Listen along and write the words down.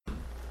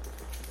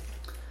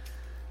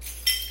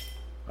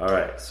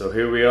Alright, so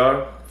here we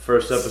are.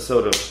 First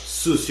episode of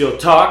SUCIO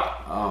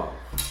Talk. Oh.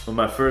 With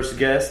my first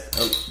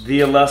guest,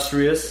 the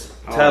illustrious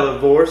Tyler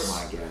Vorce.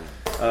 Oh my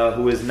God.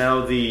 Who is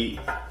now the...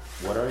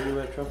 What are you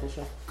at Truffle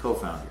Shuffle?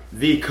 Co-founder.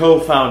 The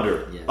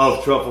co-founder yes.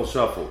 of Truffle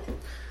Shuffle.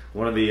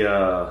 One of the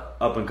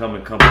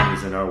up-and-coming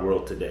companies in our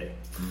world today.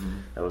 Mm-hmm.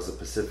 That was a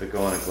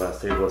Pacifico on a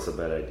glass table. That's a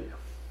bad idea.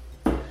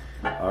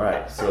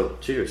 Alright, so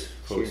cheers.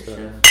 Cheers.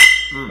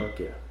 Fuck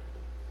yeah.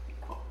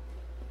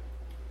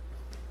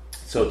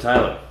 So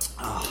Tyler,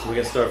 we're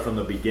going to start from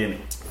the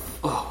beginning.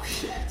 Oh,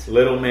 shit.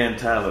 Little man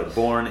Tyler,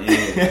 born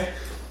in...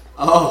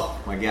 Oh,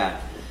 my God.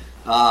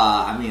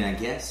 I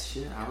guess,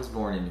 shit, I was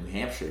born in New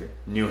Hampshire.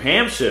 New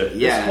Hampshire?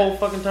 Yeah. This whole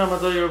fucking time I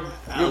thought you were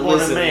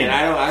born in Maine. Man,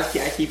 I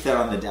keep that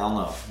on the down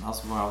low. I was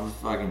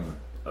fucking...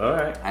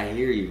 Alright. I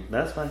hear you.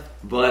 That's fine.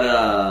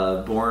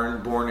 But,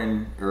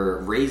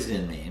 raised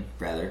in Maine,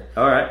 rather.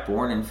 Alright.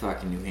 Born in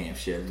fucking New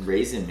Hampshire,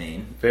 raised in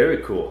Maine. Very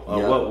cool.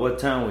 Yep. What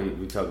town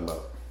we talking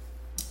about?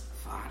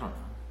 I don't know.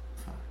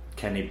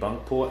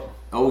 Kennebunkport?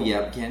 Oh,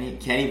 yep,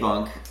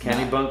 Kennebunk.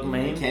 Kennebunk,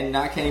 Maine?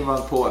 Not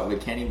Kennebunkport,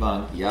 but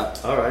Kennebunk, yep.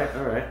 Alright.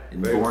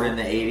 Born in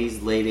the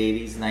 80s, late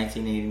 80s,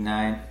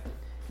 1989,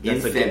 in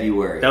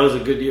February. That was a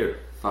good year.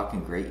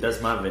 Fucking great year.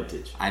 That's my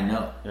vintage. I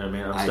know. You know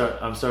what I mean?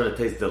 I'm starting to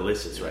taste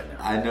delicious right now.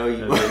 I know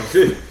you.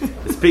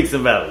 It's peaks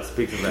and valleys.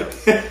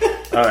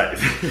 Alright.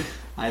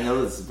 I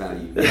know this is about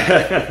you.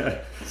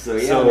 Yeah.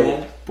 So,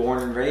 man,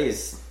 born and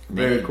raised.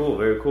 Very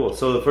cool.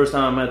 So the first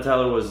time I met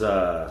Tyler was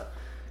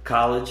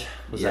college.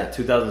 Was that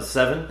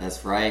 2007?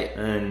 That's right.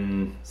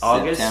 And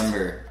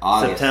September,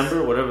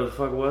 whatever the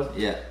fuck it was.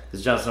 Yeah.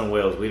 It's Johnson and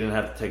Wales. We didn't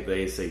have to take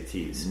the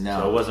ACTs. No.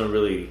 So it wasn't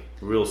really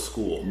real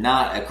school.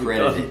 Not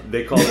accredited.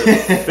 They called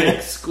it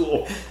fake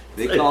school.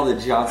 They called it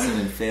Johnson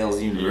and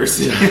Fales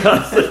University.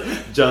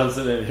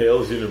 Johnson and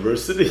Hales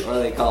University. Or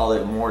they call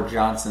it more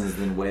Johnsons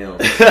than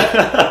Wales.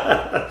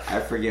 I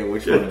forget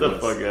which one it was. Get the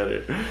fuck out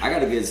of here. I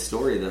got a good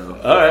story, though.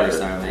 All right.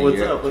 First time I met What's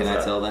you. up? Can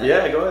I tell that?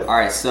 Yeah, go ahead. All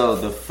right, so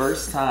the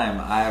first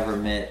time I ever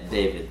met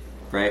David,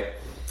 right?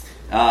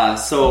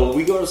 So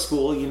we go to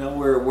school, you know,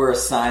 we're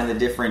assigned the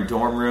different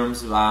dorm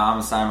rooms. I'm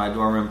assigned my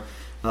dorm room.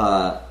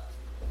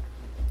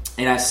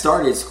 And I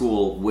started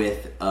school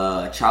with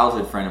a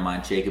childhood friend of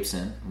mine,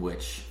 Jacobson,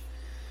 which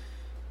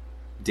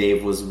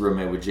Dave was a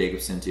roommate with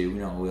Jacobson too.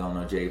 We all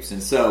know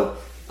Jacobson. So,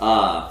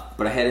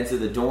 but I head into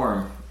the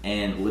dorm,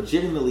 and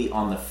legitimately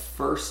on the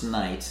first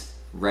night,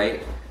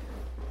 right,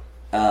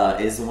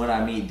 is when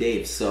I meet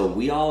Dave. So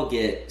we all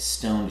get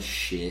stoned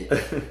shit.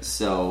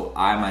 So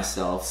I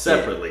myself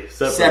separately.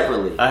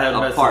 I had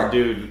met some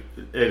dude,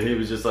 and he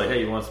was just like,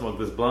 "Hey, you want to smoke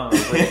this blunt?" I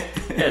was like,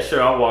 "Yeah,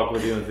 sure. I'll walk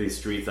with you into these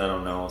streets. I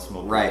don't know. I'll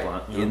smoke this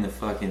blunt." You know? In the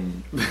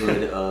fucking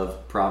hood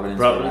of Providence,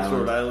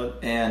 Rhode Island,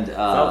 and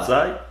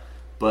outside.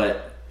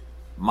 But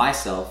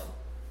myself,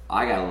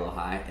 I got a little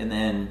high, and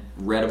then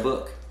read a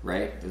book.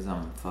 Right, because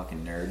I'm a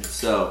fucking nerd.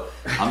 So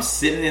I'm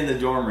sitting in the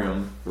dorm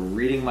room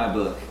reading my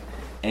book.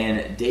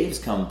 And Dave's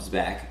comes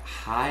back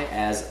high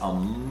as a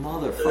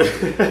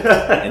motherfucker.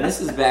 And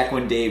this is back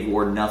when Dave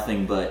wore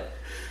nothing but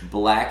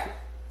black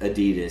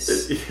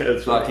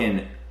Adidas,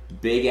 fucking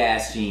big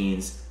ass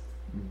jeans,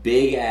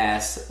 big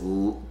ass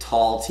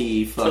tall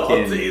tee,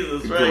 fucking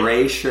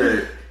gray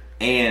shirt,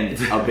 and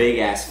a big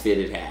ass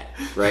fitted hat.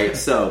 Right?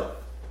 So,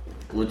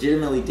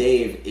 legitimately,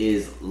 Dave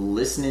is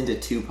listening to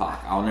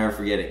Tupac. I'll never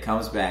forget it.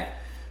 Comes back,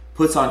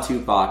 puts on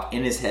Tupac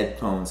in his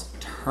headphones,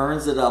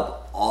 turns it up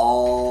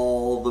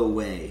all the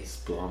way.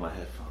 Just blowing my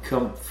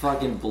headphones.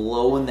 Fucking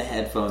blowing the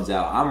headphones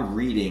out. I'm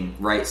reading,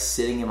 right,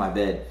 sitting in my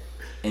bed.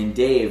 And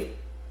Dave,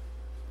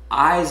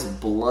 eyes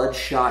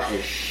bloodshot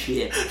as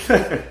shit,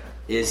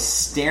 is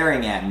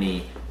staring at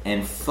me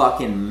and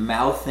fucking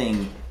mouth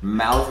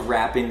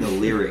rapping the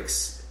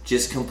lyrics.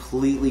 Just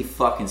completely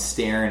fucking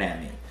staring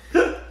at me.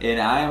 And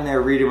I am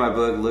there reading my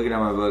book, looking at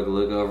my book,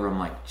 look over, I'm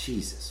like,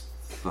 Jesus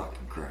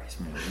fucking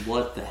Christ, man.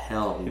 What the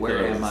hell?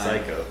 Where am I?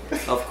 Psycho.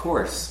 Of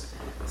course.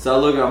 So I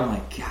look at him, I'm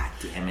like, God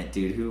damn it,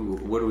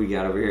 dude, what do we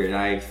got over here? And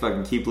I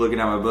fucking keep looking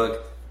at my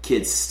book,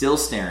 kid's still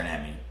staring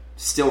at me,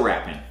 still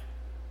rapping,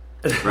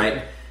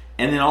 right?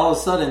 And then all of a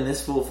sudden,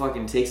 this fool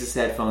fucking takes his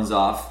headphones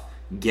off,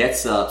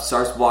 gets up,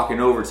 starts walking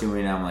over to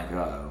me, and I'm like,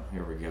 oh,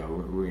 here we go,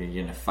 we're gonna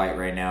get in a fight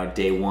right now,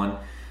 day one.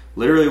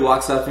 Literally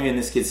walks up to me, and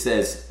this kid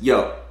says,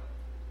 yo,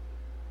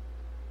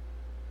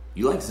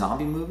 you like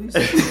zombie movies?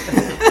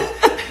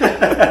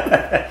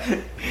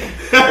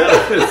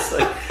 It's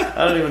like,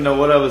 I don't even know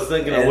what I was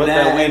thinking of what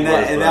that weed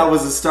was. And that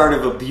was the start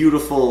of a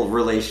beautiful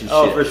relationship.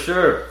 Oh, for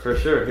sure.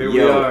 Here we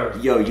are.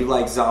 Yo, you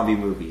like zombie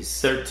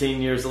movies.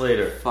 13 years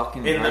later.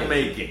 Fucking in right. the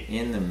making.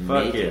 In the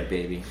making,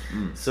 baby.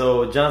 Mm.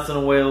 So, Johnson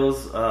and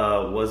Wales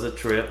was a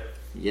trip.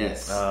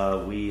 Yes.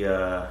 We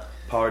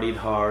partied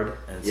hard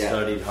and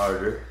studied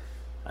harder.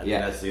 I think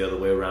that's the other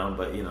way around,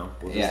 but,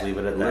 we'll just leave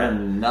it at that.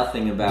 Learn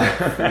nothing about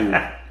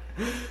food.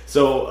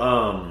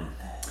 So,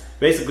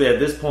 basically, at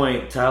this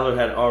point, Tyler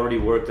had already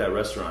worked at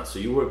restaurants. So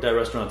you worked at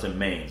restaurants in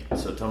Maine.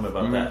 So tell me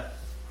about that.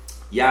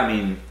 Yeah, I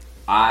mean,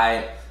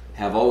 I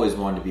have always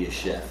wanted to be a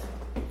chef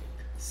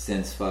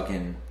since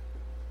fucking...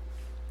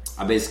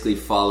 I basically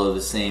follow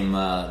the same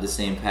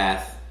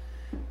path,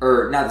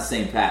 or not the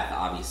same path,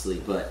 obviously,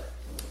 but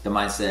the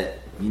mindset.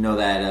 You know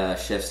that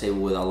chef's table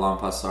with Alain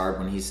Passard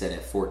when he said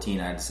at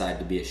 14 I decided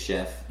to be a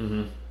chef,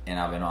 and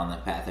I've been on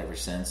that path ever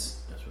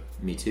since. That's right.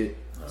 Me too.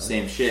 Right.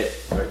 Same shit.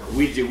 Very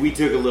cool. We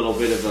took a little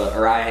bit of a,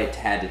 or I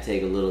had to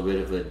take a little bit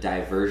of a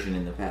diversion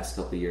in the past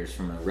couple of years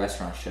from a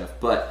restaurant chef.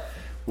 But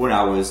when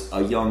I was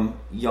a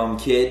young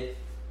kid,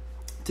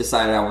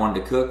 decided I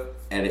wanted to cook.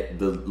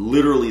 At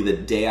literally the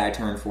day I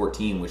turned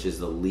 14, which is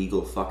the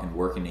legal fucking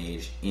working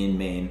age in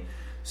Maine,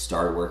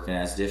 started working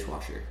as a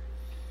dishwasher.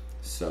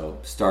 So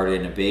started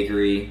in a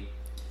bakery,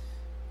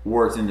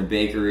 worked in the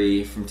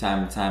bakery from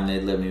time to time.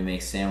 They'd let me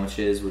make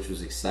sandwiches, which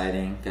was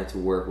exciting. Got to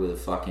work with a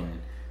fucking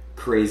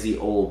crazy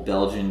old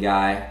Belgian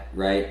guy,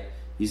 right?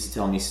 He used to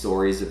tell me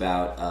stories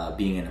about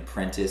being an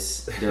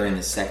apprentice during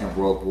the Second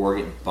World War,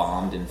 getting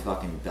bombed in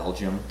fucking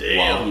Belgium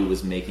while he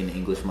was making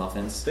English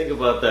muffins. Think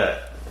about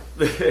that.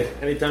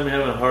 Anytime you're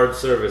having hard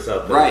service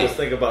out there, right. Just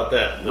think about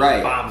that. The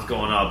bombs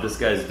going off, this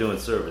guy's doing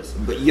service.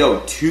 But yo,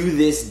 to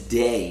this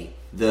day,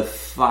 the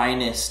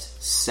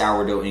finest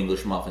sourdough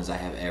English muffins I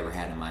have ever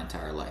had in my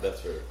entire life.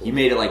 That's very cool. He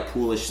made it like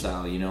Polish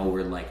style, you know,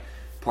 where like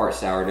part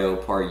sourdough,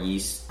 part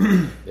yeast,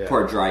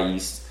 part dry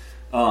yeast.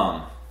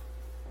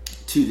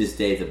 To this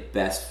day, the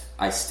best.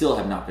 I still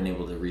have not been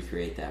able to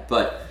recreate that.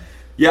 But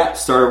yeah,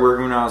 started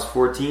working when I was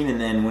 14,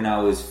 and then when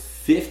I was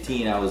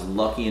 15, I was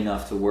lucky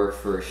enough to work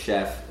for a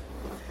chef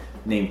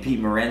named Pete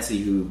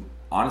Morency, who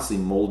honestly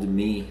molded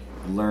me,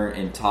 learned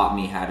and taught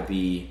me how to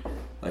be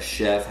a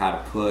chef, how to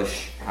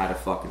push, how to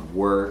fucking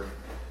work,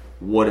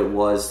 what it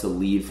was to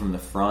lead from the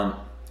front.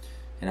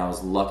 And I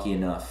was lucky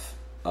enough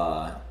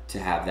to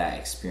have that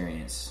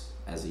experience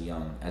as a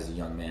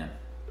young man.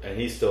 And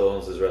he still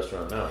owns his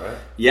restaurant now, right?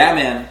 Yeah,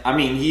 man. I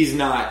mean, he's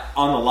not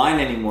on the line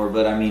anymore,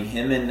 but I mean,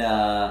 him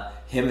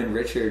and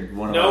Richard,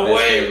 one of my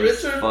best friends.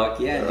 Richard?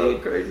 Fuck yeah,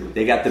 dude. Crazy.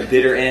 They got the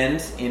Bitter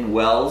End in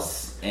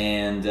Wells,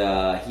 and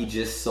he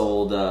just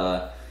sold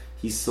that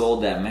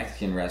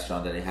Mexican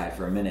restaurant that they had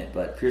for a minute.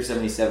 But Pier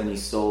 77, he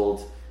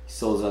sold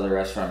his other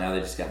restaurant. Now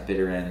they just got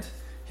Bitter End.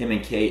 Him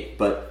and Kate.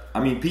 But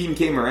I mean, Pete and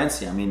Kate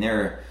Morency, I mean,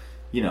 they're,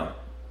 you know,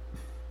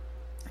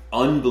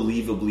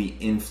 unbelievably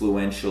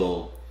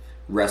influential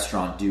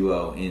restaurant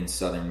duo in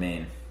Southern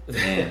Maine.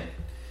 And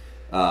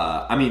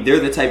I mean, they're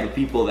the type of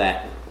people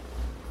that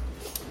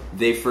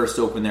they first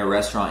opened their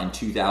restaurant in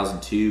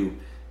 2002,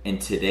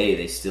 and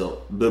today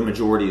the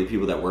majority of the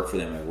people that work for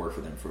them have worked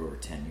for them for over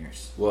 10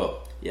 years. Whoa.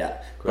 Yeah.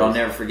 Crazy. But I'll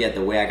never forget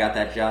the way I got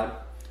that job,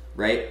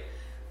 right?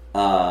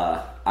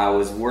 I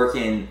was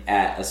working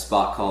at a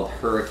spot called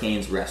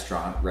Hurricanes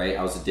Restaurant, right?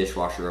 I was a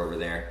dishwasher over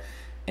there,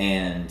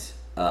 and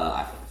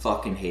I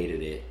fucking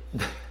hated it.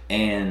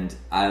 And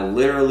I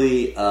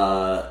literally,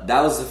 that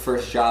was the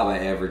first job I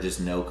ever just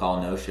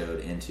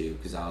no-showed into,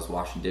 because I was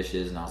washing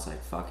dishes, and I was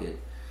like, fuck it.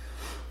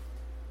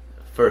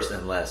 First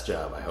and last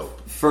job, I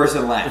hope. First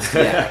and last,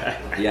 yeah.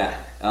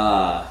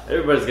 Yeah.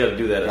 Everybody's got to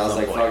do that at some point.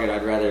 I was like, fuck it,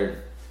 I'd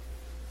rather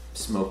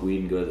smoke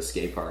weed and go to the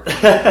skate park.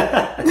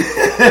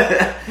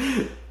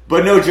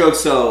 But no joke,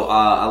 so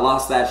I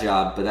lost that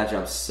job, but that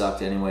job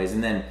sucked anyways.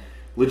 And then,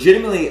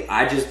 legitimately,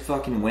 I just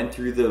fucking went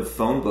through the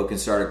phone book and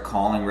started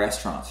calling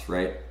restaurants,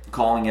 right?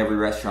 Calling every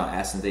restaurant,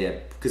 asking if they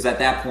had... Because at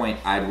that point,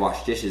 I'd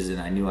washed dishes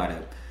and I knew how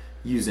to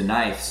use a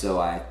knife, so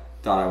I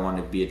thought I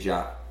wanted to be a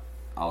job.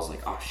 I was like,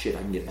 oh shit, I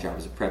can get a job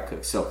as a prep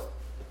cook. So,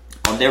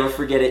 I'll never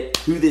forget it.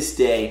 To this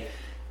day,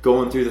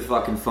 going through the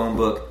fucking phone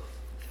book,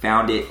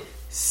 found it.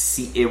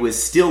 It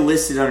was still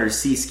listed under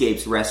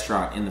Seascape's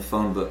restaurant in the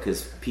phone book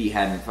because Pete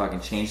hadn't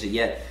fucking changed it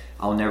yet.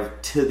 I'll never...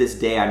 To this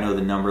day, I know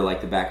the number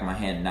like the back of my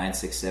hand,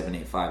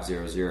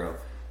 967-8500.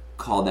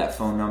 Called that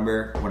phone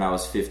number when I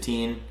was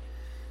 15.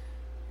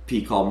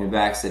 Pete called me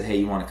back, said, hey,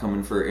 you want to come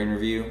in for an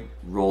interview?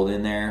 Rolled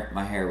in there.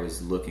 My hair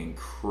was looking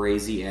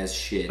crazy as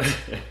shit.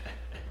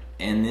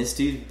 And this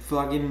dude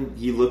fucking,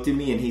 he looked at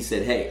me and he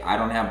said, hey, I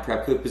don't have a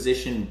prep cook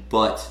position,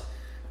 but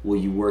will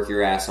you work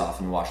your ass off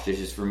and wash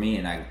dishes for me?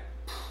 And I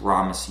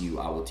promise you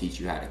I will teach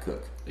you how to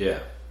cook. Yeah.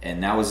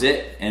 And that was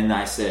it. And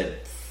I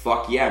said,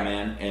 fuck yeah,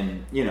 man.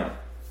 And, you know,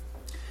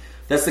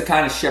 that's the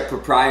kind of chef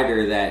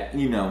proprietor that,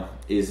 you know,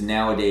 is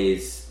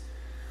nowadays...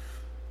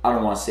 I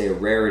don't want to say a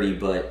rarity,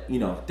 but, you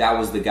know, that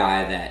was the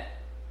guy that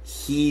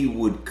he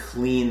would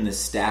clean the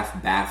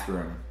staff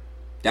bathroom.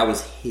 That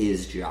was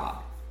his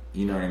job.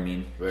 You know what I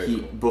mean?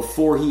 Cool.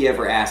 Before he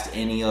ever asked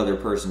any other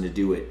person to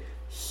do it,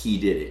 he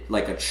did it.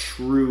 Like a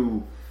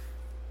true,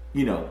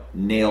 you know,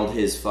 nailed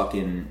his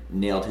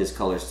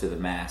colors to the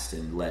mast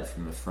and led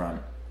from the front.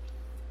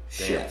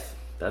 Damn. Chef.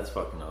 That's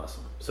fucking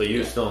awesome. So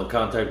you're still in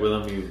contact with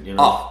him? You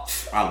know? Oh,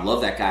 I love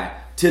that guy.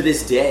 To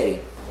this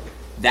day,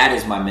 that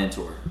is my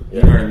mentor. You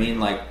Yeah. know what I mean?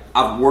 Like,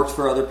 I've worked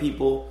for other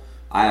people.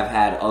 I have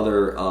had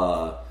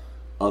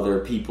other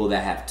people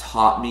that have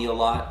taught me a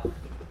lot.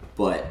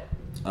 But,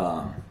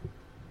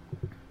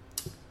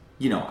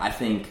 you know, I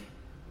think,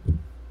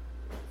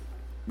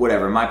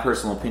 whatever, my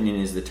personal opinion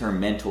is the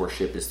term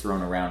mentorship is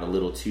thrown around a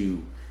little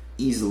too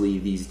easily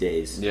these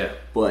days. Yeah.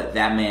 But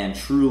that man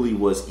truly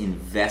was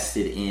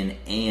invested in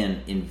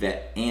and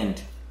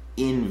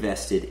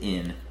invested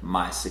in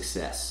my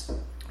success.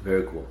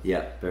 Very cool.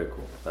 Yeah. Very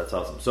cool. That's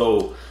awesome.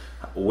 So,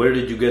 where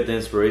did you get the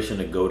inspiration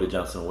to go to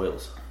Johnson &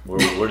 Wales?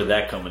 Where did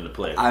that come into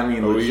play? I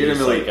mean, or were you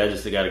just legitimately, like, I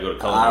just got to go to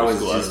culinary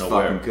school. I was just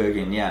fucking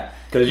cooking, yeah.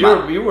 Because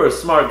you were a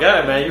smart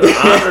guy, man. You're an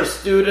honor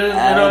student. You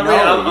know what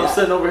I mean? I'm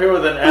sitting over here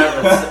with an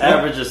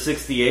average of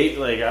 68.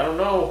 Like, I don't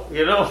know.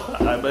 You know,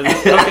 but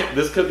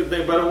this cooking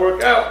thing better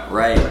work out.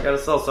 Right. I got to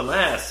sell some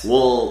ass.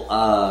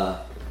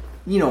 Well,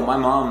 you know, my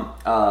mom,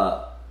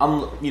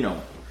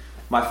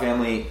 my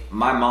family,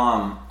 my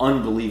mom,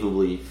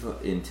 unbelievably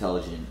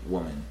intelligent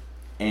woman.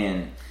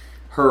 And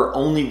her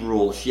only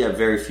rule, she had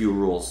very few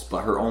rules,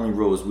 but her only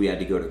rule was we had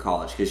to go to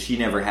college because she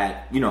never had,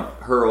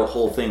 her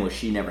whole thing was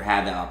she never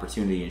had that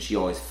opportunity, and she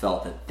always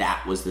felt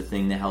that was the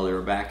thing that held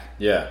her back.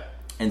 Yeah.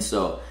 And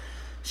so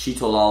she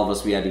told all of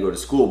us we had to go to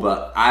school,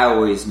 but I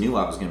always knew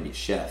I was going to be a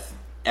chef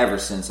ever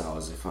since I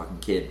was a fucking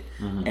kid.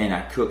 Mm-hmm. And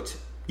I cooked,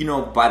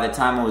 by the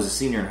time I was a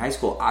senior in high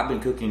school, I've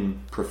been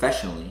cooking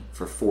professionally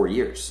for 4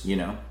 years,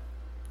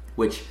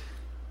 which,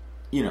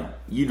 you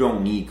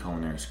don't need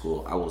culinary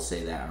school. I will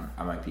say that.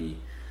 I might be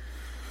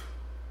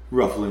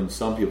ruffling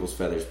some people's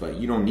feathers, but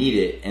you don't need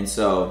it. And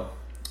so,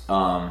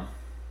 but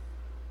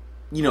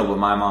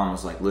my mom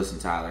was like, listen,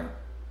 Tyler,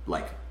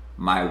 like,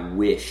 my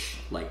wish,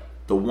 like,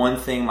 the one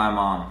thing my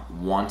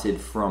mom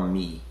wanted from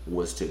me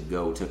was to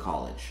go to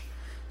college.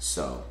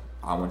 So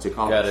I went to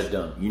college. Got it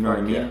done. You know what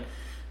I mean? Yeah.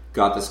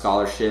 Got the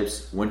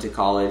scholarships, went to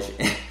college.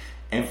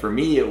 And for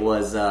me, it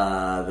was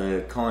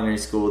the culinary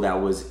school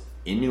that was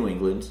in New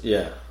England.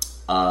 Yeah.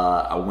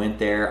 I went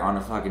there on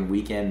a fucking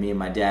weekend. Me and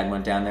my dad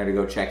went down there to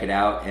go check it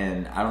out.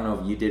 And I don't know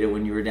if you did it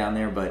when you were down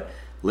there, but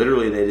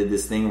literally they did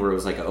this thing where it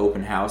was like an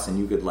open house and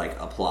you could like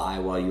apply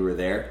while you were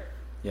there.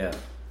 Yeah.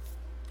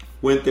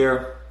 Went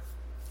there,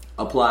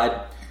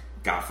 applied,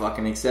 got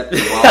fucking accepted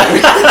while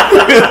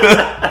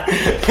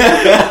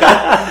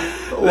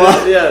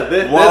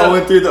I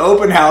went through the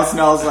open house,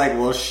 and I was like,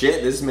 well,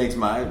 shit, this makes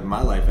my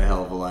life a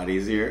hell of a lot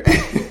easier.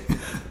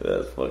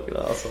 That's fucking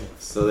awesome.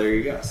 So there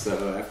you go.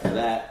 So after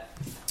that,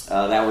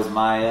 that was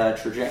my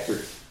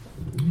trajectory.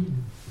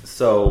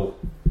 So,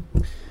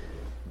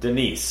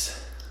 Denise.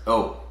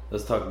 Oh.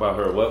 Let's talk about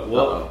her.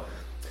 What?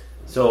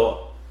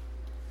 So,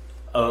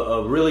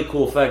 a really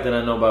cool fact that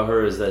I know about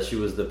her is that she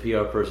was the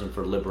PR person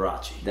for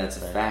Liberace. That's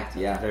a fact,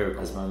 yeah. Very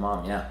cool. That's my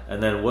mom, yeah.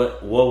 And then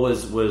what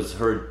was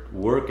her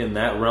work in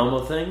that realm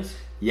of things?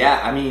 Yeah,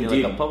 I mean,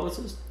 dude, like a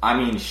publicist? I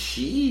mean,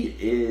 she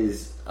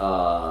is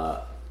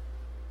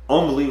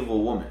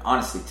unbelievable woman.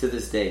 Honestly, to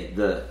this day,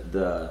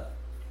 the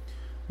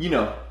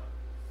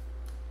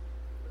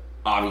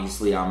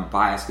obviously I'm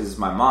biased because it's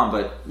my mom,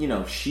 but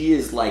she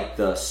is like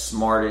the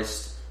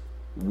smartest,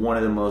 one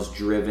of the most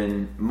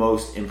driven,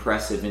 most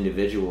impressive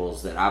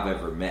individuals that I've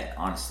ever met,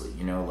 honestly.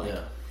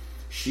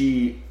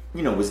 She,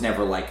 was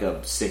never like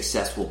a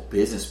successful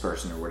business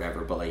person or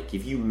whatever, but like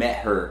if you met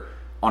her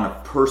on a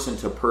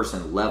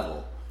person-to-person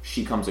level,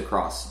 she comes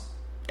across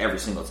every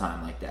single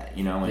time like that,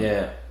 And,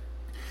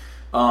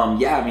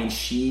 I mean,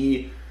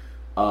 she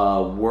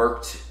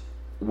worked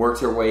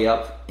her way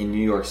up in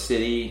New York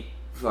City,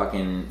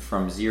 fucking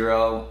from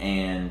zero,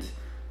 and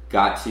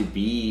got to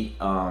be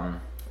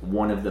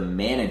one of the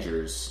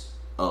managers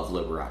of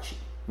Liberace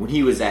when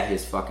he was at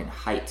his fucking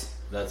height.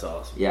 That's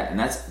awesome. Yeah, and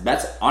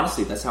that's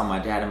honestly, that's how my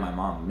dad and my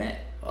mom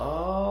met.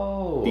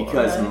 Oh,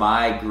 because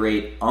my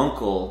great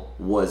uncle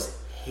was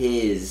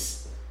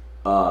his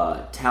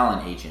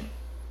talent agent,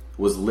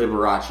 was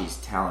Liberace's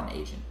talent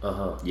agent.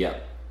 Yeah.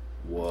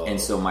 Whoa. And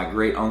so my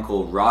great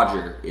uncle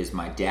Roger is on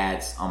my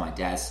dad's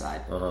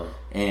side,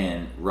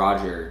 and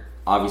Roger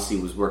obviously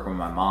was working with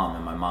my mom,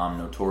 and my mom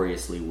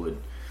notoriously would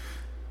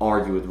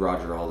argue with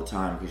Roger all the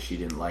time because she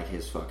didn't like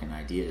his fucking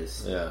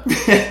ideas. Yeah,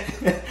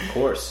 of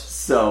course.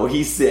 So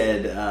he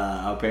said,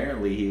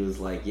 apparently he was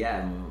like,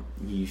 "Yeah,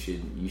 you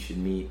should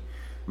meet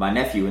my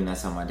nephew," and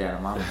that's how my dad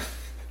and mom.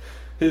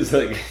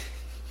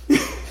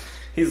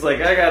 He's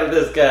like, I got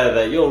this guy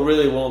that you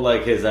really won't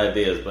like his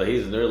ideas, but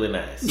he's really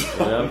nice.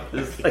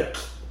 It's like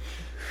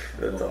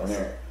that's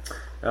awesome.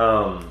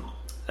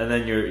 And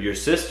then your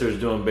sister's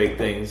doing big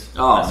things.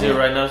 Oh, I see her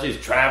right now. She's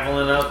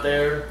traveling out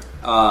there.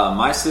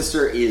 My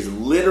sister is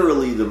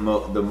literally the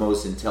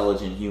most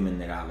intelligent human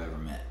that I've ever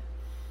met.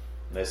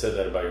 They said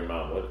that about your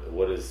mom.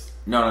 What is?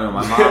 No,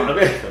 my mom.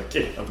 I'm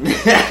kidding.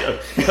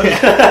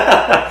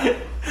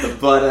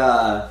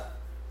 But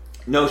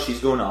no, she's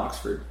going to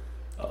Oxford.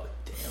 Oh,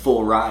 damn!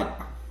 Full ride.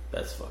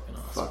 That's fucking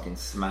awesome. Fucking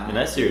smile. And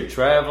I see her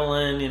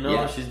traveling.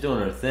 Yeah. She's doing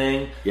her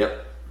thing.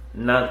 Yep.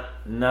 Not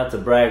to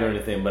brag or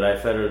anything, but I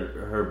fed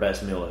her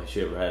best meal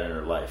she ever had in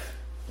her life.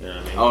 You know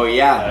what I mean? Oh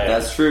yeah,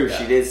 that's true. Yeah.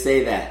 She did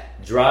say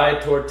that. Dry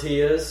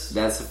tortillas.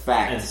 That's a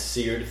fact. And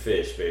seared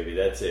fish, baby.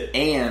 That's it.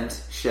 And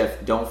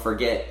chef, don't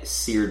forget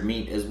seared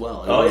meat as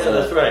well.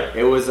 That's right.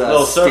 It was a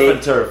little steak, surf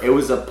and turf. It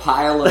was a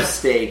pile of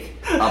steak,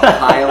 a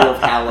pile of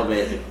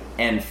halibut,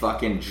 and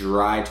fucking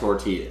dry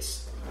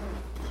tortillas.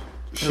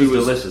 She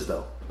was delicious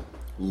though.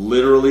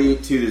 Literally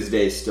to this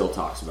day, still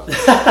talks about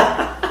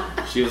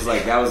that. She was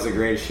like, "That was the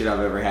greatest shit I've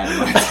ever had in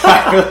my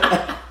entire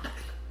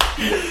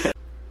life."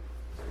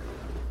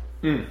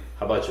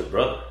 How about your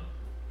brother?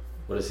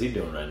 What is he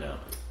doing right now?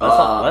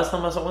 Last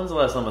time I saw. When's the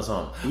last time I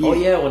saw him? Oh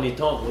yeah, when we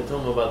told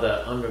him about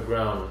that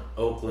underground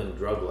Oakland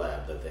drug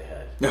lab that they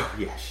had. Oh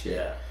yeah, shit.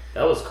 Yeah,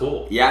 that was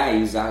cool. Yeah,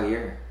 he was out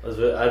here.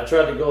 I've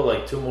tried to go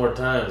like 2 more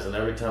times, and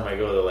every time I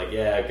go, they're like,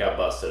 "Yeah, I got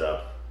busted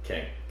up.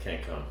 Can't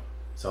come."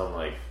 So I'm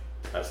like,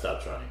 I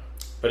stopped trying.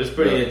 But it's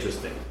pretty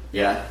interesting.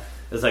 Yeah.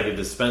 There's like a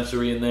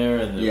dispensary in there,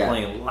 and they're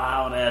playing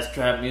loud ass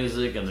trap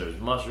music, and there's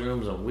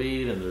mushrooms and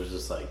weed, and there's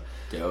just like,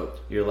 dope.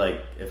 You're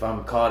like, if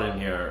I'm caught in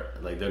here,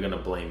 like they're gonna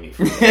blame me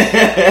for this.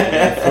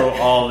 They're gonna throw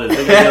all this.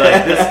 They're gonna be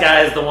like, this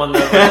guy's the one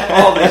that like,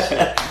 all this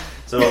shit.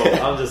 So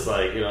I'm just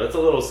like, it's a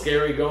little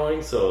scary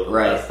going. So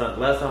last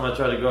time I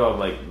tried to go, I'm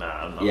like,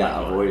 nah, I'm not. Yeah,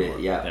 avoid it. Anymore.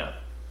 Yeah.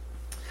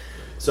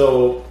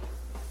 So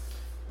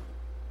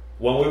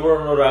when we were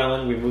in Rhode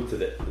Island, we moved to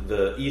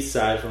the east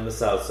side from the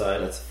south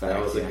side. That's a fact.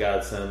 That was a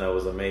godsend. That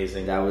was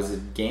amazing. That was a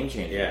game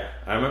changer. Yeah.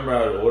 I remember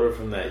I would order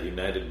from that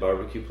United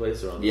barbecue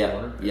place around the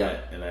corner.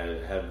 And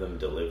I'd have them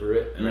deliver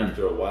it. And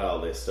after a while,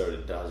 they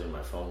started dodging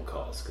my phone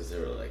calls because they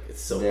were like,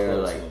 it's so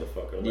close, like,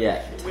 motherfucker.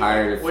 Like,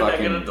 tired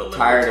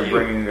of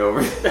bringing it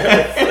over.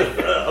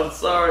 I'm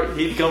sorry.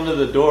 He'd come to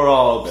the door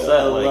all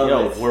upset.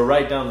 Like, we're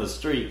right down the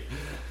street.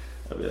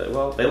 I'd be like,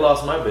 well, they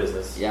lost my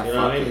business. Yeah, you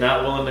know what I mean?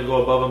 Not willing to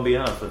go above and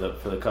beyond for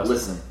the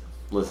customer.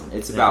 Listen.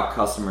 It's about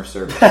customer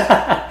service.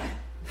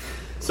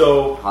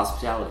 So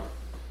hospitality.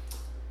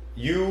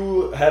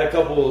 You had a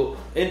couple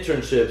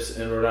internships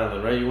in Rhode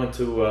Island, right? You went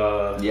to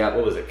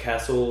what was it,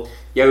 Castle?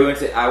 Yeah,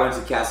 I went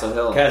to Castle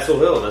Hill. Castle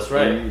Hill, that's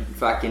right. In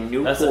fucking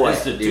Newport. That's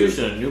an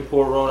institution, dude.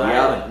 Newport, Rhode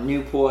Island.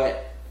 Newport.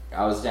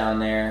 I was down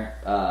there.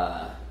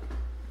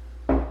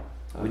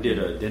 We did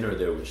a dinner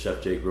there with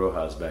Chef Jake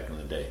Rojas back in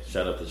the day.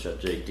 Shout out to Chef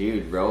Jake.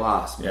 Dude,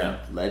 Rojas, man. Yeah.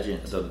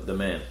 Legend. The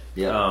man.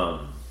 Yeah.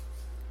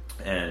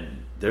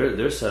 And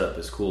their setup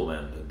is cool,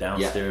 man. The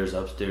downstairs,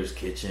 upstairs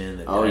kitchen,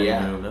 the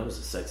dining room. That was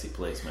a sexy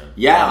place, man.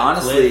 Yeah,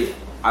 honestly,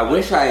 I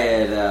wish I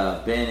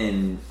had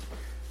been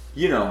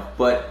in,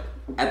 but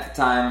at the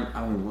time,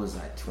 I mean, what was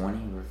I, 20?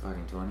 We were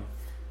fucking 20.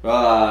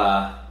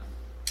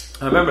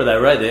 I remember that,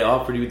 right? They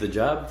offered you the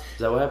job? Is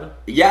that what happened?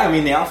 Yeah, I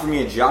mean, they offered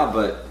me a job,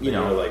 but, you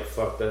were like,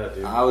 fuck that,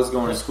 dude. I was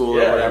going to school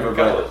or whatever,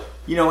 but,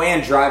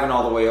 and driving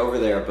all the way over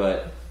there,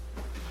 but,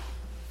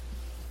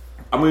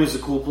 I mean, it was a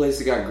cool place.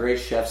 They got great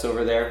chefs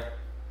over there.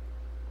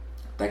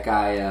 That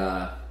guy,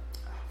 I'm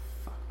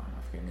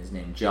forgetting his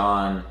name,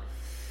 John,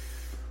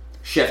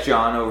 Chef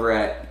John over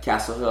at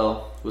Castle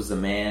Hill was the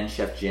man.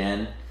 Chef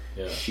Jen,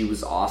 she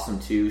was awesome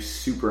too,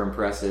 super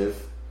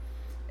impressive.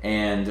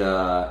 And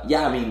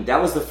I mean, that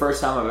was the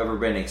first time I've ever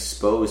been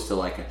exposed to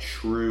like a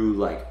true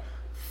like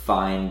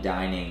fine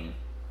dining.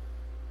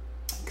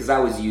 Because I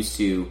was used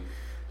to,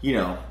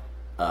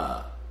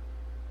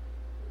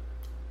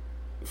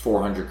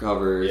 400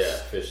 covers,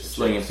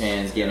 slinging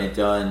pans, getting it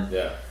done.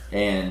 Yeah.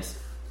 And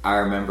I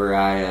remember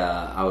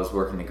I was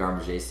working the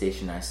Garmager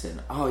station. I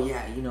said, "Oh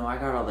yeah, I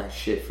got all that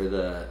shit for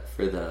the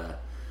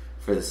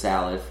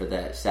salad for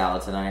that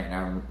salad tonight." And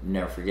I'll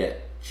never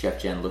forget. Chef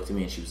Jen looked at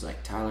me and she was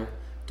like, "Tyler,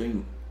 don't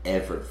you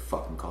ever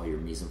fucking call your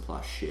mise en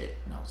place shit."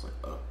 And I was like,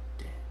 "Oh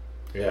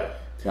damn." Yeah.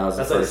 That's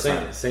the first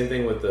time. Same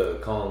thing with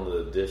calling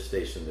the dish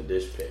station the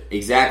dish pit.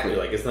 Exactly.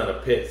 You're like, it's not a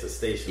pit, it's a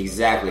station.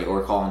 Exactly.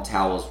 Or calling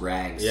towels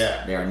rags.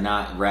 Yeah. They are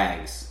not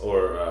rags.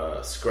 Or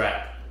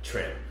scrap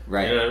trim.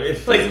 Right. You know what I mean?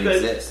 It doesn't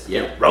exist.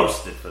 Get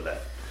roasted for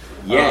that.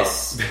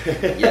 Yes.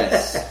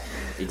 Yes.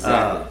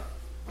 Exactly.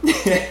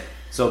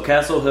 So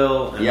Castle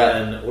Hill, and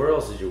then where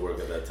else did you work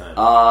at that time?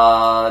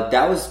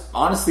 That was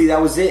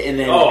it. And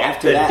then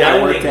after that,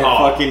 I worked at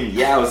fucking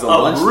it was a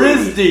lunch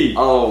lady.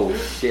 Oh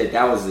shit,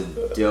 that was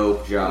a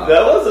dope job.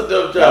 That was a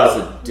dope job. That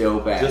was a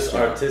dope ass just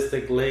job.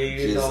 Artistic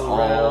ladies all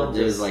around.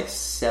 There's like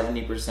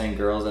 70%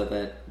 girls at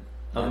that.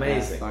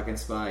 Amazing. That fucking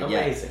spot.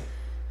 Amazing. Yeah.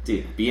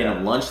 Dude, being a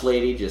lunch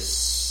lady,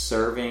 just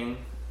serving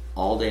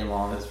all day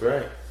long. That's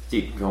right.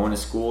 Dude, going to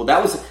school.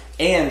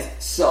 And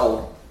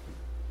so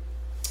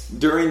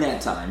during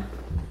that time,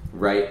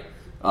 right?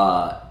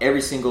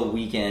 Every single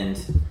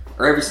weekend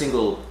or every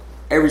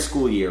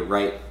school year,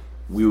 right?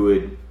 We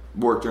would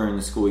work during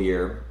the school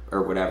year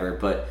or whatever,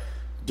 but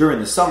during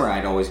the summer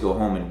I'd always go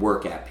home and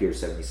work at Pier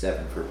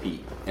 77 for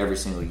Pete every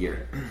single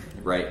year,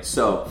 right?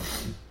 So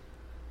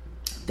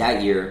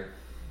that year,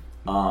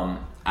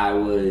 I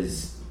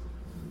was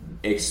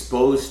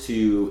exposed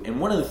to,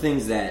 and one of the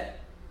things that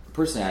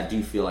personally I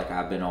do feel like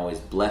I've been always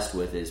blessed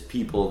with is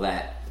people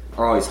that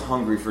are always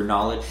hungry for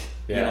knowledge,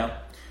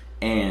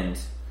 and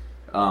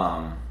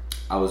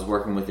I was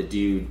working with a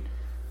dude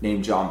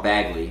named John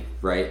Bagley,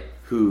 right,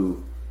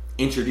 who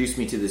introduced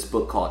me to this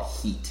book called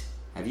Heat.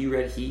 Have you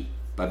read Heat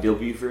by Bill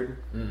Buford?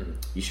 Mm-hmm.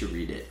 You should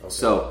read it. Okay.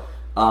 So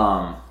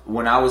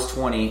when I was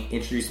 20,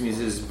 introduced me to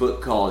this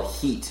book called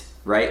Heat,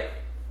 right?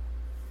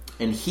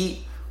 And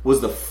Heat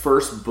was the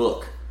first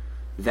book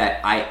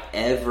that I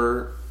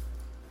ever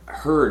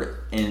heard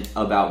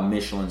about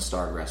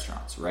Michelin-starred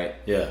restaurants, right?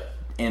 Yeah.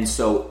 And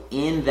so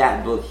in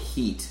that book,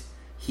 Heat,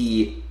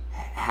 he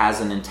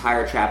has an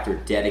entire chapter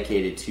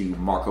dedicated to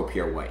Marco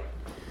Pierre White.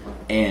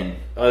 And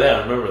oh yeah,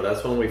 I remember.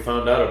 That's when we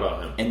found out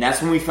about him. And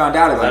that's when we found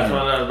out about him. I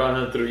found out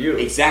about him through you.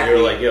 Exactly.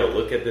 You were like, yo,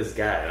 look at this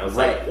guy. And I was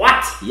like,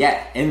 what?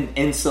 Yeah.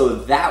 And so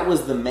that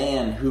was the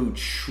man who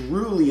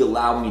truly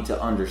allowed me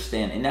to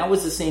understand. And that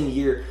was the same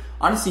year.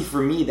 Honestly,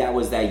 for me, that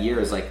was that year.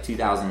 It was like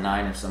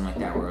 2009 or something like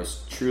that, where I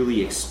was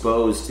truly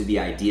exposed to the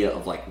idea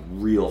of like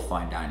real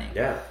fine dining.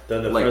 Yeah.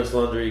 Then the French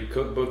Laundry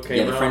Cookbook came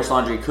out. Yeah, the French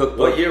Laundry Cookbook.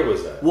 What year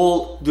was that?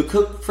 Well, the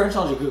French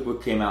Laundry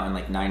Cookbook came out in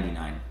like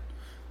 99.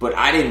 But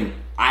I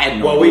had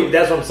no Well,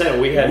 that's what I'm saying.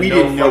 We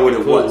didn't know what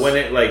it was. When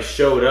it like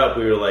showed up,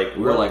 we were like,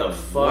 what the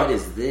fuck? What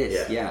is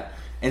this? Yeah.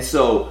 And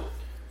so,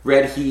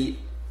 Red Heat,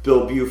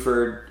 Bill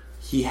Buford,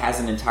 he has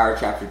an entire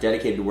chapter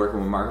dedicated to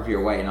working with Marco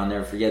Pierre White, and I'll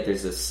never forget.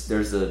 There's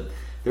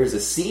a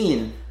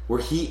scene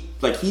where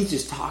he's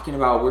just talking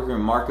about working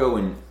with Marco,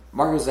 and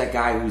Marco's that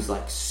guy who's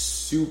like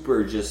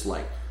super just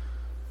like,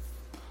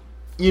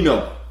 you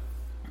know,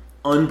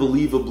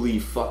 unbelievably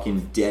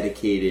fucking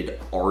dedicated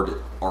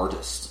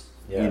artist.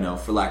 Yeah. You know,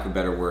 for lack of a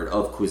better word,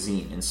 of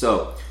cuisine. And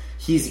so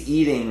he's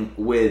eating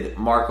with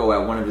Marco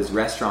at one of his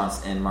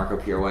restaurants, and Marco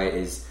Pierre White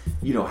is,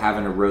 you know,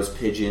 having a roast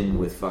pigeon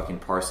with fucking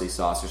parsley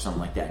sauce or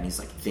something like that. And he's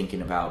like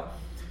thinking about,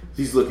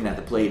 he's looking at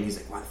the plate and he's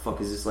like, why the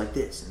fuck is this like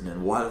this? And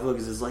then why the fuck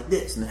is this like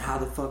this? And then how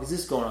the fuck is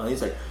this going on? And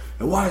he's like,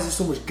 and why is there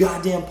so much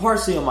goddamn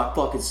parsley on my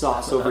fucking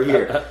sauce over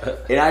here?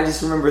 And I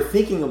just remember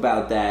thinking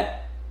about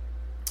that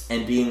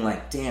and being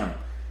like, damn,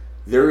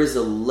 there is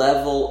a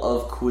level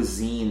of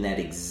cuisine that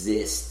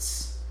exists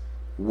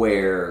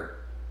where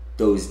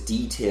those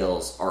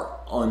details are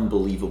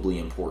unbelievably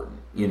important,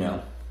 you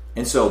know?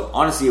 And so,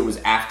 honestly, it was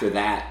after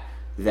that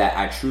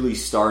I truly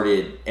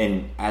started,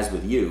 and as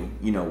with you,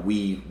 you know,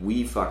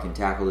 we fucking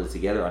tackled it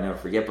together, I'll never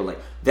forget, but like,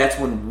 that's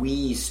when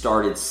we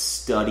started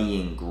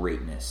studying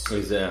greatness.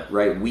 Exactly.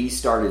 Right? We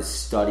started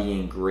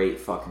studying great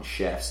fucking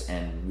chefs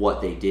and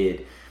what they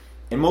did,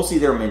 and mostly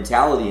their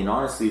mentality, and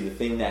honestly, the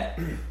thing that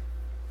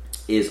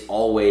is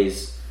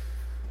always,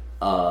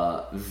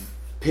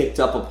 picked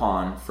up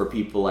upon for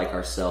people like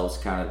ourselves,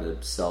 kind of the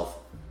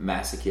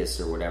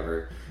self-masochists or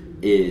whatever,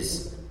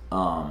 is,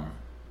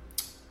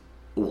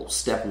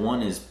 step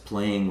one is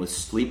playing with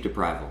sleep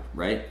deprival,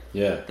 right?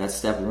 Yeah. That's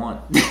step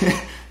one.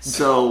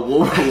 So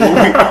what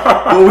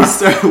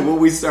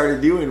we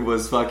started doing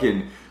was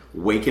fucking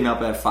waking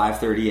up at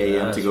 5:30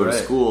 a.m. to go to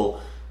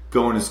school,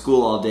 going to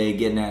school all day,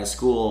 getting out of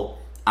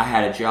school. I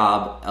had a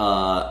job,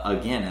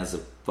 again, as a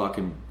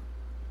fucking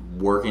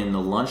working the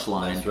lunch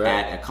line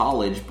at a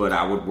college, but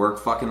I would work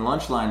fucking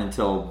lunch line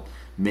until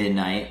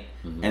midnight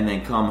and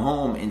then come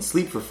home and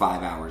sleep for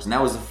 5 hours. And that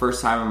was the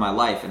first time in my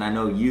life, and I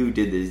know you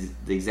did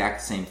the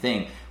exact same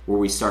thing, where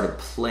we started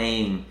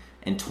playing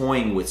and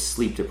toying with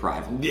sleep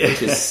deprival,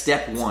 which is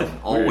step one,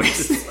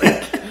 always.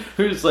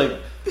 We were just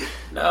like,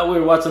 no, we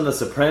were watching The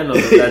Sopranos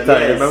at that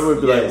time. Remember,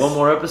 we'd be like, one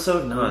more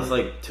episode? No, it's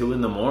like 2 in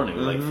the morning.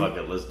 We're like, fuck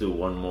it, let's do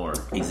one more.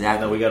 Exactly.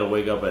 And then we got to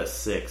wake up at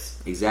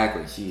 6.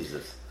 Exactly.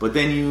 Jesus. But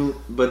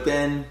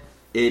then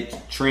it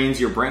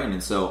trains your brain,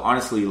 and so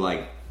honestly,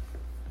 like,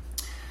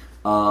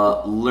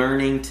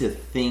 learning to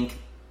think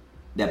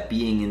that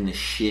being in the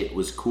shit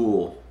was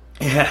cool,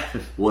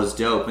 was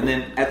dope. And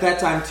then at that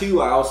time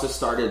too, I also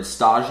started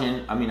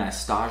staging. I mean, I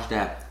staged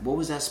at, what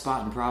was that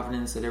spot in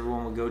Providence that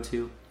everyone would go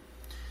to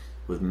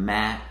with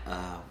Matt?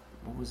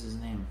 What was his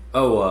name?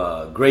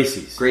 Oh,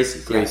 Gracie's.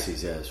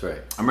 Gracie's, yeah, that's right.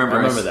 I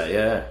remember that.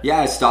 Yeah. Yeah,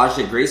 I staged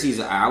at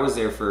Gracie's. I was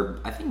there for,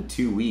 I think,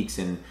 2 weeks,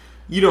 and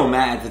you know,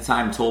 Matt at the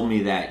time told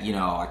me that, you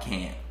know, I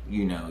can't,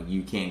 you know,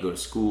 you can't go to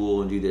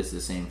school and do this at the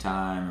same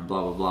time and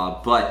blah, blah,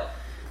 blah. But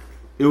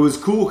it was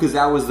cool because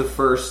that was the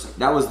first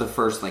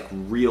like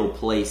real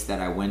place that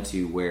I went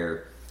to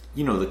where,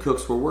 you know, the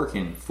cooks were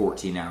working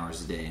 14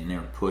 hours a day and they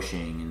were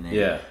pushing, and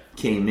they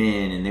came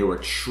in and they were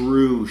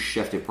true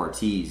chef de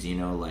parties, you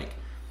know,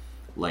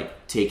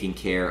 like taking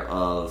care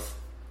of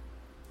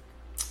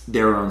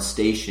their own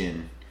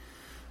station.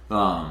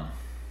 And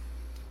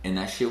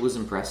that shit was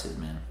impressive,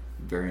 man.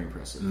 Very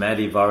impressive.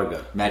 Matty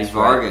Varga.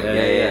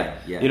 Yeah.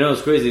 You know,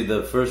 it's crazy.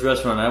 The first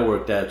restaurant I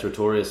worked at,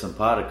 Trattoria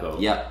Simpatico,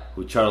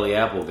 who Charlie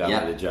Apple got me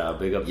the job.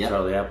 Big up to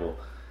Charlie Apple.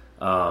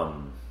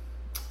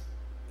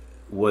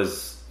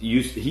 He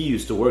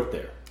used to work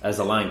there as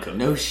a line cook.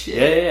 No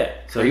shit. Yeah.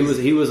 So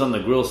he was on the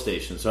grill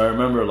station. So I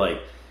remember,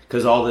 like,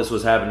 because all this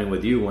was happening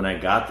with you when I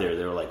got there,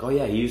 they were like, oh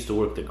yeah, he used to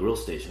work the grill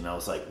station. I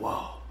was like,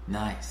 whoa.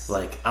 Nice.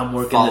 Like, I'm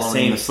working the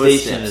same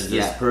station as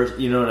this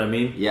person. You know what I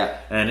mean? Yeah.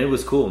 And it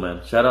was cool,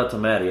 man. Shout out to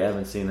Matty. I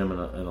haven't seen him in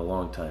a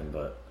long time,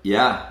 but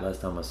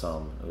last time I saw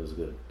him, it was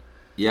good.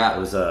 Yeah. It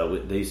was.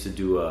 They used to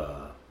do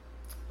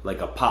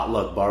like a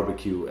potluck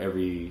barbecue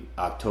every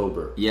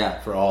October. Yeah.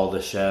 For all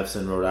the chefs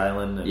in Rhode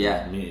Island.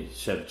 And me,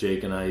 Chef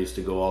Jake and I used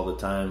to go all the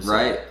time. So,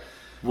 right.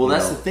 Well,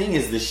 that's the thing,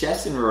 is the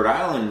chefs in Rhode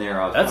Island there.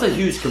 That's a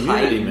huge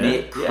community,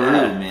 man. Crew,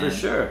 man. For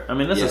sure. I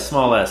mean, that's a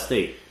small ass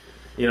state.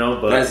 You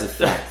know, but that's a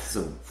fact. It's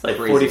like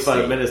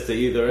 45 minutes to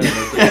either end.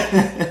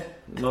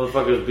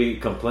 Motherfuckers be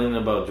complaining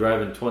about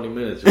driving 20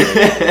 minutes.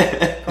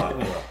 Right?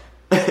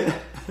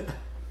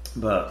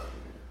 But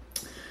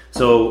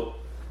so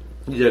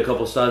He did a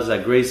couple stops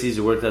at Gracie's.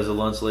 He worked as a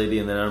lunch lady,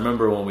 and then I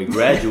remember when we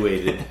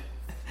graduated,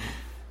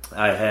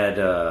 I had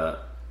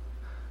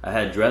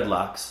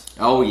dreadlocks.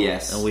 Oh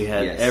yes, and we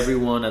had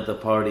everyone at the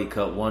party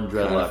cut one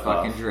dreadlock off.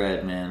 Fucking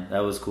dread, man.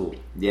 That was cool.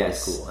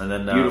 Yes, that was cool. And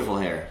then beautiful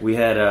hair. We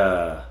had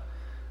a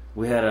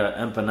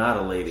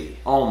empanada lady.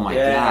 Oh my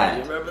god,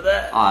 you remember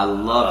that? Oh, I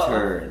loved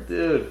her,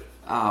 dude.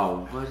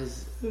 Oh, what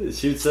is?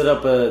 She would set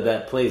up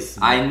that place.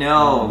 I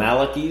know.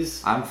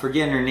 Malaki's. I'm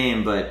forgetting her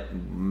name, but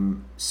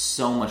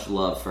so much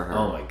love for her.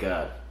 Oh my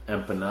god.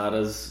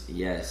 Empanadas.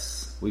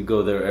 Yes. We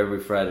go there every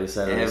Friday,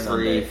 Saturday,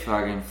 Sunday. Every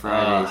fucking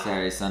Friday,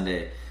 Saturday,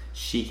 Sunday.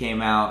 She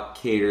came out,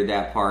 catered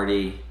that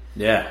party.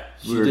 Yeah.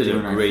 She did a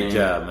great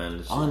job,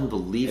 man.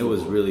 Unbelievable. It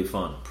was really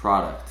fun.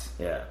 Product.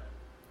 Yeah.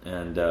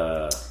 And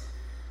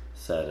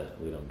sad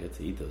we don't get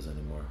to eat those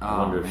anymore. Oh, I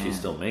wonder if she's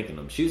still making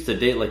them. She used to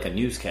date like a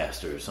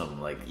newscaster or something.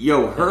 Like,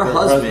 yo, her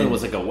husband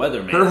was like a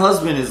weatherman. Her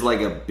husband is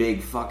like a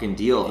big fucking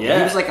deal. Yeah.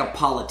 He was like a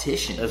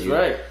politician. That's dude.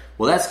 right.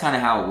 Well, that's kind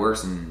of how it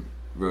works in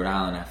Rhode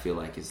Island. I feel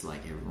like it's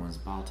like everyone's a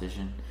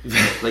politician.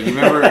 Like you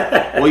remember?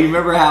 Well, you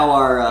remember how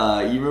our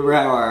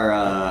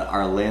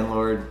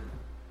landlord.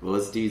 What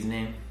was the dude's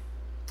name?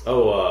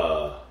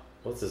 Oh,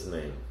 what's his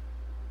name?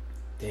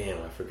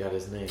 Damn, I forgot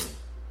his name.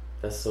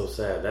 That's so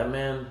sad. That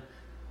man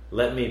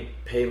let me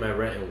pay my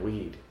rent in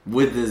weed.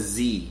 With the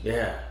Z.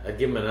 Yeah, I'd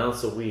give him an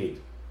ounce of weed.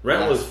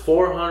 Rent was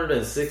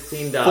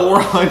 $416.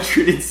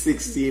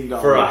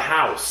 $416 for a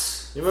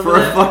house. You remember for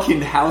that? A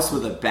fucking house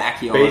with a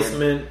backyard,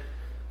 basement,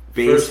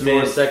 first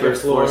floor, second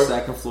floor,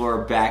 second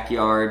floor,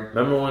 backyard.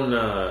 Remember when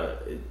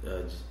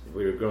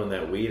we were growing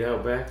that weed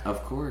out back?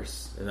 Of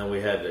course. And then we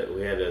had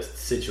a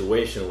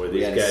situation where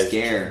these guys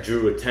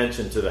drew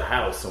attention to the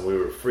house, and we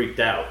were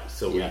freaked out.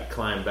 So we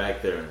climbed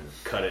back there and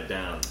cut it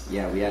down.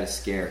 Yeah, we had a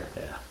scare.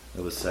 Yeah,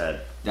 it was sad.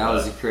 That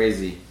was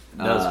crazy.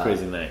 That was a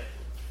crazy night.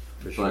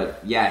 For sure. But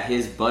yeah,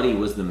 his buddy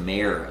was the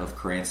mayor of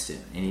Cranston,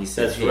 and he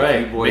said, "That's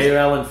right, Mayor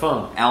Alan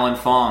Fong." Alan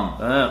Fong.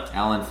 Yeah.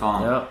 Alan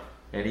Fong. Yeah.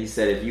 And he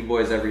said, "If you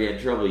boys ever get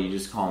in trouble, you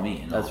just call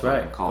me." And that's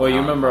right. Well, you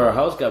remember our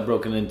house got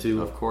broken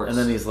into, of course. And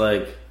then he's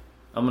like,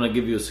 "I'm gonna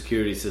give you a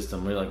security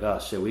system." We're like, "Oh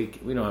shit, we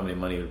don't have any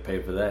money to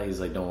pay for that." He's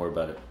like, "Don't worry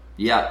about it.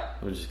 Yeah,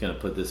 we're just gonna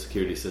put this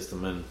security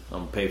system in. I'm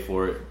gonna pay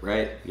for it.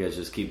 Right? You guys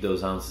just keep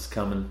those ounces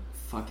coming.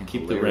 Fucking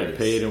keep hilarious. the rent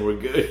paid, and we're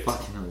good."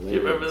 Fucking hilarious.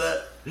 You remember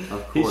that?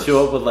 Of course. He'd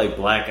show up with like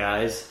black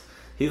eyes.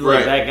 He's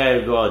like that guy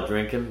who'd go out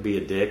drinking, be a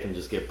dick, and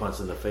just get punched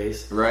in the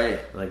face. Right.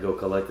 And like go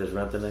collect his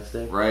rent the next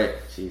day. Right.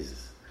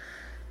 Jesus.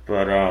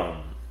 But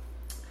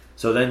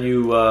so then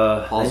you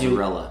Paul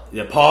Zarella.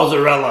 Yeah, Paul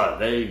Zarella.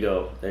 There you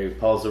go.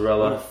 Paul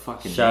Zarella. What a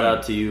fucking shout name.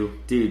 out to you,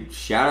 dude.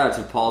 Shout out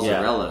to Paul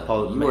Zarella.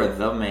 You are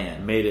the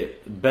man. Made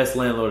it. Best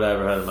landlord I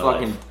ever had in my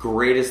life. Fucking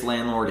greatest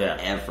landlord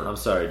ever. I'm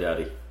sorry,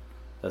 Daddy.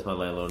 That's my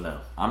landlord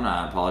now. I'm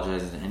not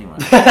apologizing to anyone.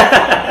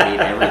 I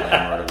hate every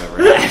landlord I've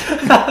ever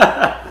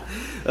had.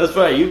 That's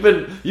right. You've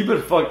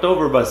been fucked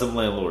over by some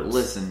landlords.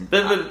 Listen,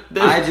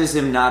 I just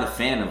am not a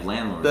fan of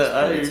landlords.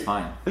 But it's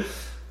fine.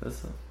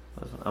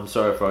 I'm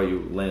sorry for all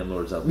you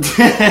landlords out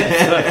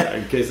there.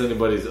 In case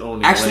anybody's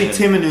owning. Actually, land.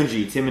 Tim and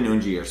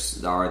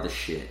Unji are the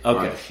shit.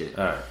 Okay, are the shit.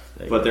 All right,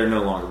 but they're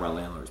no longer my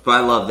landlords. But I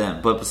love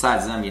them. But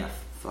besides them, yeah,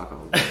 fuck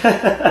all.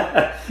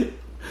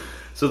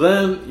 So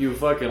then you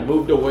fucking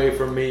moved away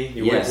from me.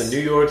 You went to New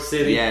York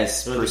City.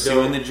 Yes,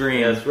 pursuing the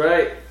dream. That's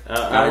right.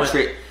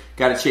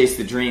 Gotta chase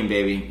the dream,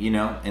 baby. You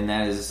know, and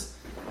that is.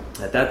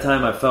 At that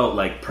time, I felt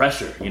like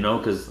pressure, you know,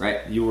 because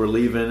you were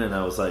leaving, and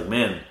I was like,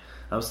 man,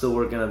 I'm still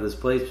working at this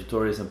place,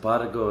 Vittoria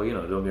Simpatico. You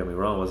know, don't get me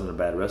wrong, it wasn't a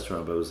bad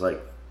restaurant, but it was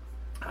like,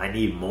 I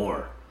need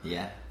more.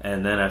 Yeah.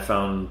 And then I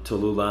found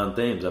Tallulah and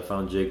Thames. I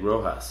found Jake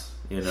Rojas,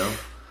 you know.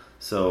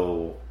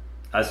 So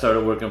I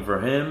started working for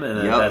him, and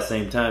then at that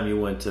same time, you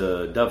went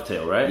to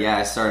Dovetail, right? Yeah,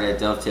 I started at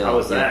Dovetail. How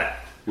was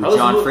that? With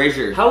John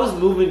Fraser. How was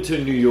moving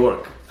to New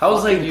York? How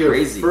was like your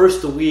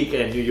first week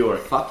at New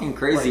York? Fucking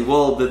crazy.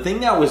 Well, the thing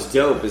that was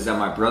dope is that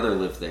my brother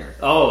lived there.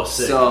 Oh,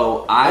 sick.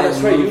 So that's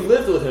right. You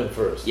lived with him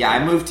first. Yeah,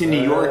 I moved to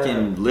New York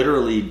and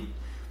literally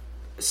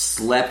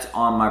slept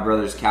on my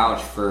brother's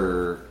couch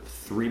for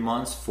 3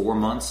 months, 4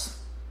 months.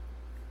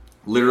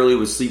 Literally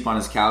would sleep on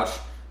his couch,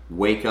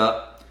 wake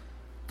up,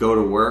 go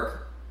to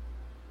work,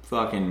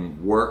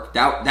 fucking work.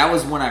 That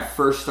was when I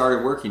first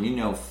started working, you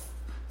know,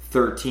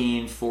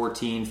 13,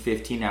 14,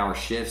 15-hour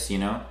shifts, you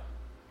know?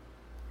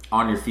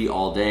 On your feet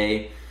all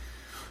day,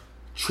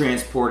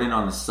 transporting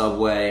on the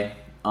subway.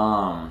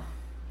 But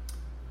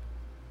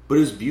it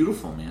was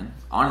beautiful, man.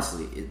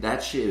 Honestly,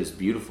 that shit was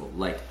beautiful.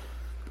 Like,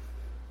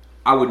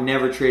 I would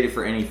never trade it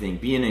for anything.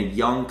 Being a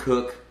young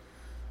cook,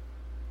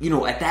 you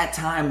know, at that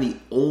time, the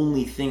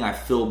only thing I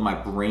filled my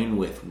brain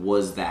with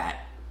was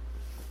that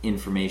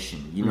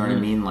information. You know what I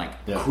mean?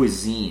 Like,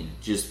 cuisine.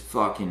 Just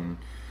fucking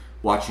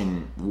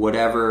watching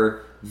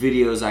whatever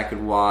videos I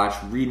could watch,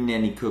 reading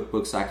any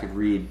cookbooks I could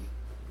read.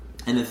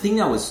 And the thing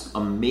that was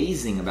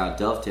amazing about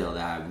Dovetail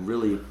that I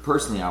really,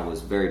 personally, I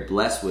was very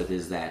blessed with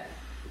is that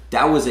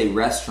was a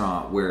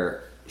restaurant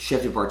where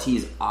chef de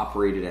parties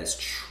operated as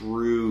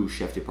true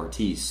chef de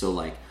parties. So,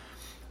 like,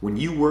 when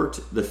you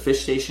worked the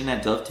fish station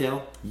at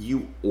Dovetail,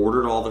 you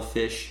ordered all the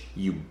fish,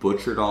 you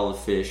butchered all the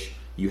fish,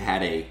 you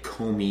had a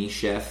commis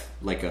chef,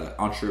 like a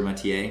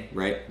entremetier,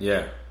 right?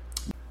 Yeah.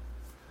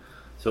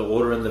 So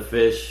ordering the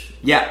fish.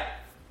 Yeah.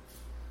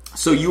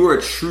 So you were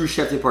a true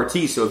chef de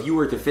partie. So if you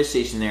were at the fish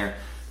station there,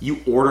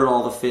 you ordered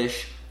all the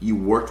fish, you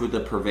worked with the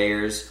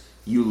purveyors,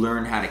 you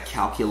learned how to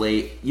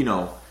calculate, you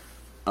know,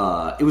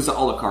 it was an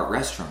a la carte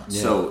restaurant.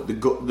 Yeah. So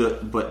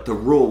but the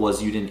rule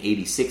was you didn't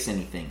 86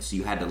 anything. So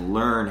you had to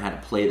learn how to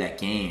play that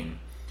game.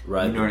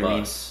 Ride you know the what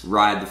bus. I mean?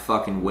 Ride the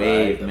fucking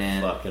wave, Ride the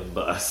man. Fucking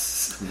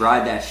bus.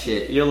 Ride that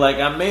shit. You're like,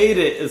 I made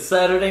it. It's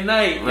Saturday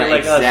night. You're right, like,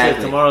 exactly. Oh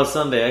shit, tomorrow's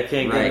Sunday. I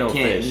can't get no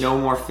can't, fish. No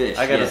more fish.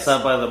 I gotta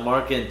stop by the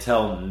market and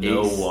tell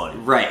no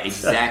one. Right,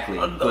 exactly.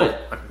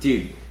 But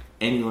dude,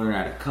 and you learn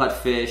how to cut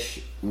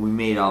fish. We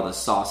made all the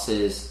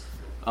sauces.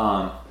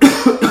 I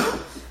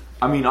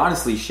mean,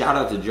 honestly, shout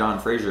out to John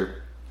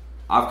Fraser.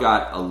 I've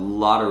got a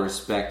lot of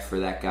respect for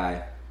that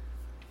guy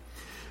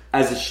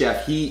as a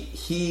chef.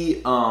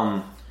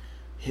 The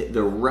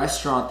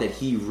restaurant that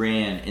he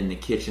ran in the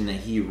kitchen that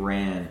he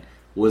ran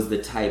was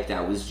the type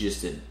that was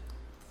just a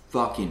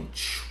fucking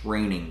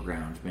training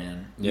ground,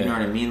 man. You know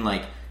what I mean?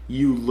 Like,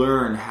 you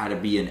learn how to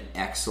be an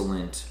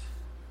excellent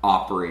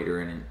operator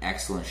and an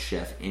excellent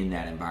chef in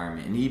that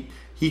environment. And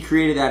he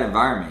created that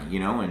environment, you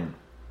know, and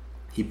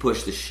he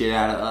pushed the shit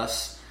out of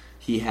us.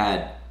 He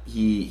had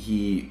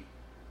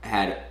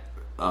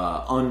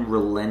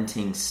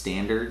unrelenting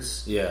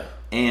standards. Yeah.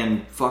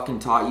 And fucking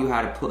taught you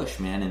how to push,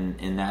 man,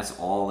 and that's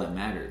all that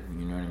mattered.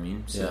 You know what I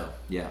mean? So,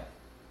 yeah.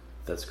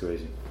 That's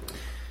crazy.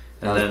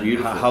 That was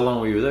beautiful. How long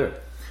were you there?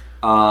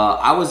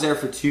 I was there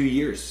for 2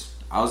 years.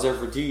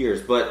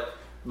 But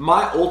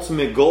my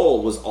ultimate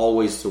goal was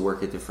always to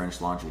work at the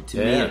French Laundry. To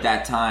me, at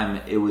that time,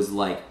 it was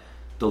like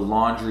the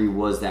laundry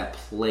was that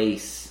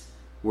place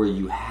where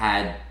you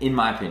had, in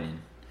my opinion,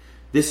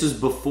 this was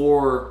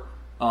before.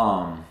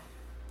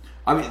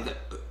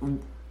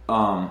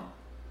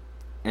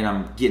 And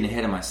I'm getting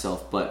ahead of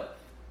myself, but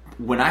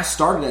when I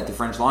started at the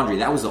French Laundry,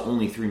 that was the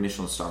only 3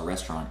 Michelin star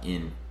restaurant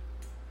in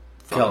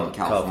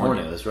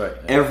California. That's right.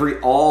 Yeah.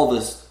 All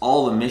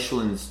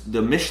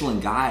the Michelin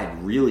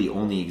Guide really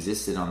only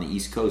existed on the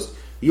East Coast.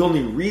 The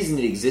only reason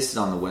it existed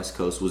on the West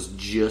Coast was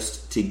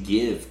just to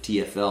give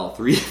TFL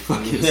 3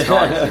 fucking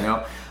stars. You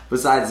know.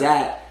 Besides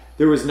that,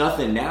 there was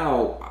nothing.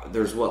 Now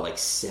there's like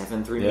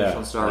 7 3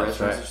 Michelin star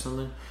restaurants or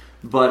something.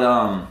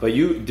 But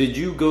did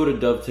you go to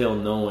Dovetail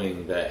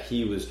knowing that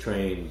he was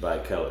trained by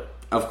Keller?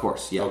 Of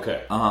course, yeah.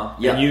 Okay.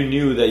 Yeah. And you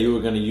knew that you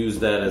were going to use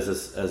that as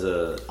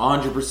a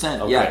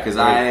 100%. Okay. Yeah, because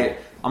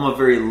I'm a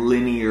very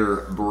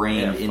linear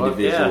brained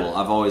individual. Yeah.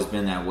 I've always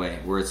been that way,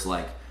 where it's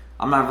like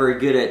I'm not very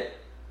good at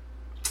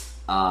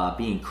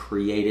being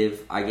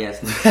creative, I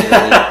guess,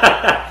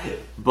 necessarily.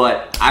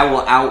 But I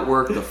will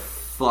outwork the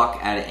fuck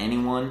out of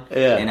anyone,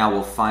 and I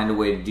will find a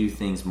way to do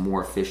things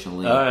more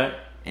efficiently. All right.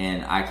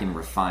 And I can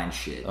refine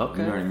shit. Okay.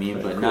 You know what I mean?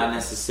 Very but cool. not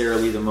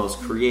necessarily the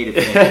most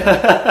creative thing.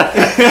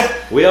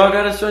 We all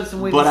got to stretch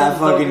some weaknesses. But I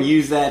fucking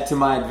use that to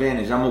my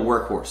advantage. I'm a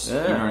workhorse.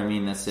 Yeah. You know what I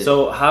mean? That's it.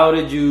 So how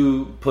did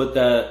you put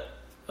that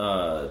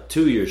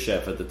to your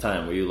chef at the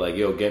time? Were you like,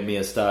 yo, get me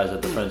a stage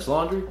at the French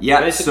Laundry? Yeah,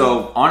 basically?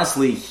 So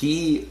honestly,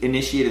 he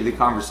initiated the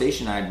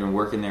conversation. I had been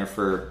working there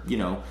for,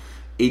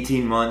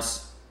 18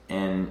 months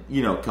and,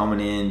 coming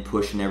in,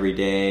 pushing every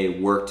day,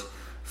 worked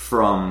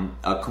from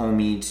a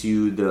commis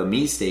to the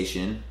meat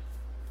station.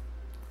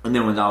 And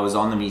then when I was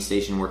on the meat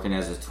station working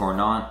as a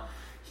tournant,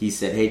 he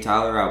said, hey,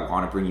 Tyler, I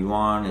want to bring you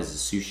on as a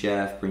sous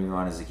chef, bring you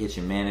on as a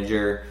kitchen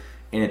manager.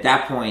 And at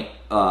that point,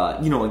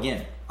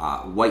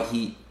 White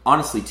Heat,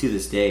 honestly, to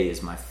this day,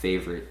 is my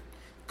favorite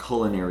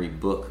culinary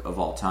book of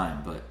all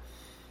time. But,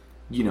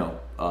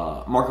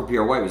 Marco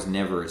Pierre White was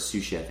never a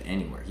sous chef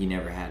anywhere. He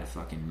never had a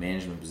fucking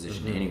management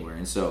position anywhere.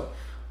 And so,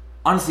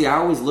 honestly, I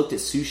always looked at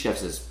sous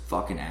chefs as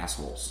fucking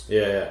assholes.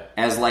 Yeah.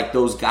 As like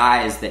those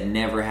guys that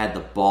never had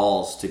the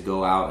balls to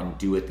go out and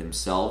do it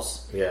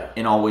themselves. Yeah.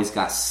 And always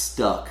got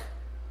stuck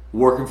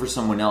working for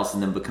someone else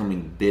and then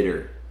becoming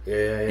bitter.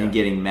 And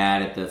getting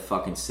mad at the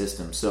fucking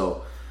system.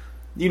 So,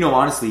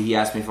 honestly, he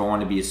asked me if I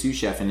wanted to be a sous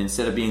chef, and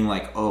instead of being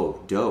like,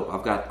 oh,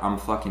 dope, I'm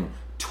fucking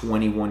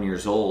 21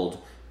 years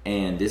old,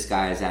 and this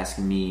guy is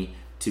asking me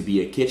to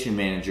be a kitchen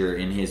manager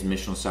in his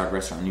Michelin-starred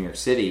restaurant in New York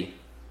City,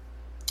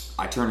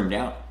 I turned him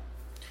down.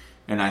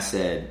 And I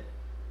said,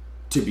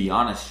 to be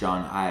honest,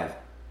 John, I have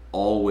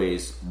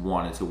always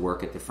wanted to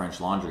work at the French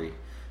Laundry.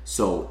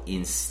 So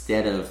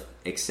instead of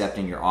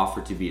accepting your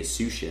offer to be a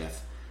sous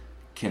chef,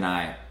 can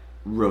I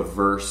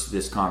reverse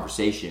this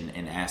conversation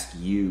and ask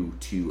you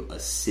to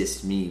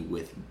assist me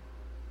with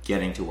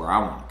getting to where I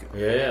want to go?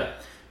 Yeah.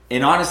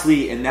 And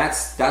honestly, and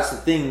that's the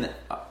thing that,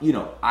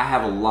 I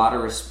have a lot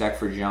of respect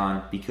for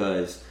John,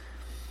 because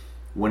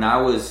when I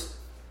was,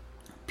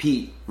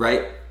 Pete,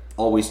 right,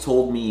 always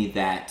told me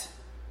that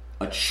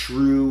a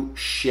true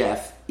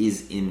chef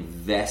is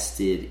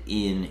invested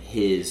in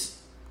his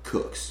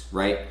cooks,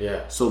 right?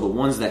 Yeah. So the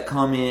ones that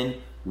come in,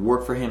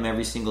 work for him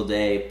every single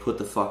day, put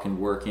the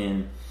fucking work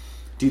in,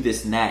 do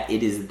this and that,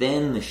 it is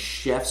then the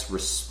chef's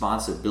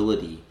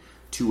responsibility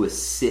to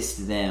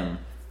assist them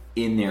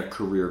in their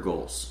career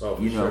goals. Oh,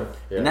 for you know, sure.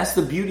 Yeah. And that's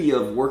the beauty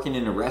of working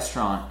in a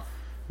restaurant.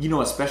 You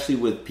know, especially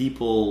with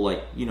people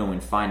like, you know,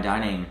 in fine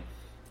dining,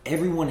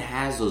 everyone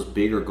has those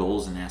bigger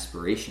goals and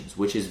aspirations,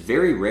 which is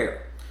very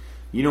rare.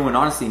 You know, and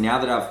honestly, now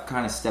that I've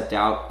kind of stepped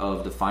out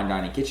of the fine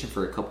dining kitchen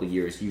for a couple of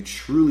years, you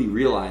truly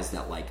realize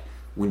that, like,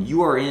 when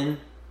you are in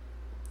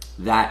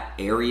that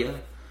area,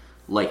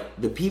 like,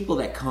 the people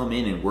that come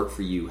in and work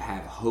for you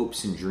have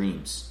hopes and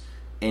dreams.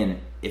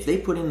 And if they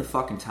put in the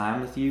fucking time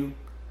with you,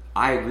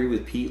 I agree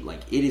with Pete,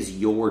 like, it is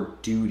your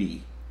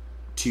duty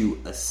to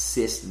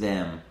assist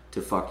them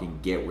to fucking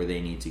get where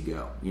they need to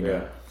go, you know?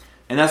 Yeah.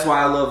 And that's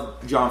why I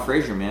love John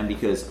Fraser, man,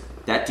 because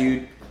that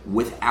dude,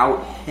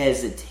 without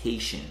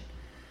hesitation,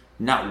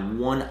 not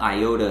one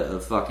iota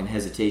of fucking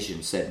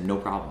hesitation, said no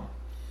problem.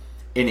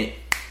 And it,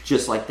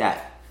 just like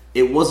that.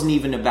 It wasn't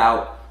even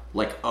about,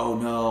 like, oh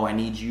no, I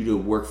need you to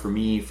work for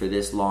me for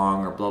this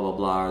long, or blah, blah,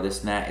 blah, or this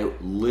and that.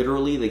 It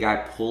literally, the guy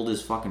pulled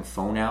his fucking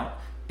phone out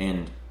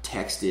and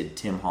texted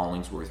Tim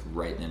Hollingsworth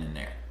right then and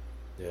there.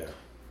 Yeah.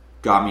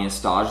 Got me a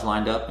stage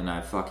lined up, and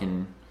I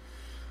fucking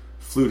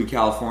flew to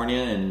California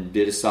and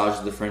did a stage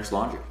at the French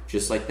Laundry,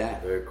 just like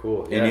that. Very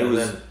cool. And it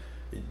was.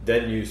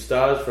 Then you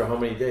staged for how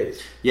many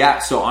days? Yeah,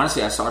 so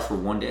honestly, I staged for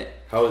 1 day.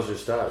 How was your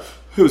stage?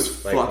 It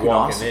was Like fucking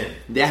walking awesome. in.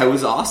 Yeah, it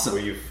was awesome. Were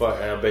you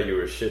I bet you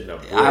were shitting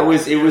up. It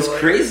was like,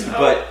 crazy, oh.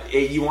 but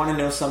you want to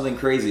know something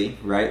crazy,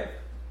 right?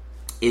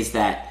 Is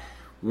that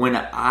when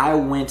I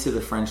went to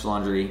the French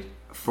Laundry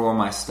for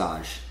my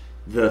stage,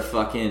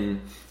 I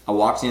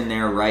walked in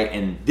there, right?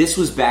 And this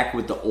was back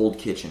with the old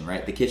kitchen,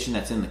 right? The kitchen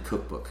that's in the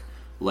cookbook.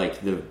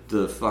 Like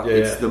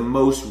it's the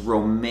most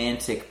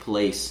romantic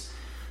place.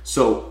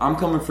 So I'm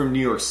coming from New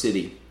York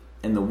City,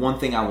 and the one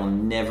thing I will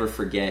never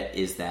forget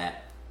is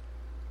that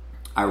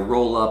I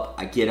roll up,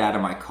 I get out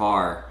of my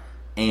car,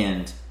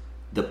 and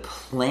the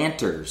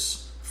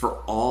planters for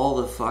all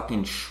the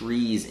fucking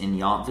trees in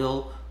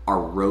Yountville are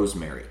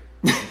rosemary.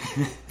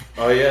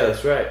 Oh yeah,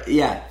 that's right.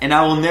 Yeah, and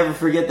I will never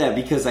forget that,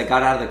 because I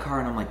got out of the car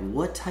and I'm like,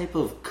 what type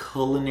of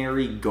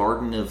culinary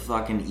garden of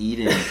fucking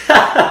Eden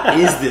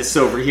is this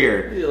over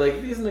here? You're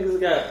like, these niggas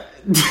got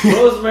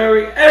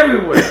rosemary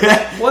everywhere.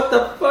 What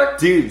the fuck?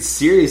 Dude,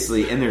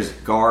 seriously. And there's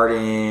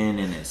garden,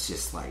 and it's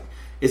just like,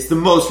 it's the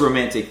most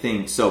romantic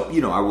thing. So,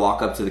 you know, I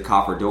walk up to the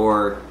copper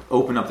door,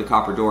 open up the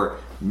copper door.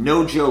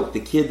 No joke,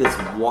 the kid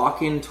that's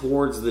walking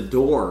towards the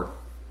door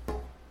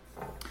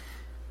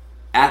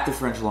at the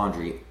French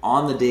Laundry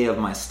on the day of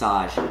my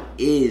stage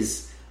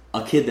is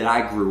a kid that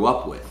I grew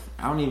up with.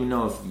 I don't even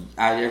know if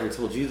I ever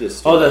told you this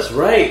story. Oh, that's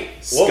right.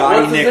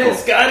 Scotty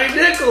Nichols. Scotty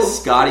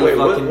Nichols. Scotty Wait,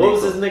 fucking what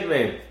was Nichols. his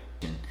nickname?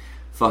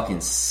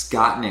 Fucking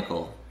Scott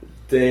Nickel.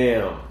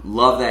 Damn.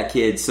 Love that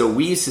kid. So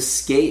we used to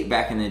skate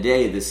back in the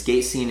day. The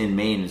skate scene in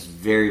Maine is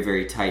very,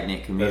 very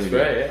tight-knit community.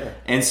 That's right, yeah.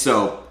 And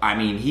so, I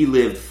mean, he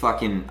lived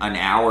fucking an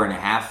hour and a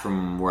half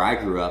from where I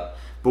grew up,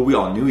 but we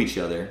all knew each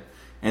other.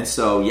 And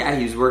so, yeah,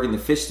 he was working the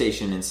fish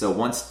station. And so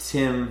once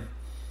Tim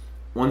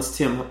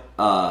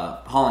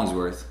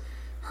Hollingsworth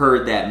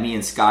heard that me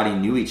and Scotty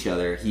knew each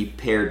other, he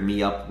paired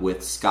me up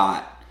with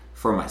Scott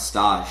for my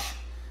stage.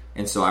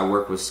 And so I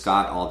worked with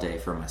Scott all day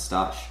for my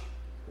stage.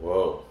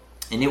 Whoa.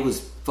 And it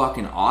was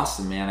fucking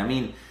awesome, man. I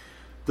mean,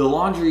 the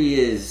laundry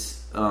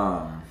is,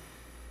 it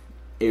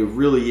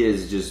really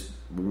is just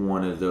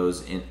one of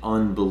those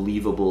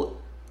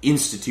unbelievable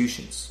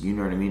institutions. You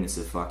know what I mean? It's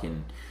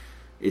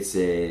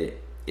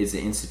an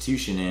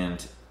institution,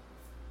 and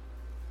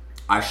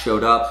I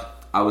showed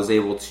up. I was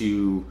able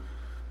to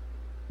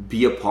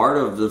be a part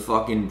of the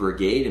fucking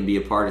brigade and be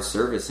a part of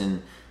service.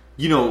 And,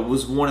 you know, it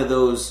wasn't one of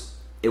those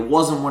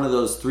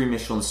 3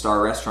 Michelin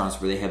star restaurants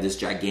where they have this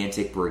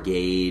gigantic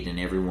brigade and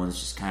everyone's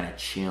just kind of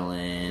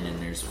chilling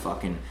and there's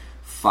fucking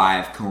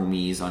 5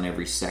 commies on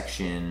every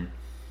section.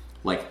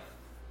 Like,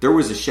 there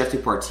was a chef de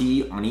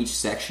partie on each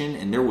section,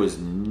 and there was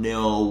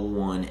no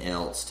one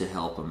else to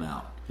help them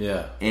out.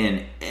 Yeah.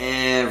 And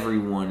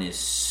everyone is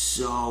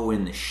so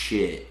in the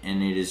shit,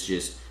 and it is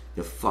just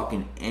the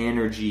fucking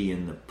energy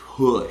and the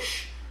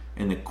push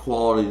and the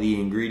quality of the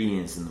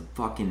ingredients and the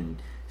fucking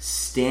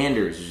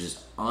standards is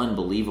just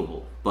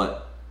unbelievable.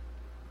 But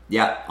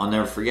yeah, I'll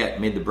never forget,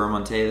 made the beurre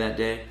monté that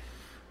day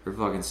for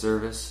fucking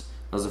service.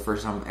 That was the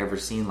first time I've ever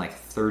seen like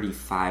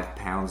 35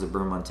 pounds of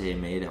beurre monté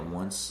made at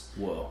once.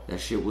 Whoa. That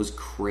shit was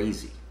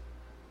crazy.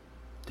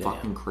 Damn.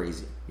 Fucking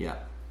crazy. Yeah.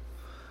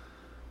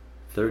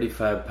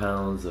 35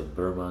 pounds of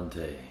beurre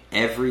monté.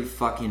 Every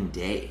fucking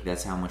day.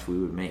 That's how much we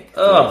would make.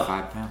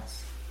 35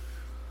 pounds.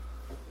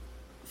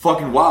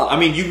 Fucking wild. I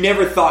mean, you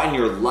never thought in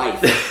your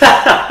life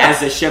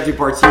as a chef de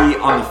partie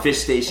on the fish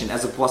station,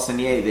 as a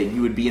poissonnier, that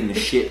you would be in the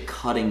shit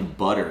cutting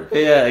butter.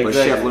 Yeah, exactly. But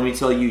chef, let me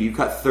tell you, you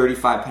cut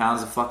 35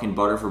 pounds of fucking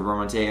butter for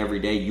beurre monté every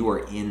day, you are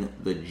in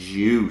the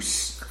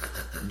juice.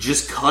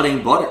 Just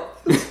cutting butter.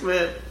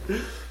 Man.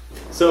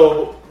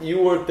 So,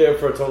 you worked there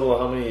for a total of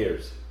how many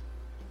years?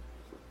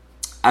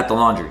 At the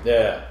laundry.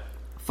 Yeah.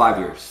 5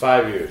 years.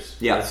 5 years.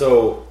 Yeah. And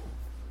so,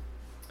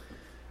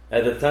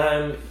 at the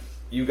time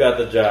you got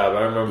the job,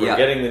 I remember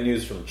getting the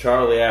news from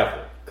Charlie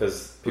Apple.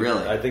 Because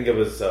really, I think it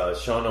was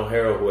Sean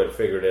O'Hara who had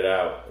figured it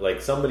out.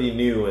 Like somebody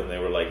knew, and they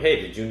were like,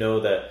 "Hey, did you know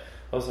that?"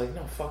 I was like,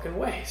 "No fucking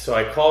way." So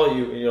I call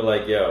you, and you're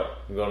like, "Yo,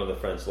 I'm going to the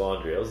French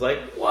Laundry." I was like,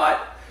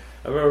 "What?"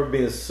 I remember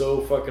being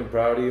so fucking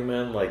proud of you,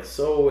 man. Like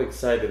so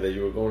excited that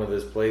you were going to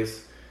this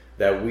place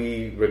that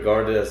we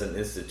regarded as an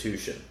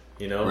institution,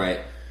 you know? Right.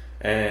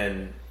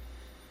 And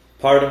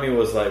part of me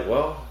was like,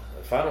 well,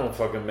 if I don't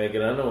fucking make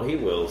it, I know he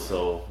will,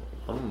 so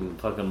I'm gonna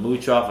fucking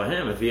mooch off of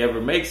him if he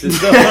ever makes it.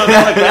 So if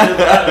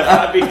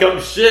I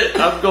become shit,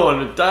 I'm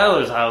going to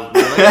Tyler's house,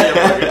 man. I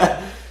can't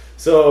fucking...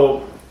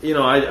 So, you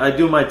know, I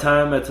do my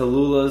time at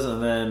Tallulah's,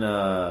 and then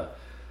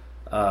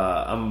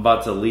I'm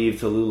about to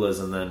leave Tallulah's,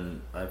 and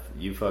then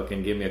you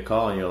fucking give me a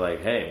call, and you're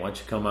like, hey, why don't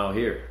you come out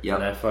here?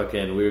 Yep.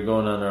 And we were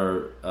going on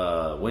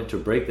our winter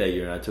break that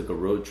year, and I took a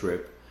road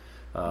trip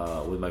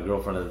with my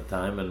girlfriend at the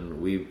time,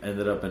 and we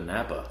ended up in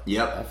Napa.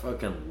 Yep. I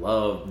fucking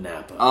love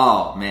Napa.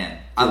 Oh, man.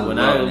 When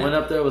I went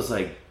up there, I was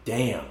like,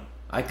 damn,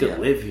 I could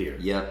live here.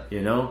 Yep.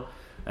 You know?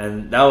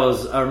 And that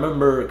was, I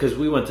remember, because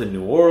we went to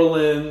New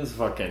Orleans,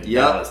 fucking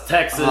Dallas,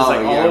 Texas, all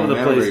over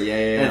the place. Yeah.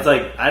 And it's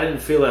like, I didn't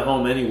feel at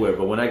home anywhere,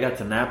 but when I got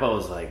to Napa, I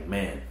was like,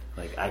 man,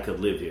 like I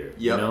could live here,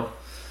 you know?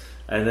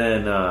 And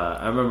then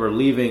I remember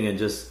leaving and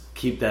just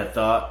keep that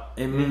thought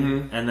in me.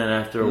 Mm-hmm. And then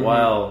after a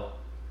while,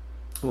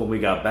 when we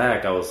got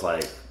back, I was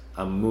like,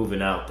 I'm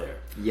moving out there.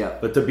 Yeah.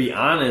 But to be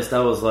honest,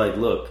 I was like,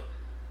 look,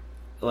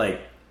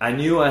 like I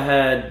knew I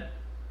had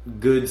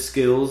good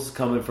skills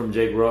coming from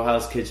Jake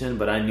Rojas' kitchen,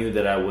 but I knew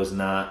that I was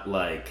not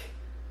like,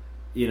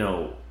 you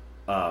know,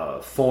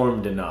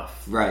 formed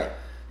enough. Right.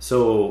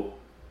 So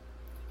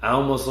I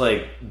almost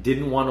like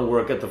didn't want to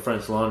work at the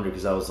French Laundry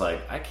because I was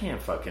like, I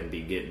can't fucking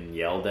be getting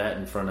yelled at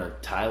in front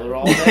of Tyler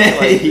all day.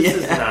 Like this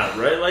is not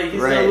right. Like he's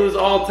gonna lose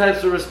all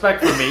types of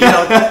respect for me. You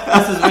know,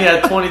 this is me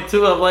at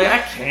 22. I'm like, I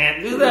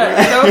can't do that.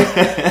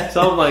 You know.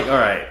 So I'm like, all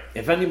right.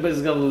 If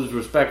anybody's gonna lose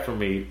respect for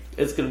me,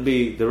 it's gonna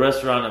be the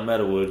restaurant at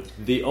Meadowood,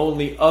 the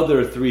only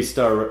other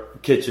 3-star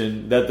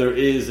kitchen that there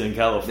is in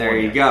California. There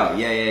you go.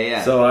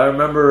 Yeah. So I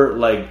remember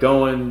like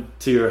going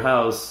to your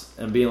house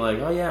and being like,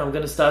 oh yeah, I'm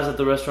gonna start at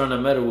the restaurant at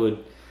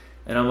Meadowood.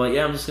 And I'm like,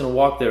 yeah, I'm just going to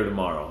walk there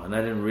tomorrow. And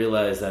I didn't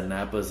realize that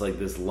Napa is like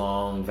this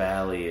long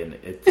valley and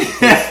it takes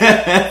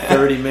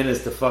 30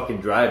 minutes to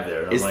fucking drive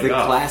there. And it's I'm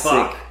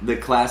like, the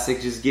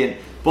classic just getting...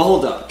 But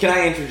hold up. Can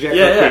I interject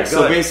real quick?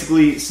 So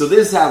basically, so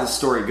this is how the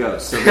story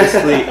goes. So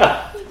basically,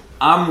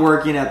 I'm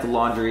working at the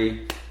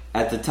laundry.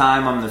 At the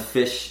time, I'm the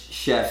fish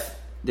chef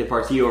de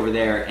partie over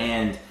there.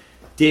 And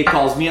Dave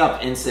calls me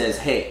up and says,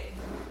 hey,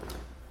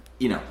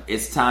 you know,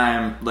 it's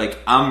time, like,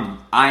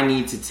 I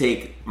need to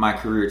take my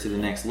career to the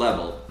next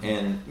level.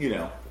 And, you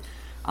know,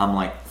 I'm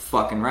like,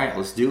 fucking right,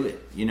 let's do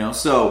it. You know,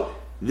 so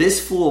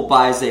this fool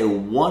buys a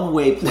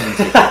one-way plane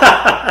ticket.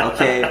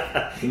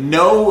 Okay?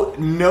 No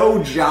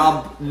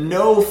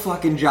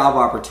fucking job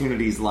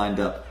opportunities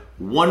lined up.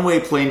 One-way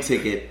plane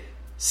ticket,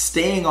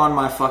 staying on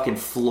my fucking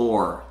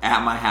floor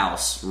at my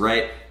house,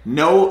 right?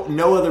 No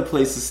other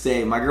place to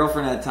stay. My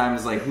girlfriend at the time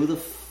is like, who the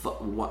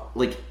what?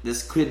 Like,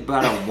 this kid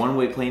bought a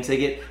one-way plane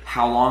ticket.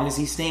 How long is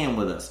he staying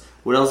with us?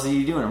 What else are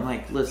you doing? I'm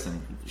like,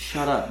 listen,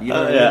 shut up. You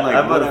know what I mean? Like,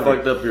 I might have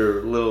fucked up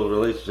your little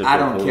relationship. I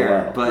don't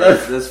care,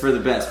 but that's for the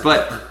best.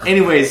 But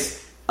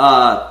anyways,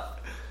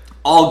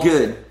 all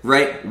good,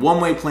 right?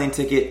 One-way plane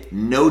ticket,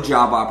 no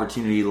job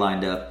opportunity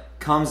lined up.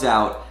 Comes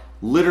out,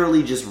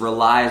 literally just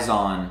relies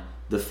on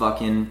the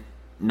fucking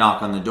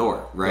knock on the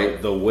door, right?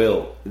 The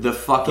will. The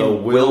fucking the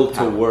will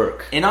to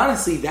work. And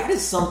honestly, that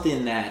is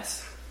something that...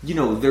 You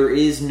know, there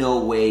is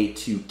no way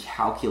to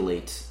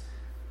calculate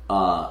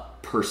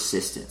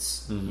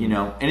persistence, you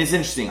know? And it's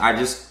interesting. I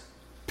just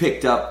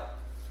picked up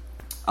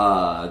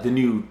the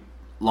new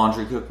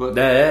laundry cookbook.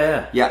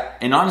 Yeah,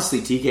 and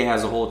honestly, TK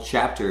has a whole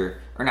chapter,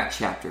 or not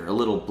chapter, a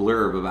little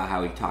blurb about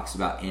how he talks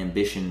about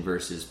ambition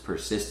versus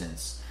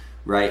persistence,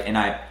 right? And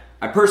I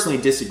personally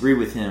disagree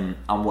with him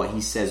on what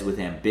he says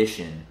with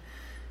ambition,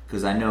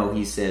 because I know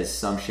he says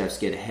some chefs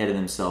get ahead of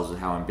themselves with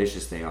how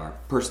ambitious they are.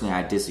 Personally,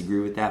 I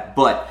disagree with that,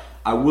 but...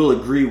 I will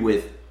agree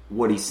with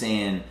what he's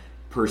saying.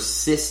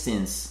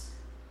 Persistence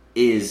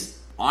is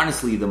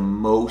honestly the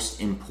most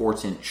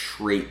important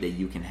trait that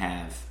you can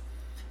have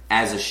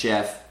as a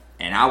chef,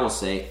 and I will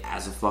say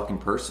as a fucking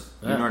person.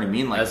 You know what I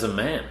mean? Like as a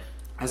man.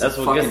 That's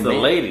what gets the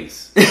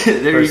ladies.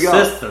 There you go.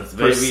 Persistence,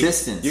 baby.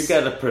 Persistence. You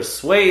got to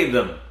persuade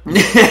them.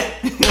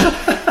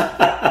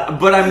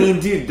 But I mean,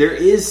 dude, there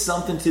is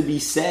something to be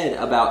said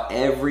about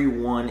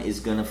everyone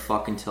is gonna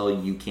fucking tell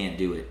you can't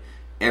do it.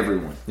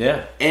 Everyone.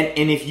 Yeah.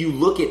 And if you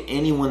look at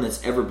anyone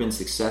that's ever been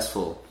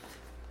successful,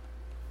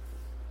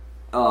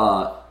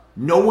 no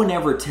one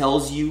ever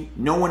tells you,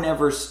 there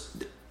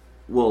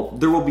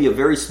will be a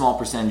very small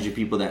percentage of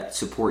people that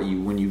support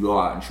you when you go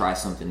out and try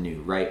something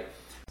new, right?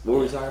 What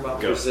were we talking about?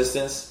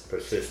 Persistence?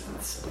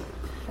 Persistence.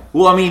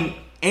 Well, I mean,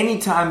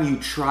 anytime you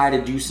try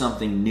to do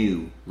something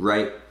new,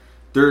 right,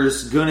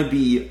 there's going to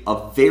be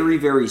a very,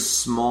 very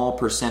small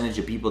percentage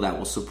of people that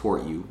will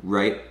support you,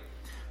 right?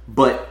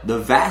 But the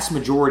vast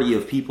majority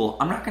of people,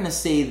 I'm not going to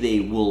say they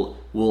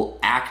will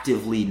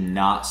actively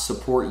not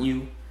support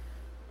you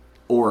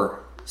or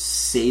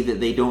say that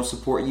they don't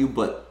support you,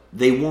 but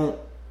they won't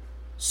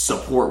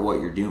support what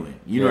you're doing.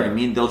 You know what I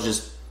mean? They'll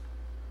just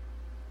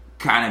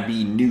kind of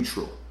be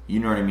neutral. You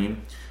know what I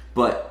mean?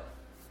 But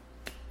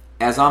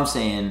as I'm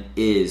saying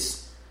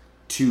is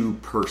to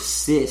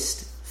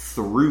persist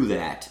through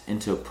that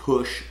and to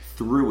push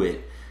through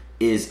it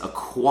is a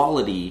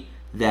quality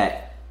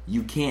that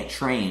you can't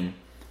train,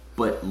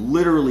 but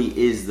literally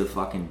is the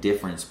fucking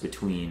difference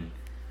between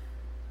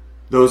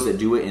those that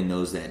do it and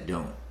those that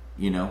don't.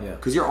 You know?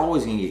 Because you're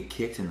always going to get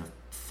kicked in the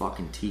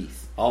fucking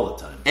teeth. All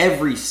the time.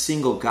 Every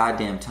single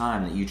goddamn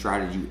time that you try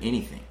to do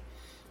anything.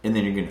 And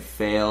then you're going to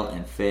fail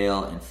and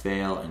fail and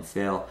fail and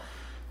fail.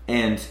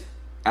 And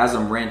as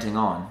I'm ranting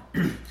on,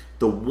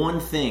 the one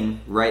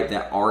thing, right,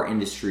 that our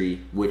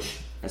industry, which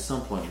at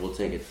some point we'll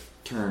take a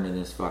turn in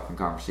this fucking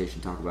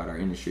conversation, talk about our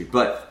industry.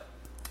 But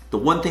the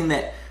one thing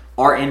that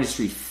our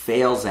industry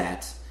fails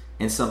at,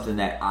 and something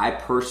that I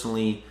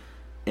personally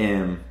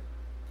am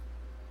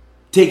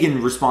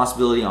taking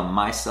responsibility on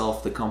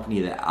myself, the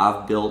company that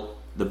I've built,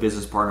 the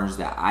business partners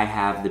that I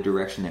have, the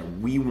direction that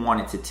we want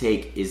it to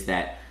take, is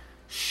that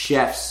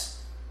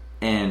chefs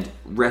and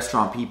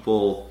restaurant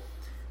people,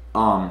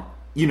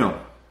 you know,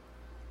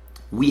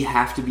 we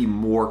have to be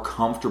more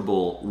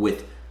comfortable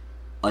with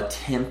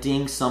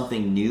attempting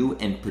something new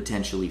and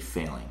potentially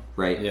failing,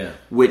 right? Yeah.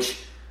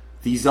 Which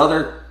these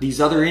other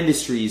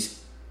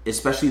industries,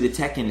 especially the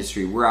tech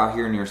industry, we're out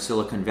here near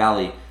Silicon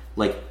Valley,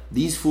 like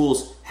these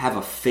fools have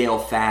a fail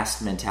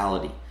fast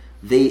mentality.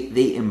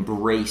 They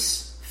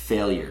embrace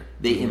failure.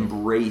 They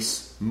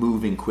embrace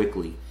moving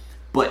quickly.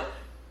 But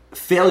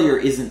failure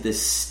isn't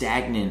this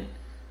stagnant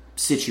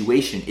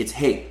situation. It's,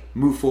 hey,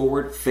 move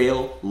forward,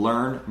 fail,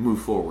 learn,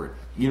 move forward.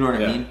 You know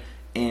what I mean?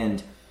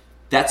 And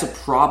that's a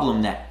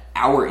problem that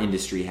our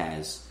industry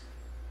has.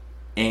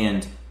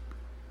 And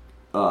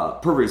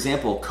perfect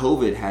example,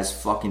 COVID has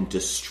fucking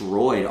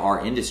destroyed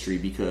our industry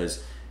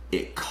because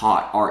it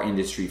caught our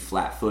industry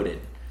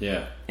flat-footed.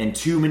 Yeah. And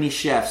too many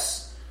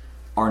chefs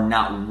are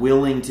not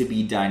willing to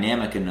be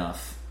dynamic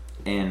enough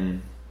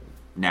and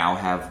now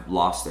have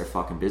lost their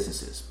fucking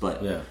businesses.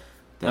 But that's,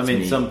 I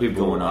mean, some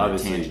people going on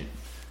obviously a tangent.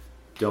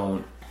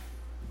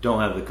 don't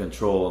have the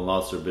control and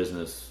lost their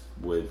business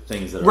with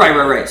things that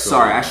are right.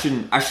 Sorry, I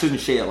shouldn't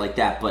say it like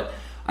that. But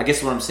I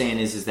guess what I'm saying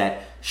is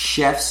that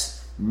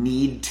chefs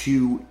need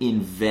to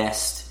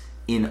invest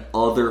in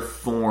other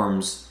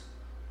forms,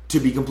 to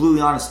be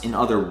completely honest, in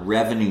other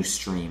revenue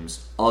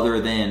streams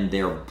other than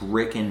their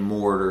brick and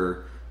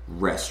mortar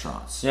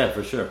restaurants. Yeah,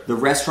 for sure. The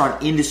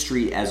restaurant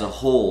industry as a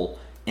whole,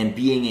 and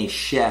being a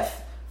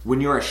chef,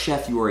 when you're a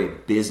chef, you are a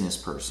business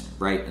person,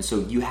 right? And so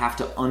you have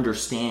to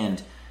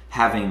understand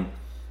having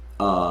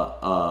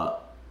a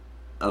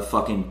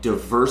fucking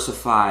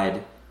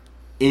diversified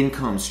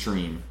income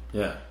stream.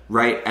 Yeah.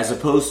 Right? As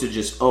opposed to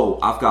just, oh,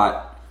 I've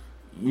got,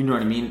 you know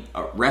what I mean,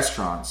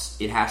 restaurants.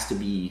 It has to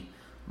be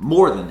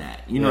more than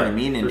that. You know what I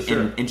mean? And,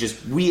 sure. and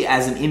just, we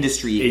as an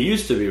industry... It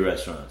used to be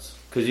restaurants.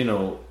 Because, you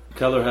know,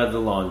 Keller had the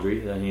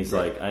laundry, and he's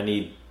like, I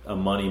need a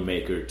money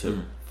maker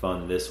to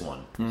fund this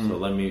one. So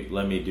let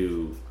me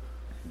do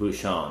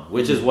Bouchon,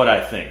 which is what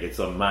I think. It's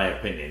my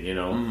opinion, you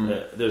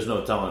know. There's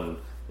no telling.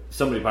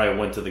 Somebody probably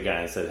went to the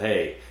guy and said,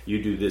 hey,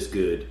 you do this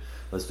good,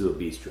 let's do a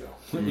bistro.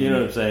 You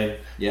know what I'm saying?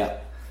 Yeah.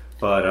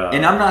 But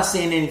and I'm not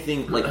saying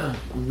anything, like,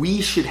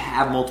 we should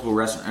have multiple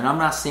restaurants, and I'm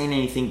not saying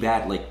anything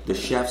bad. Like, the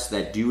chefs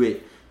that do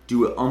it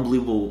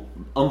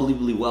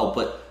unbelievably well.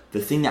 But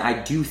the thing that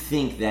I do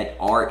think that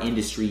our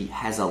industry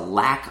has a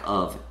lack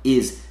of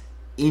is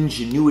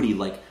ingenuity.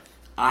 Like,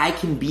 I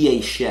can be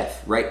a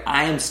chef, right?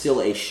 I am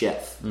still a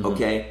chef,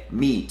 okay?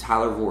 Me,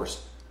 Tyler Vorce,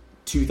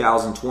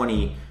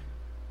 2020,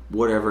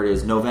 whatever it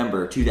is,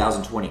 November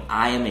 2020.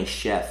 I am a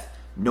chef.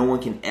 No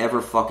one can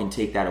ever fucking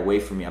take that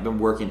away from me. I've been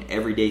working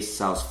every day since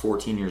I was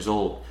 14 years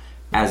old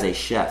as a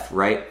chef,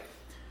 right?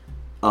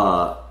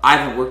 I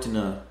haven't worked in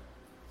a...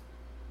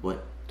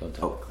 What? Don't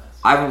tell class.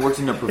 I haven't worked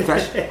in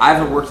a I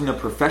haven't worked in a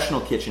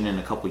professional kitchen in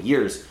a couple of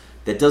years.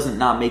 That doesn't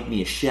not make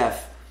me a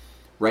chef,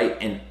 right?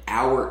 And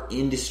our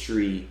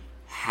industry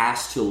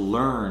has to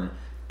learn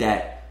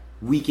that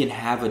we can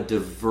have a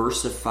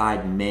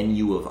diversified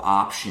menu of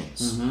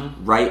options,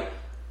 right?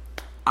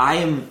 I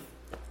am,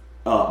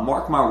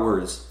 mark my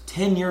words,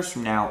 10 years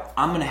from now,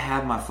 I'm going to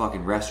have my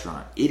fucking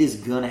restaurant. It is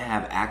going to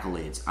have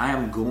accolades. I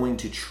am going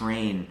to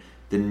train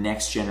the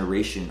next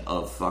generation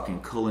of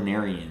fucking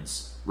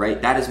culinarians,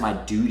 right? That is my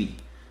duty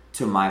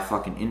to my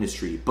fucking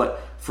industry.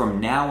 But from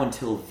now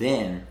until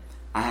then,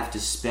 I have to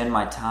spend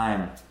my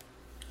time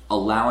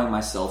allowing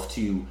myself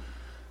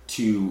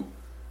to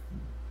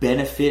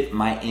benefit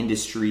my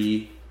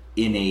industry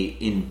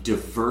in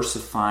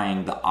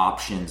diversifying the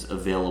options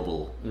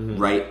available,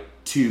 right,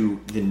 to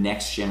the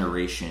next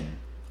generation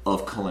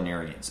of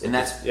culinarians. And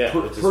that's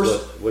what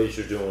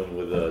you're doing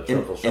with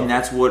truffle shop. And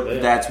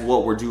that's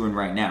what we're doing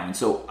right now. And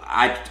so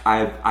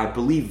I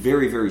believe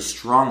very, very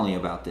strongly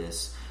about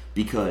this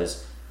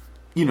because,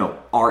 you know,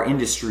 our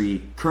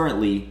industry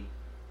currently,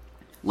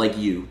 like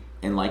you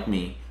and like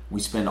me, we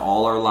spend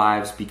all our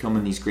lives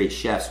becoming these great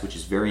chefs, which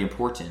is very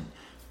important.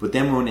 But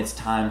then when it's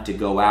time to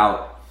go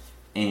out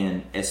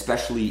and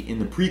especially in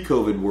the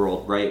pre-COVID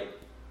world, right?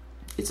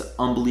 It's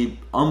an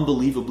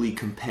unbelievably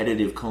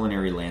competitive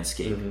culinary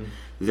landscape. Mm-hmm.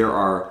 There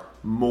are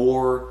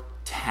more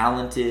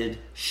talented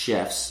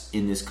chefs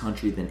in this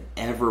country than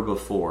ever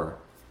before.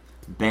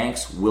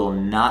 Banks will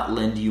not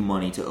lend you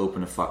money to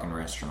open a fucking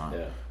restaurant,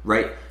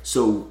 right?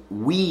 So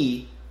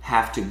we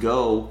have to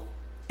go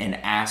and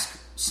ask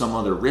some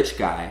other rich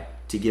guy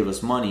to give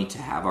us money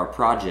to have our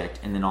project,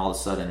 and then all of a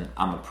sudden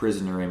I'm a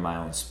prisoner in my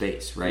own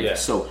space, right? Yeah.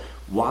 So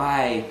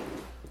why,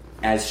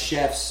 as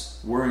chefs,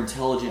 we're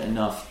intelligent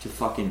enough to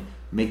fucking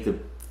make the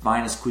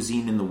finest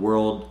cuisine in the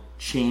world,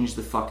 change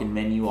the fucking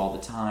menu all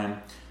the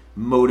time,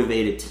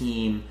 motivate a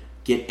team,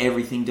 get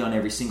everything done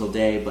every single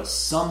day, but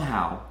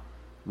somehow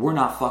we're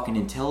not fucking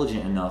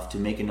intelligent enough to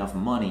make enough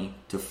money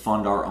to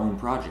fund our own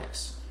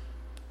projects.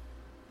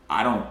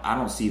 I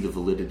don't see the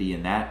validity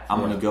in that. I'm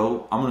gonna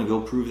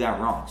go prove that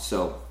wrong.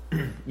 So,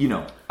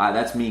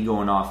 that's me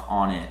going off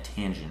on a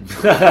tangent.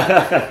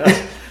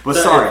 But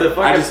sorry, the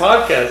fucking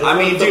podcast. I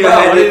mean, dude,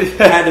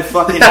 I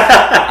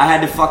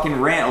had to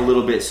fucking rant a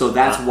little bit. So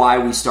that's why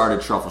we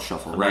started Truffle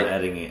Shuffle, right? I'm not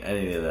editing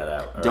any of that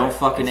out. Don't right?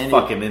 fucking it's edit.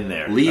 Fucking in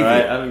there. Leave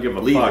right? it. I don't give a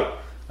Leave fuck.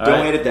 It.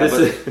 Don't edit that.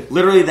 But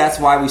literally, that's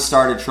why we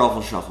started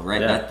Truffle Shuffle,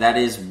 right? Yeah. That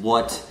is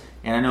what.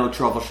 And I know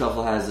Truffle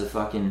Shuffle has a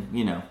fucking,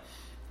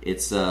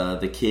 it's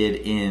the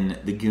kid in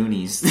the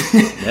Goonies.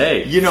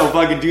 Hey,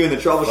 fucking doing the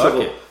Truffle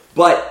Shuffle. It.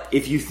 But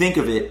if you think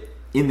of it,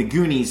 in the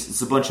Goonies,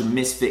 it's a bunch of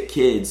misfit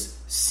kids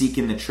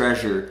seeking the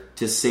treasure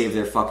to save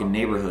their fucking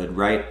neighborhood,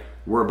 right?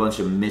 We're a bunch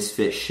of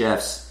misfit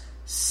chefs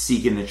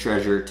seeking the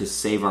treasure to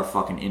save our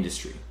fucking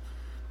industry.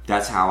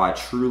 That's how I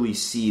truly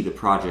see the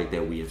project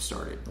that we have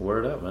started.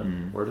 Word up, man.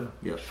 Mm-hmm. Word up.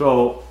 Yep.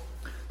 So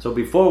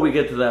before we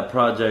get to that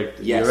project,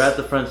 yes. You're at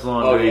the French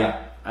Laundry. Oh,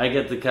 yeah. I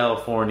get to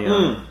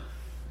California.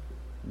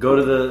 Go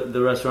to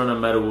the restaurant in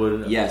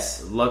Meadowood.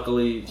 Yes.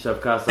 Luckily,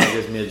 Chef Costa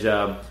gives me a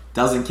job.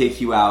 Doesn't kick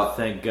you out.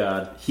 Thank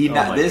God.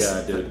 God,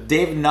 dude.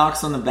 Dave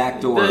knocks on the back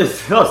door.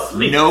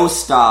 No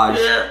stage,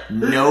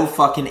 no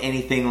fucking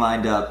anything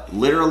lined up.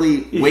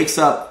 Literally wakes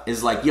up,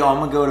 is like, yo, I'm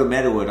gonna go to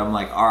Meadowood. I'm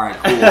like, all right,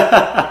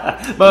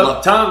 cool.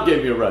 But Tom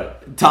gave me a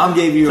ride. Tom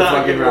gave you a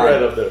fucking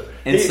ride up there.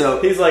 And he's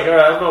like, all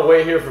right, I'm gonna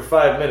wait here for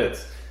 5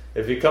 minutes.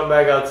 If you come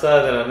back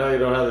outside, then I know you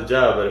don't have the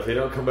job. But if you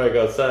don't come back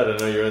outside, I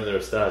know you're in there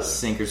staging.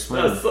 Sink or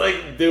swim. I was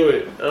like, do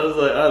it. I was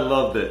like, I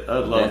loved it.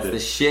 That's the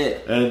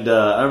shit. And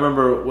I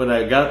remember when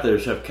I got there,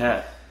 Chef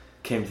Kat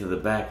came to the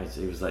back and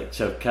she was like,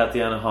 Chef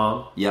Katiana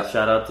Hong. Yep.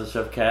 Shout out to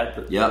Chef Kat,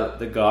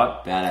 the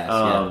god.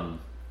 Badass,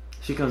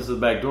 She comes to the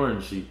back door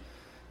and she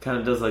kind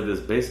of does like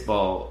this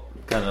baseball,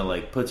 kind of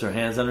like puts her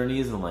hands on her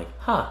knees and I'm like,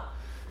 huh.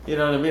 You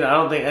know what I mean? I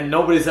don't think, and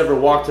nobody's ever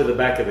walked to the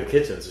back of the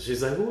kitchen. So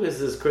she's like, who is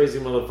this crazy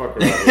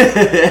motherfucker out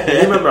here?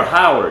 You remember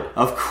Howard?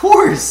 Of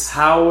course.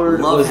 Howard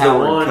was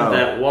Howard the one Co.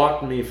 that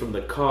walked me from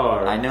the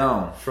car. I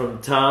know. From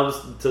Tom's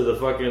to the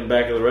fucking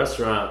back of the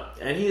restaurant.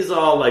 And he's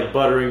all like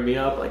buttering me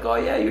up. Like, oh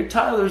yeah, you're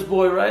Tyler's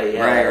boy, right?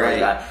 Yeah,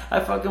 right.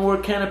 I fucking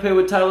work canapé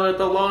with Tyler at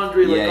the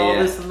laundry. Like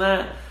this and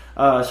that.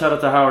 Shout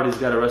out to Howard. He's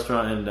got a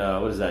restaurant in,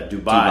 what is that?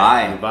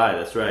 Dubai,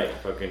 that's right.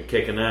 Fucking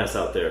kicking ass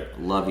out there.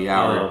 Love you,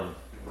 Howard.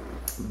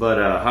 But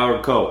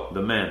Howard Coe,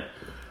 the man.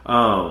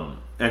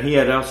 And he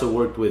had also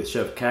worked with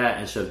Chef Kat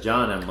and Chef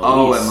John at Melise.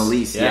 Oh, at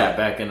Melise, yeah.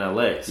 Back in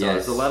LA. So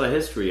there's a lot of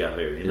history out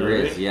here. You know there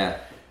what is, I mean? yeah.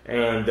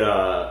 And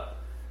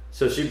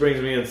so she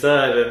brings me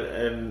inside,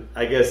 and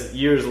I guess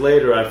years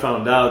later I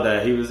found out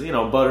that he was,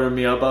 buttering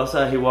me up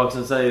outside. He walks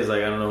inside, he's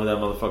like, I don't know who that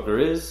motherfucker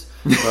is.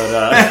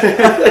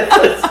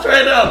 But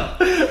straight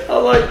up.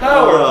 I'm like,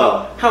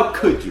 Howard, how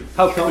could you?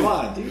 Come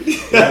on, dude.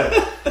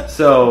 Yeah.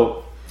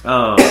 So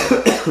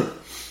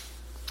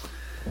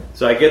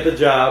I get the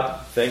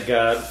job, thank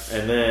God,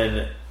 and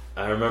then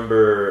I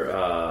remember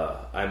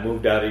I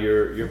moved out of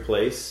your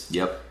place.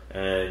 Yep.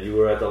 And you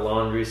were at the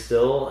laundry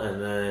still, and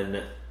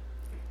then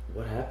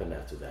what happened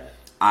after that?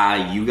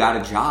 You got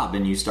a job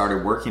and you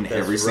started working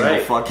every single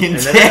fucking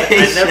day.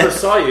 I never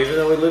saw you, even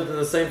though we lived in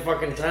the same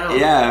fucking town.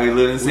 Yeah, we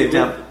lived in the same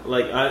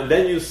town.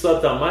 Then you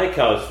slept on my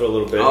couch for a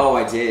little bit. Oh,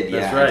 I did.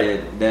 That's yeah, right. I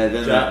did.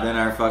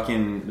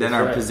 Then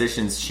our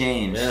positions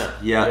changed.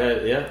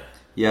 Yeah.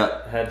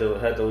 Yep. Had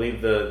to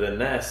leave the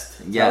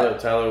nest. Yeah.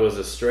 Tyler was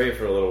a stray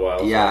for a little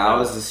while. Yeah, I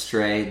was a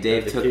stray.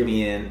 Dave took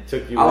me in.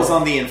 I was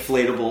on the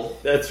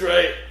inflatable. That's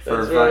right.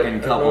 For a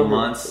fucking couple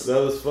months. That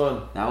was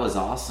fun. That was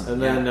awesome.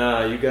 And then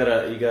you got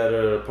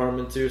an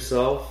apartment to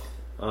yourself.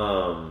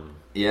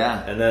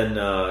 Yeah. And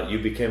then you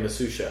became a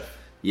sous chef.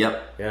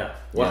 Yep. Yeah.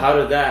 Well, how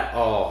did that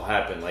all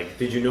happen? Like,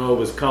 did you know it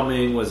was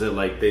coming? Was it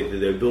like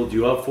did they build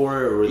you up for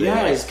it? Or were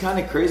they it's kind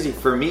of crazy.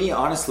 For me,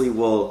 honestly,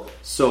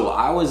 so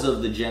I was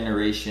of the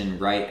generation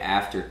right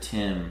after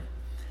Tim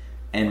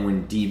and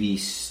when DB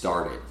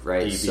started,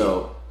 right? DB.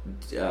 So,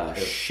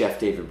 Chef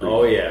David Breeden.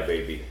 Oh, yeah,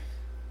 baby.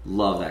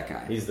 Love that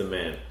guy. He's the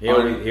man.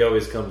 He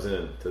always comes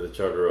in to the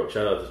Charter Oak.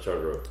 Shout out to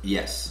Charter Oak.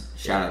 Yes.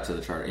 Shout out to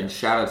the Charter. And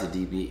shout out to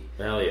DB.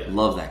 Hell yeah.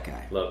 Love that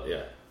guy.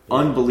 Yeah.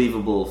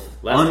 Unbelievable.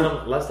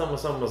 Last time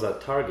someone was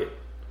at Target.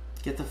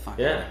 Get the fuck out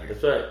of here. Yeah,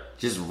 that's right.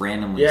 Just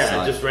randomly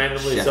saw Chef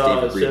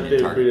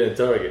David Breeden at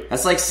Target.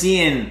 That's like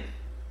seeing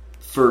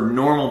for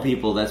normal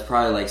people, that's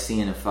probably like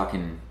seeing a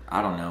fucking,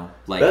 I don't know,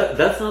 like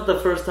that's not the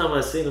first time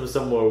I've seen him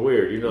somewhere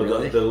weird. You know,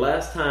 really? the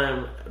last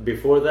time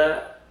before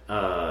that,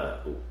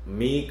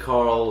 me,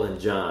 Carl, and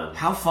John.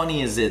 How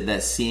funny is it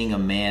that seeing a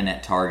man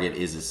at Target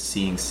is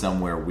seeing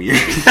somewhere weird?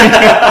 For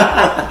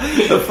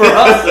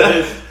us, it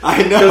is.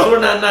 I know, because we're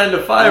not 9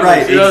 to 5,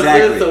 right? You know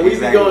Exactly. what I'm saying? So we be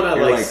going at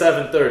You're like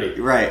 7:30,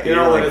 right? You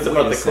know, when like, it's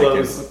about to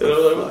close. You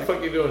know, what the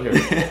fuck you doing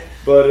here?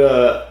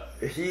 But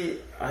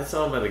I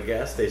saw him at a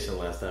gas station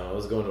last time. I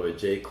was going to a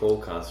J. Cole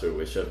concert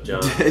with Chef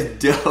John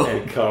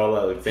and Carl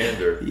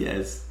Alexander.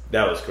 Yes,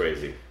 that was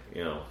crazy.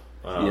 You know,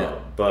 yeah.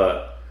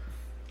 But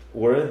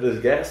we're in this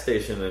gas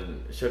station,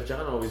 and Chef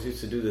John always used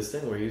to do this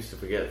thing where he used to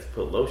forget to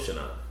put lotion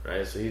on,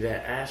 right? So he'd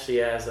have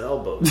ashy ass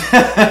elbows,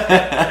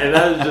 and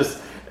I was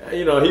just,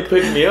 you know, he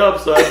picked me up,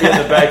 so I'd be in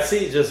the back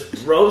seat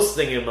just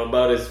roasting him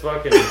about his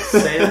fucking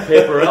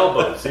sandpaper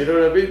elbows. You know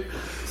what I mean?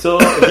 So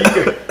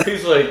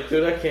he's like,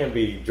 dude, I can't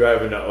be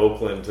driving to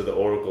Oakland to the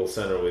Oracle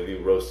Center with you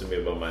roasting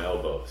me about my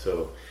elbow.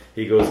 So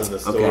he goes in the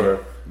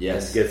store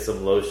and gets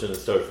some lotion and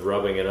starts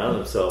rubbing it on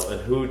himself.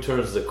 And who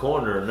turns the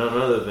corner? None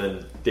other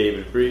than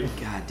David Breeden.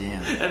 God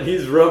damn. And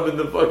he's rubbing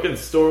the fucking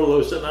store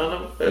lotion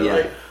on him. And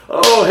like,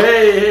 oh,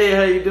 hey,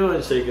 how you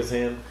doing? Shake his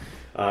hand.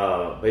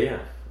 But yeah,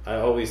 I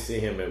always see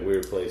him at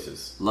weird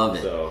places. Love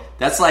it. So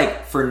that's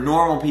like, for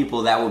normal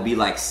people, that would be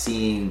like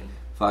seeing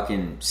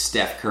fucking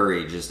Steph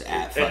Curry just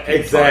at fucking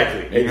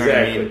exactly.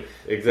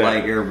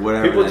 Like, or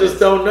whatever. People just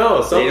don't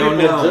know. Some people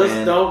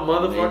just don't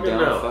motherfucking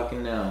know.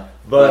 Fucking know.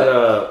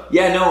 But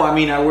yeah, no. I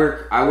mean, I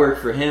work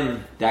for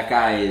him. That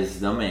guy is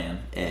the man.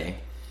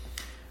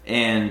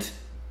 And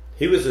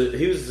he was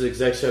the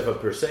exec chef of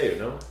Per Se,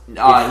 no?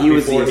 He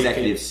was the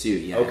executive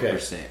suit. Yeah, okay. Per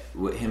Se,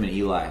 with him and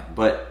Eli.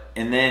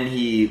 And then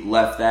he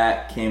left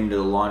that, came to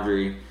the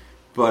laundry.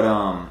 But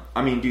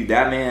I mean, dude,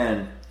 that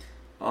man,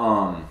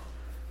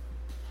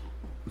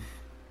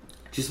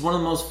 just one of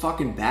the most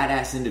fucking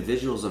badass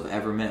individuals I've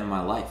ever met in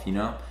my life, you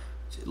know?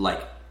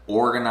 Like,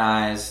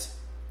 organized,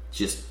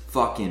 just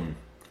fucking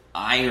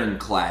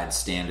ironclad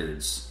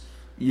standards,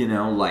 you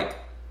know? Like,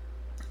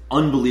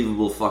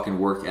 unbelievable fucking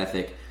work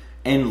ethic,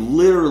 and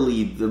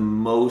literally the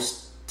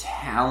most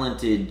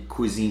talented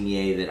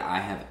cuisinier that I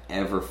have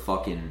ever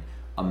fucking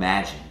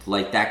imagined.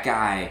 Like, that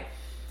guy,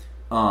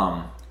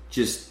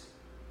 just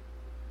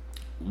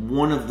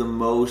one of the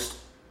most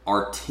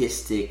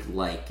artistic,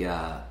 like,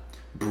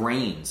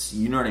 brains,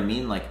 you know what I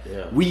mean? Like,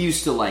 we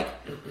used to like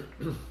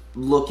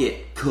look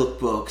at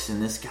cookbooks, and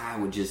this guy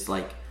would just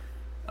like,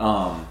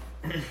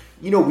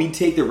 you know, we'd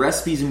take the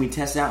recipes and we'd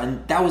test it out,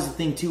 and that was the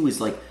thing too, is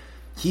like,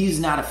 he's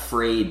not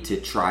afraid to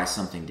try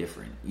something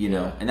different, you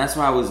know, and that's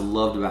what I always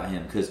loved about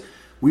him, because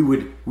we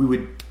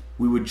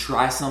would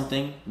try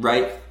something,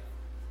 right,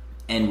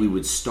 and we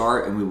would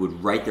start and we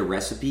would write the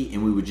recipe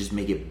and we would just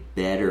make it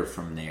better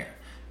from there,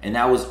 and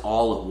that was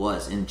all it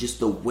was. And just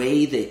the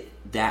way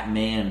that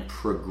man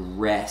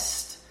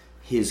progressed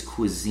his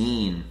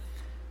cuisine,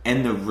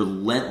 and the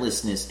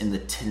relentlessness and the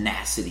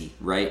tenacity,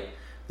 right?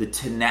 The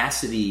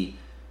tenacity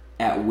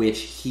at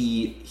which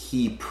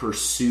he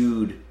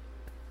pursued,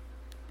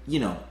 you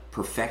know,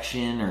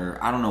 perfection, or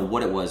I don't know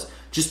what it was.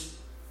 Just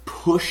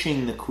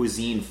pushing the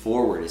cuisine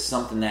forward is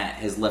something that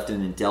has left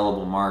an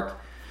indelible mark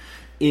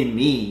in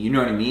me, you know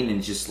what I mean?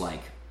 And just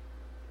like,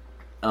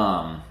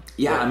 I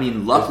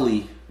mean,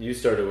 luckily... You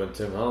started when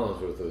Tim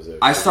Hollingsworth was there.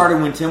 I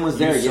started when Tim was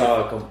there. You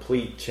saw a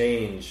complete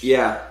change.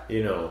 Yeah,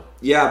 you know.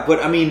 Yeah,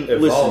 but I mean,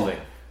 evolving.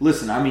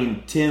 Listen. I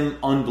mean, Tim,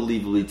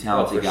 unbelievably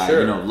talented guy.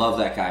 Sure. You know, love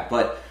that guy.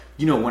 But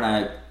you know, when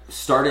I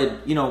started,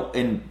 you know,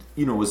 and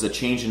you know, was a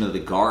change into the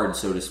guard,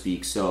 so to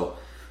speak. So,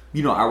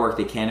 you know, I worked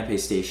the canapé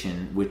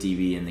station with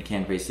DV, and the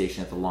canapé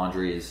station at the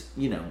laundry is,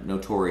 you know,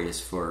 notorious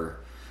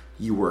for,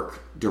 you work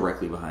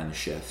directly behind the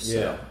chef.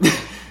 So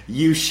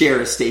you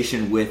share a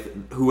station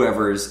with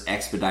whoever's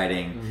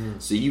expediting,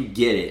 so you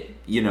get it.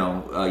 You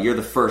know, you're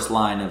the first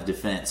line of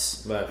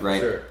defense, right?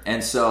 Sure.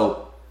 And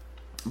so,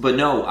 but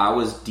no, I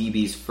was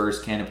DB's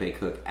first canapé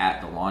cook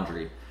at the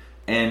laundry,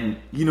 and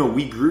you know,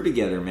 we grew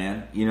together,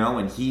 man. You know,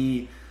 and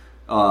he,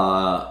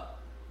 like,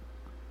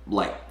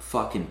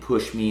 fucking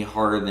pushed me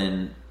harder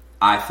than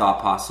I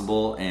thought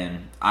possible,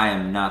 and I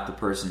am not the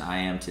person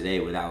I am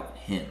today without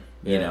him.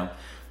 You know.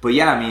 But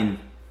yeah, I mean,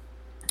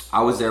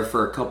 I was there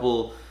for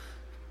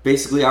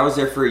basically I was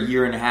there for a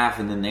year and a half,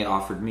 and then they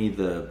offered me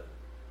the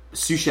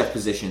sous chef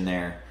position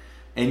there.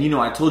 And you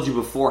know, I told you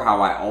before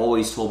how I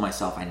always told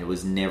myself I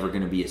was never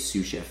going to be a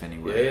sous chef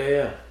anywhere.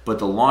 Yeah. But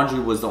the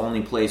laundry was the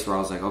only place where I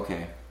was like,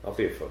 okay, I'll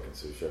be a fucking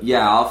sous chef.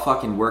 Yeah, I'll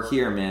fucking work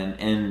here, man.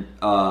 And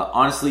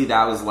honestly,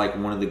 that was like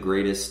one of the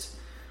greatest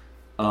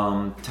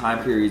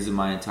time periods of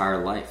my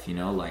entire life, you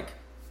know, like,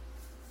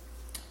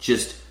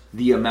 just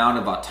the amount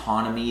of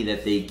autonomy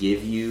that they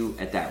give you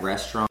at that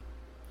restaurant.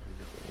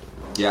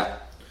 Yeah.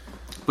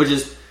 But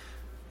just,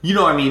 you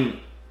know, I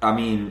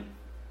mean,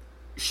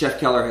 Chef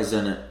Keller has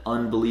done an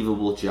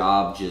unbelievable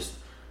job just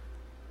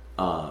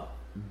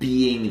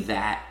being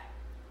that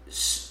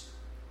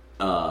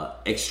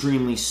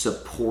extremely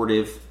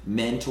supportive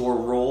mentor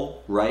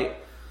role, right?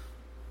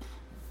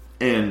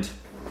 And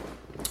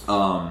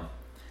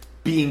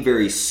being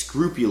very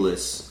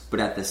scrupulous, but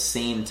at the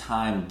same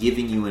time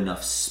giving you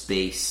enough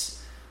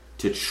space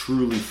to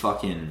truly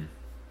fucking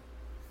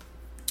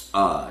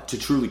to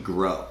truly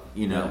grow,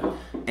 you know.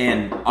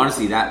 And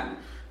honestly, that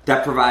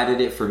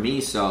provided it for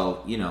me.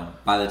 So, you know,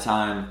 by the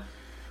time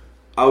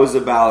I was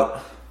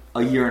about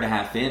a year and a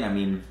half in, I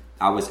mean,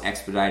 I was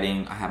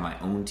expediting. I had my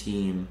own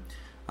team.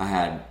 I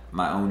had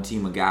my own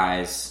team of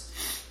guys.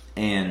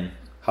 And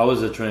how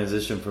was the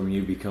transition from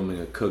you becoming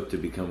a cook to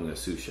becoming a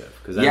sous chef?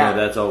 Because I know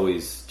that's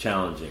always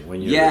challenging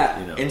when you're,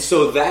 you know. And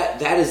so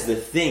that is the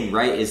thing,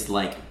 right?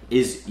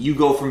 Is you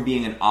go from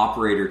being an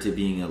operator to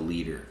being a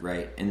leader,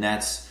 right? And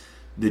that's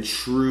the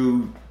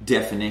true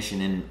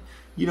definition. And,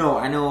 you know,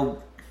 I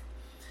know,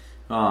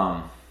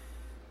 or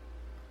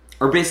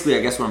basically,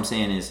 I guess what I'm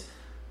saying is,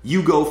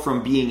 you go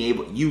from being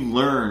able, you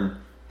learn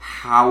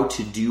how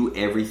to do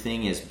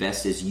everything as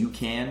best as you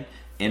can,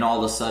 and all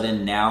of a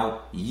sudden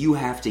now you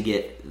have to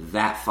get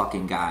that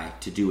fucking guy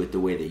to do it the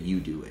way that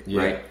you do it,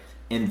 right?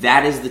 And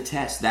that is the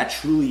test. That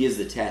truly is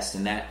the test,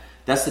 and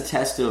that's the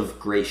test of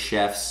great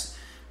chefs.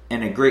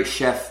 And a great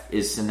chef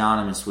is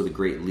synonymous with a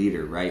great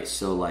leader, right?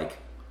 So, like,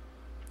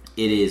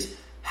 it is,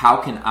 how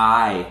can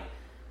I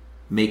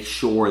make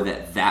sure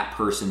that that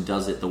person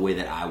does it the way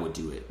that I would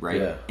do it, right?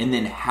 Yeah. And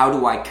then how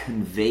do I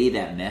convey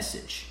that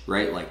message,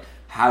 right? Like,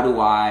 how do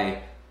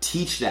I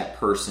teach that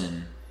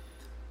person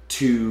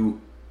to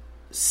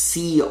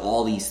see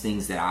all these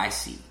things that I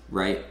see,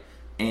 right?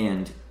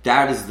 And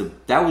that was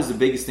the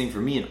biggest thing for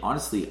me. And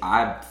honestly,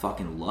 I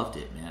fucking loved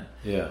it, man.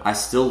 Yeah. I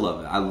still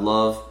love it. I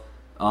love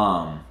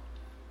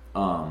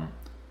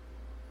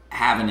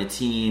having a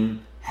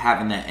team,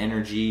 having that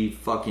energy,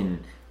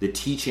 fucking the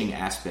teaching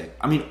aspect.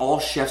 I mean, all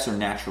chefs are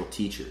natural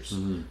teachers.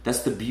 Mm-hmm.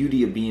 That's the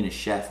beauty of being a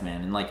chef,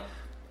 man. And, like,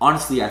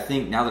 honestly, I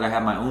think now that I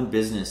have my own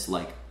business,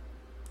 like,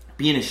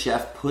 being a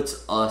chef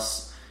puts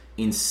us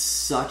in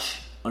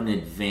such an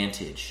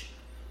advantage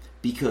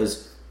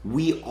because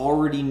we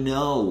already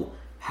know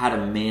how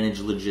to manage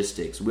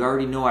logistics. We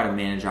already know how to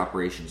manage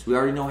operations. We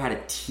already know how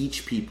to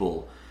teach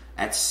people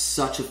at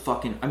such a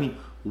fucking... I mean,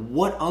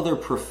 what other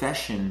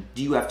profession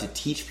do you have to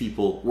teach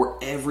people where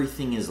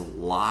everything is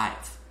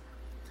live?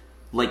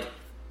 Like,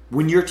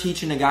 when you're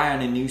teaching a guy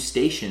on a new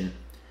station,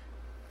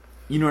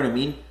 you know what I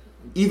mean?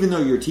 Even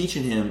though you're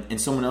teaching him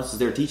and someone else is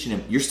there teaching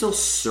him, you're still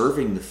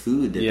serving the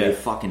food that they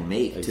fucking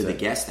make to the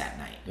guest that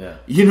night. Yeah.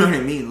 You know what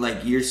I mean? Like,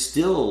 you're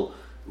still,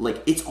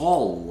 like, it's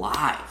all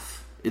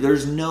live.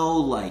 There's no,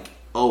 like,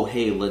 oh,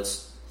 hey,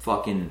 let's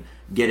fucking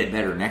get it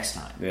better next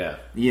time. Yeah.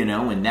 You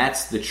know, and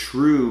that's the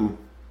true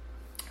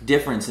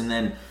difference. And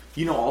then,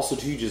 you know, also,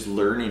 too, just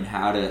learning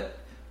how to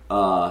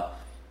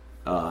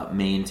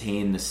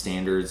maintain the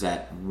standards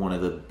at one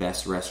of the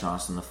best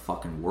restaurants in the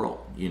fucking world,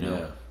 you know?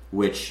 Yeah.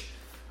 Which,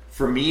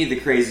 for me, the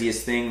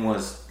craziest thing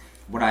was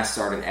when I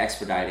started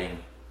expediting.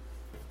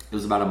 It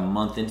was about a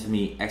month into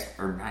me,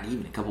 or not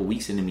even, a couple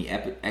weeks into me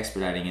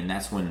expediting, and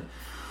that's when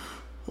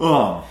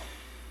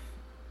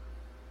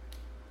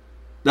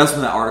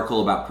that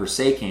article about Per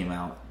Se came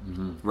out,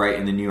 right,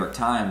 in the New York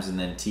Times, and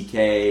then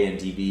TK and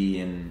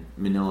DB and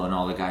Manila and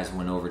all the guys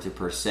went over to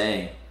Per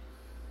Se,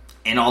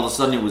 and all of a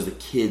sudden it was the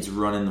kids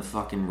running the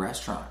fucking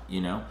restaurant,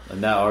 you know?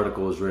 And that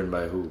article was written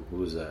by who? Who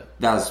was that?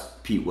 That was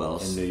Pete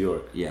Wells. In New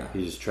York. Yeah.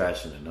 He's just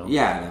trashing it, no?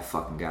 Yeah, that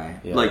fucking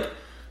guy. Yeah. Like,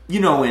 you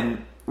know,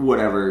 and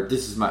whatever,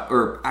 this is my,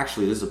 or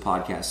actually this is a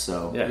podcast,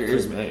 so yeah,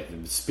 here's hey,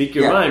 speak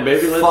your mind,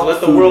 baby. Fuck let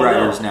the food world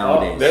writers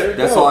know. Nowadays.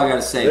 That's all I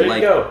gotta say. There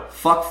like, you go.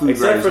 Fuck food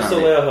Except writers for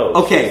nowadays. Solejo.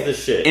 Okay, she's the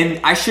shit.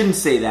 And I shouldn't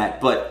say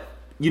that, but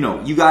you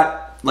know, you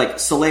got like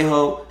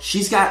Solejo.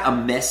 She's got a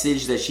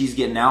message that she's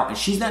getting out, and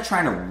she's not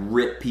trying to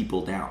rip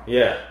people down.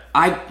 Yeah,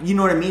 you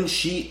know what I mean.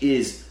 She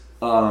is,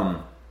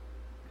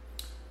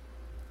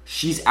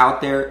 she's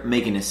out there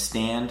making a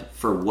stand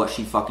for what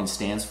she fucking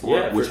stands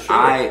for, which for sure.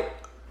 I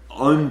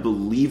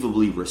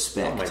unbelievably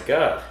respect. Oh my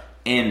god.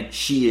 And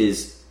she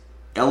is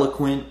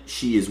eloquent.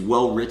 She is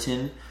well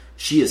written.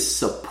 She is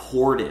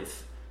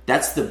supportive.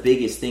 That's the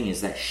biggest thing,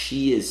 is that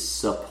she is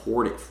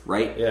supportive,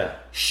 right? Yeah.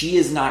 She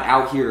is not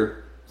out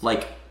here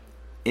like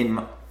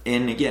and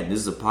again, this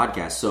is a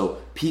podcast.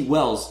 So Pete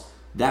Wells,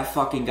 that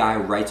fucking guy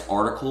writes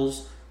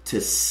articles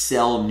to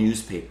sell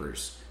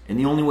newspapers. And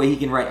the only way he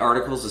can write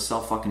articles to sell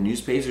fucking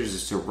newspapers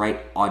is to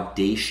write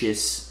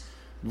audacious,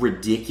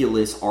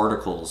 ridiculous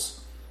articles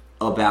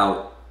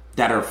about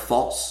that are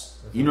false.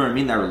 You know what I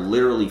mean? That are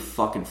literally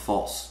fucking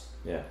false.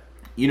 Yeah.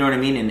 You know what I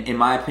mean? And in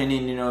my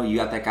opinion, you know, you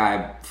got that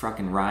guy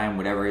fucking Ryan,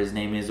 whatever his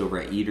name is, over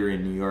at Eater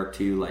in New York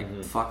too.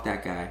 Like, fuck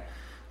that guy.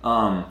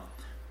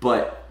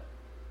 But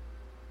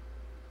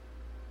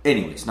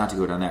anyways, not to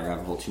go down that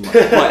rabbit hole too much.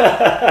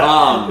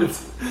 But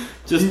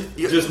just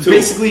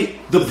basically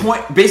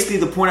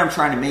the point I'm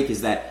trying to make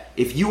is that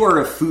if you are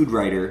a food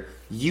writer,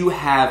 you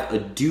have a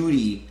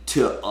duty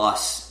to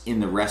us in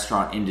the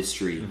restaurant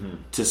industry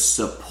to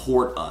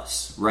support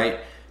us, right?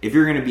 If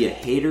you're going to be a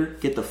hater,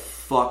 get the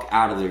fuck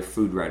out of their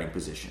food writing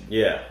position.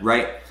 Yeah.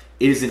 Right?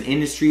 It is an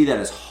industry that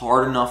is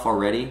hard enough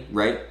already,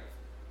 right?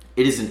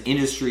 It is an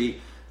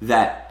industry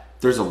that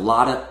there's a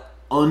lot of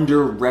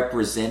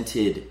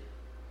underrepresented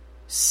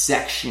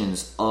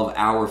sections of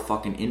our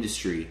fucking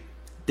industry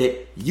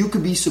that you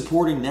could be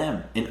supporting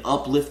them and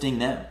uplifting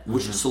them,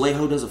 which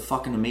Solejo does a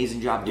fucking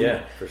amazing job doing.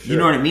 Yeah, for sure. You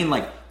know what I mean?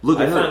 Like,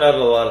 look at her. I found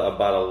out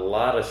about a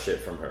lot of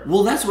shit from her.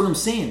 Well, that's what I'm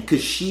saying,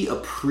 because she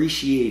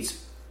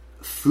appreciates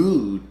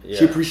food. Yeah.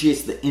 She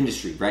appreciates the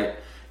industry, right?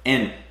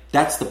 And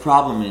that's the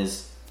problem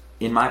is,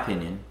 in my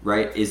opinion,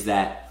 right, is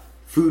that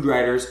food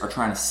writers are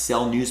trying to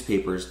sell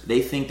newspapers.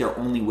 They think their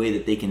only way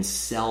that they can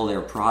sell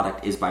their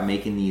product is by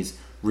making these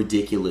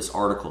ridiculous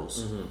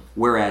articles.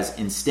 Whereas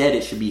instead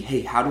it should be, hey,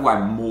 how do I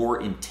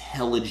more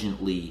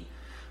intelligently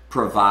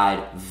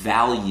provide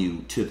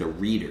value to the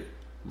reader,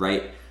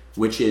 right?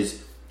 Which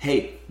is,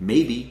 hey,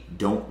 maybe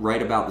don't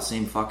write about the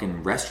same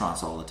fucking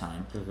restaurants all the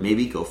time.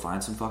 Maybe go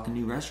find some fucking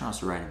new restaurants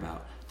to write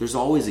about. There's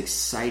always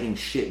exciting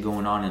shit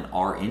going on in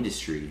our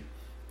industry.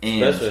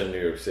 And especially in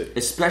New York City.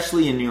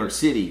 Especially in New York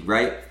City,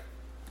 right?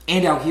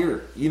 And out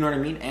here. You know what I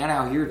mean? And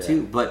out here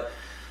too. But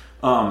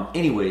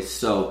anyways,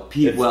 so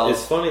Pete Wells.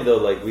 It's funny though,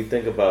 like we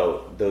think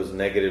about those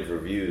negative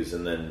reviews,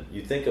 and then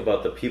you think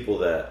about the people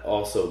that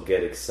also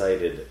get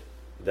excited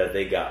that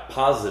they got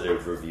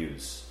positive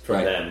reviews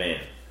from that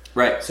man.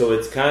 Right. So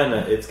it's kind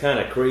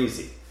of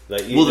crazy.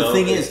 Like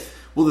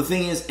the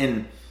thing is,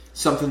 and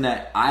something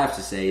that I have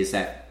to say is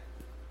that,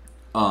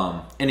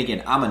 and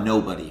again, I'm a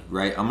nobody,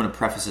 right? I'm going to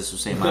preface this with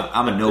saying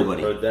I'm a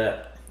nobody. Heard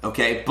that.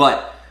 Okay,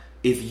 but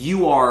if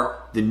you are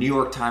the New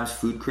York Times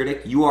food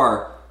critic, you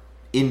are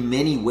in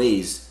many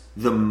ways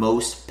the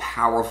most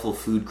powerful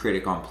food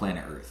critic on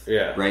planet Earth.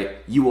 Yeah. Right?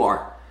 You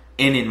are.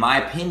 And in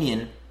my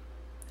opinion,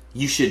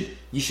 you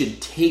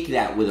should take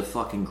that with a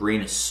fucking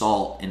grain of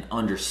salt and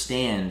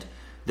understand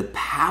the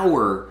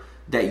power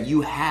that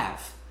you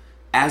have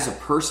as a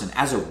person,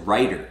 as a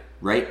writer,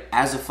 right?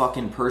 As a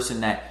fucking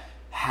person that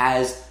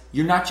has,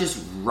 you're not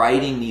just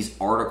writing these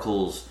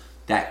articles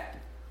that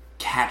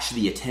catch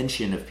the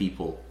attention of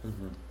people.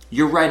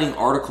 You're writing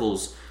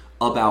articles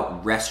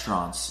about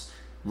restaurants,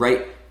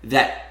 right?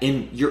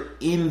 You're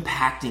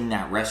impacting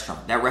that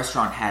restaurant. That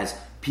restaurant has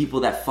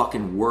people that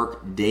fucking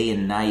work day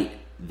and night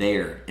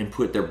there and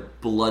put their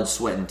blood,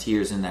 sweat, and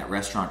tears in that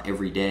restaurant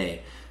every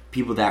day.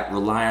 People that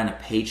rely on a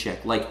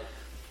paycheck. Like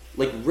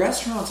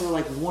restaurants are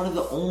like one of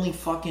the only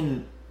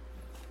fucking...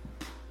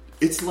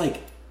 It's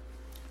like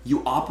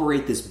you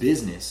operate this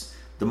business,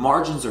 the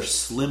margins are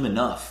slim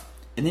enough,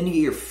 and then you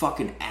get your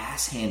fucking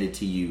ass handed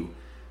to you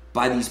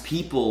by these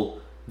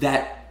people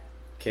that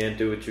can't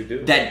do what you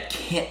do.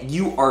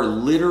 You are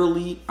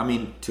literally, I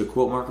mean, to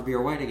quote Marco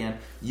Pierre White again,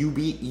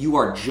 you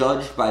are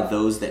judged by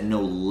those that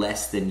know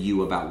less than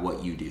you about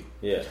what you do.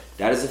 Yeah.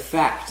 That is a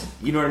fact.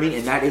 You know what I mean?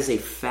 And that is a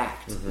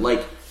fact.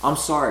 Like, I'm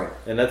sorry.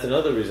 And that's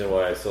another reason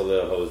why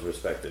Solejo is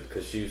respected,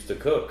 because she used to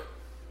cook.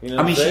 You know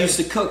I mean, she used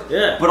to cook.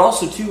 Yeah. But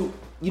also, too,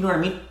 you know what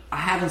I mean? I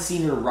haven't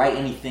seen her write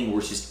anything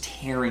where she's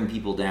tearing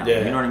people down.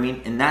 Yeah. You know what I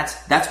mean? And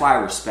that's why I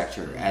respect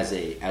her as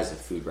a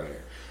food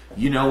writer.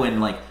 You know,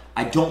 and like,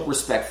 I don't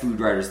respect food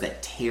writers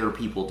that tear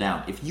people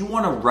down. If you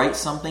want to write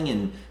something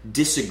and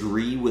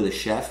disagree with a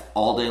chef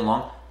all day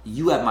long,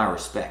 you have my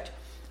respect.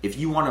 If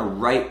you want to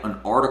write an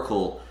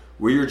article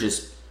where you're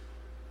just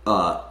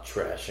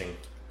trashing,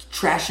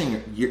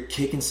 you're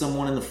kicking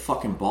someone in the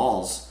fucking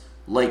balls,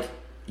 like,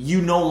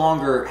 you no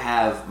longer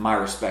have my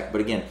respect.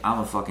 But again, I'm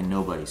a fucking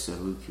nobody, so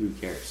who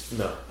cares?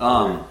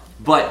 No.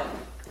 But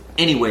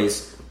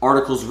anyways,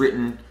 articles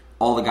written,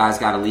 all the guys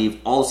got to leave.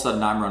 All of a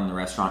sudden, I'm running the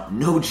restaurant.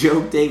 No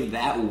joke, Dave,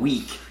 that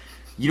week.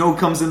 You know who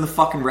comes in the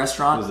fucking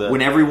restaurant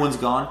when everyone's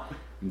gone?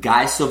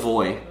 Guy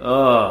Savoy.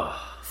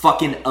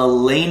 Fucking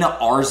Elena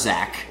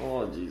Arzak.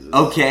 Oh, Jesus.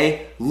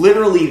 Okay?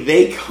 Literally,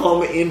 they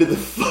come into the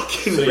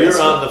fucking restaurant.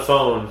 You're on the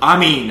phone. I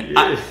mean,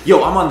 I'm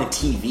on the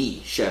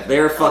TV, chef.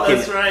 They're fucking...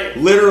 that's right.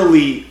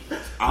 Literally,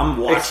 I'm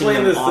watching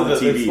them on the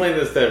TV. Explain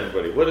this to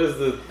everybody. What is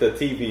the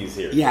TVs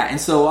here? Yeah, and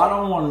so I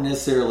don't want to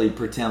necessarily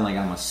pretend like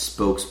I'm a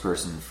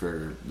spokesperson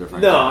for the...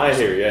 No, I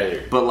hear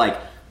you. But, like,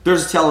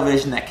 there's a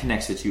television that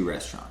connects the two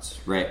restaurants,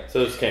 right?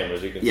 So there's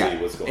cameras, you can see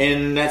what's going on.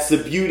 And that's the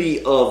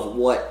beauty of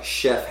what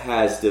Chef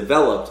has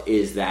developed,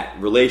 is that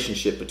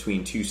relationship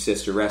between two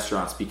sister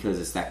restaurants,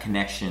 because it's that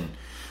connection,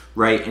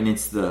 right? And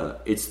it's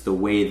the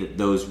way that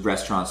those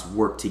restaurants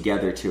work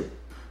together to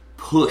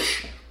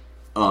push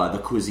the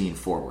cuisine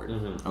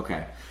forward.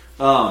 Okay.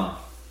 But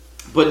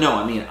no,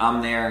 I mean,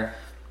 I'm there,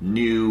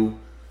 new,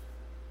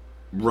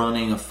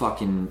 running a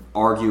fucking,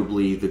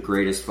 arguably the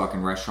greatest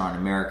fucking restaurant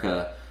in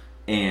America,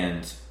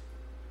 and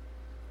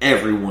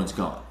everyone's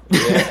gone.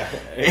 Yeah.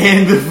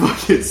 And the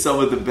fucking, some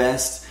of the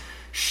best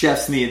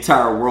chefs in the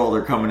entire world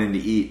are coming in to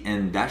eat,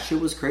 and that shit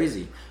was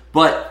crazy.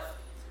 But,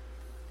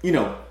 you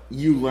know,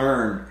 you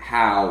learn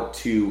how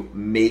to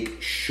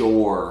make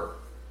sure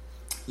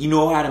you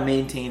know how to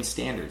maintain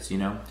standards, you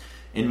know?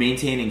 And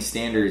maintaining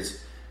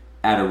standards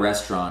at a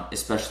restaurant,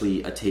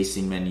 especially a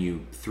tasting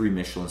menu, 3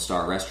 Michelin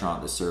star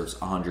restaurant that serves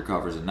 100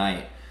 covers a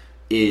night,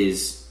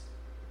 is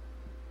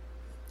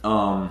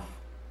a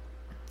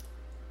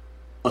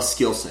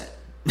skill set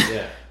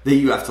that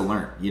you have to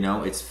learn. You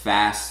know, it's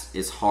fast,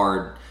 it's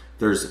hard.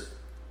 There's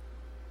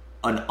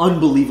an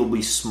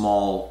unbelievably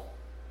small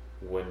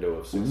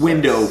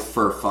window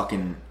for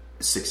fucking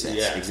success.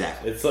 Yeah,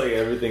 exactly. It's like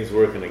everyth's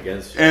working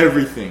against you.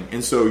 Everything.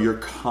 And so you're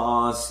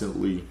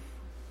constantly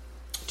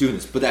doing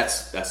this. But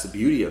that's the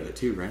beauty of it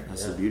too, right?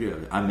 That's the beauty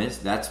of it. I miss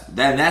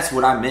that's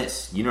what I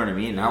miss. You know what I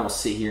mean? And I will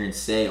sit here and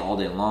say all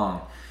day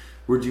long,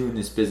 we're doing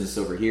this business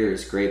over here,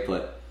 it's great,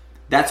 but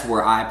that's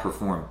where I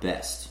perform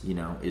best,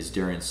 is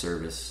during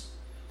service.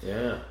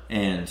 Yeah.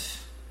 And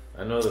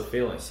I know the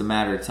feeling. It's a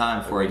matter of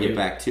time before I get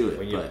back to it.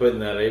 When you're putting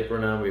that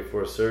apron on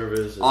before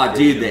service. Oh,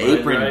 dude, the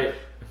apron. Right.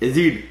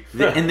 Dude,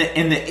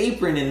 the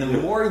apron, and the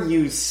more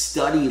you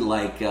study,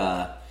 like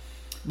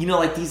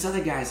these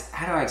other guys,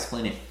 how do I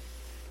explain it?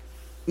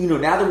 Now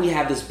that we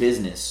have this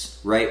business,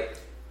 right?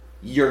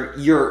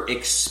 You're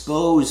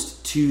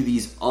exposed to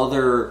these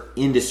other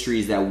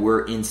industries that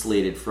we're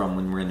insulated from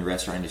when we're in the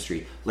restaurant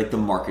industry, like the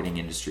marketing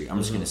industry. I'm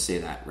just going to say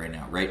that right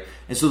now, right?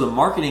 And so the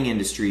marketing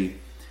industry,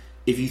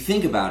 if you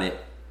think about it,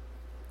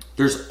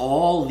 there's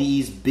all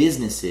these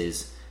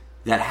businesses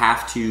that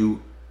have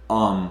to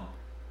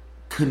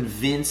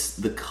convince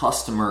the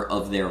customer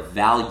of their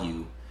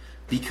value,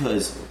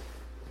 because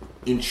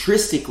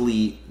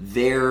intrinsically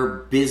their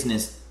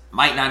business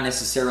might not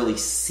necessarily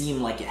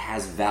seem like it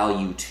has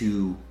value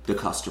to the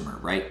customer,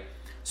 right?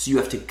 So you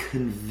have to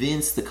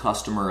convince the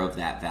customer of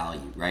that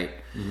value, right?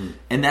 Mm-hmm.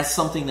 And that's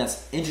something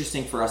that's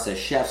interesting for us as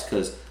chefs,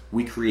 because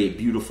we create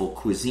beautiful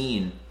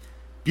cuisine.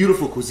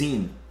 Beautiful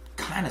cuisine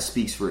kind of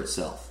speaks for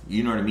itself.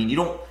 You know what I mean?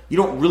 You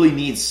don't really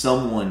need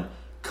someone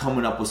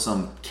coming up with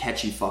some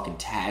catchy fucking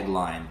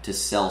tagline to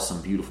sell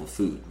some beautiful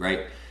food,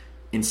 right?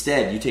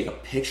 Instead, you take a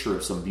picture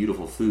of some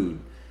beautiful food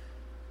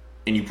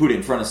and you put it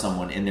in front of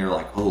someone and they're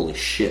like, holy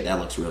shit, that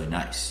looks really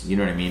nice. You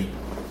know what I mean?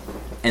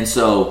 And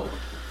so,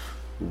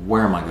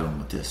 where am I going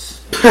with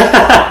this?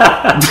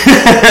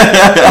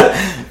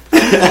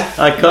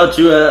 I caught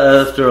you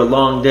after a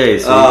long day,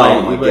 so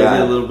you might need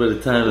a little bit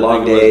of time to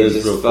long think day about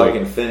this real quick.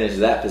 Fucking finish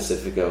that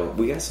Pacifico.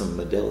 We got some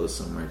Modelo's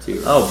somewhere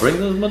too. Oh, bring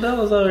those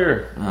Modelo's out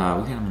here. We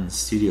got them in the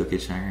studio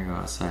kitchen. I'm gonna go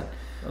outside.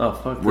 Oh,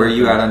 fuck. Where are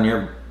you at on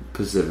your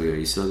Pacifico?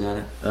 You still got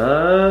it?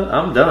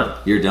 I'm done.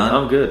 You're done?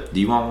 I'm good. Do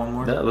you want one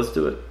more? Yeah, let's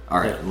do it. All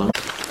right. Yeah.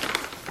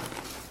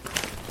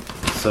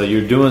 So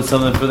you're doing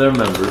something for their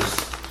members.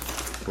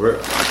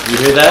 You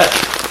hear that?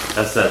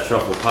 That's that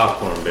truffle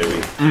popcorn,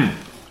 baby.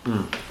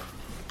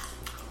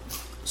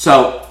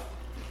 So,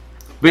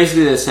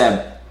 basically they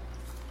said,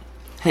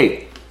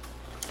 hey,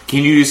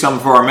 can you do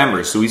something for our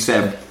members? So we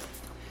said,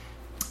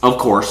 of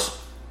course,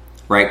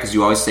 right? Because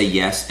you always say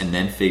yes and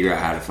then figure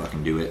out how to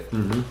fucking do it.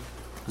 Mm-hmm.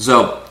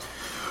 So,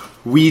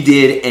 we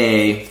did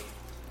a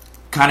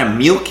kind of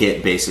meal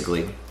kit,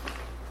 basically,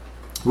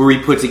 where we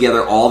put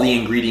together all the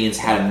ingredients,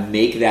 how to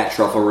make that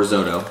truffle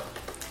risotto,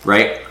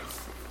 right?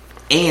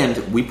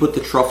 And we put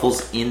the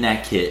truffles in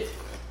that kit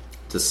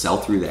to sell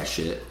through that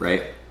shit,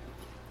 right?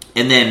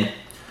 And then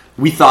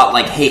we thought,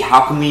 like, hey,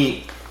 how can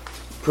we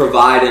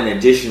provide an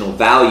additional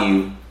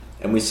value?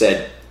 And we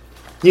said,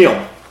 we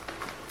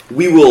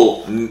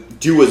will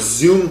do a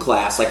Zoom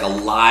class, like a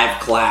live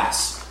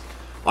class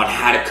on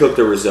how to cook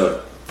the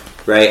risotto,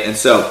 right? And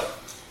so,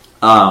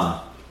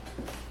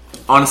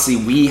 honestly,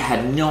 we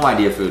had no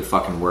idea if it would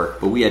fucking work,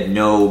 but we had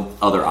no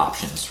other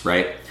options,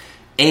 right?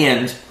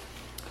 And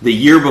the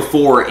year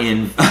before,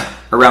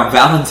 around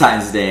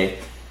Valentine's Day,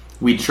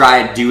 we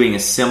tried doing a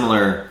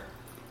similar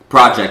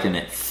project and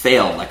it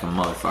failed like a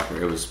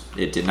motherfucker.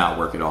 It did not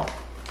work at all.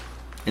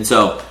 And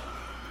so,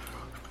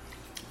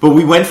 but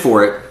we went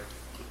for it,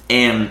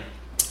 and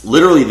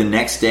literally the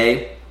next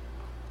day,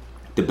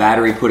 the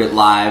battery put it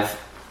live.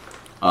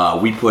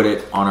 We put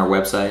it on our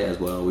website as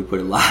well. We put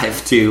it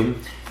live too.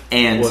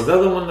 And was that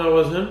the one that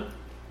was him?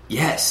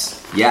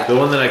 Yes. Yeah. The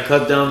one that I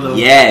cut down the...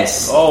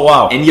 Yes. Oh,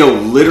 wow. And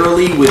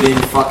literally within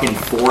fucking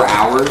 4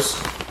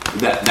 hours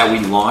that we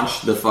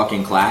launched the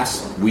fucking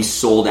class, we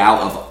sold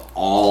out of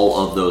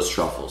all of those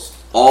truffles.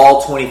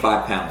 All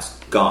 25 pounds.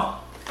 Gone.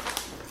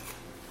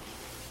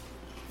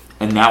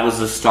 And that was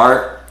the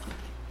start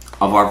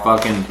of our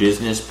fucking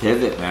business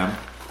pivot, man.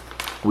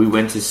 We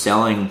went from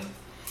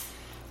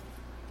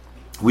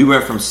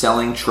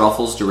selling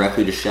truffles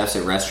directly to chefs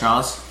at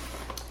restaurants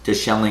to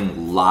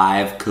selling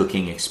live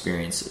cooking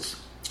experiences.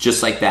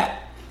 Just like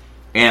that.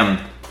 And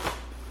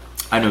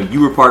I know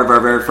you were part of our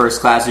very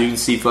first class. You can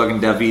see fucking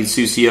David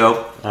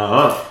SUCIO.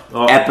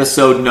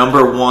 Episode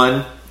number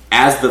 1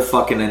 as the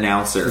fucking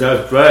announcer.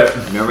 That's right.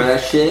 Remember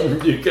that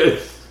shit? You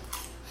guys.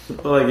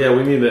 Like, yeah,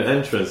 we need an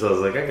entrance. I was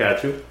like, I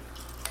got you.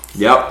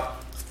 Yep.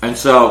 And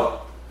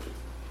so,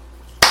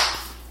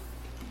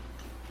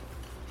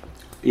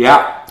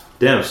 yeah.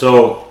 Damn,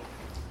 so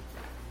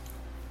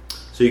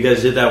you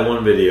guys did that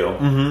one video,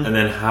 and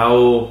then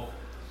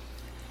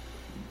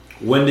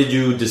when did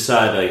you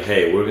decide, like,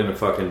 hey, we're gonna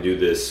fucking do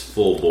this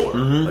full bore?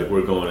 Like,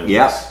 we're going in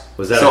this?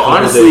 Was that a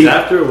couple days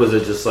after, or was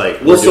it just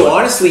like...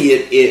 honestly,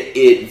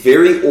 it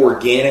very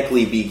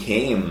organically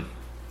became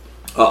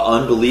an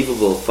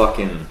unbelievable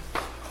fucking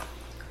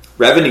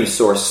revenue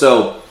source.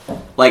 So,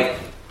 like,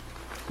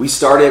 we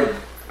started...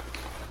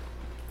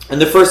 In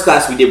the first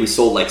class we did, we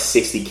sold like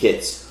 60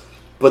 kits.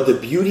 But the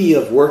beauty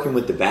of working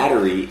with the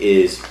battery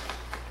is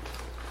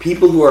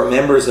people who are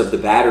members of the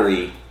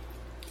Battery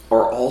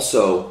are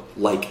also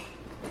like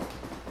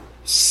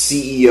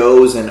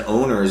CEOs and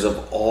owners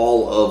of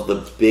all of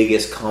the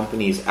biggest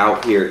companies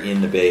out here in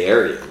the Bay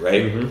Area,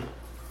 right? Mm-hmm.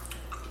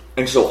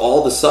 And so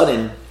all of a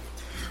sudden,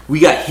 we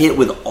got hit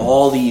with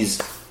all these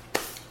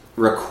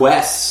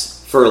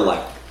requests for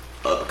like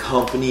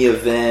company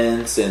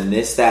events and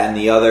this, that, and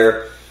the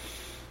other.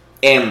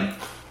 And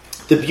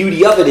the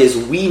beauty of it is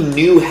we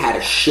knew how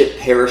to ship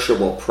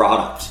perishable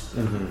product,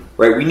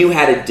 right? We knew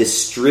how to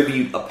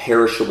distribute a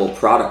perishable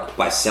product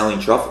by selling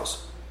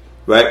truffles,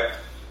 right?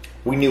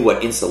 We knew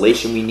what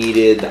insulation we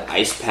needed, the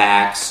ice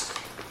packs.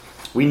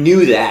 We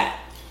knew that,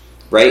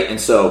 right? And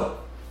so,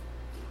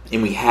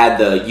 and we had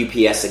the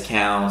UPS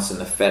accounts and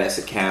the FedEx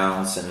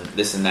accounts and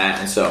this and that.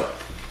 And so,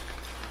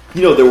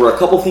 you know, there were a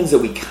couple things that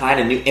we kind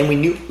of knew. And we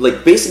knew,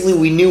 like, basically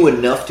we knew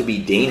enough to be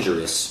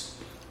dangerous,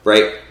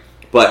 right?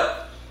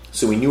 But,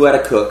 so we knew how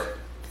to cook.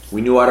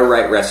 We knew how to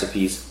write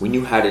recipes. We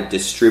knew how to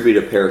distribute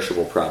a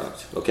perishable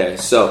product, okay?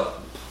 So,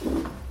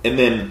 and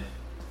then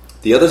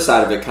the other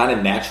side of it kind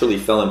of naturally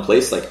fell in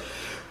place. Like,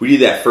 we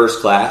did that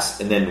first class,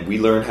 and then we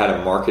learned how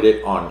to market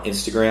it on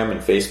Instagram and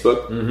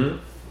Facebook. Mm-hmm.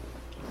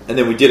 And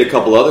then we did a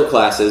couple other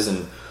classes,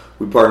 and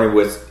we partnered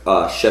with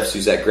Chef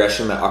Suzette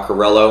Gresham at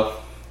Accarello.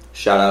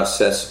 Shout out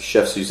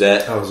Chef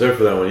Suzette. I was there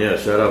for that one, yeah.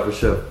 Shout out for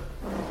Chef.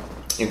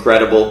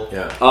 Incredible.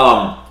 Yeah.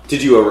 To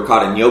do a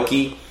ricotta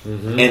gnocchi.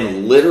 Mm-hmm.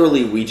 And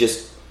literally we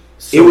just...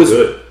 So it was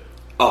good.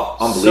 Oh,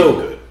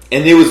 unbelievable. So good.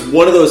 And it was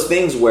one of those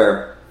things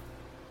where,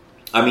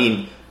 I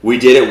mean, we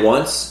did it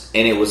once,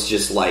 and it was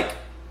just like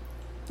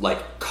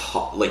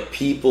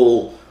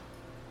people...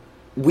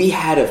 We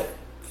had a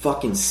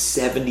fucking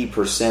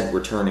 70%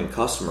 returning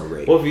customer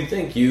rate. Well, if you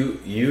think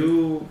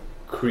you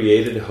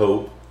created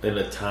hope in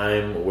a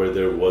time where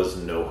there was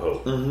no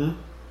hope.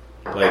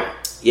 Mm-hmm. Like,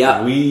 yeah,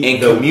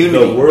 community.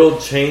 The world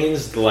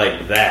changed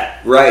like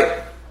that.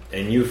 Right.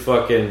 And you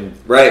fucking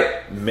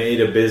made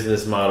a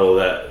business model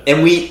that...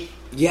 And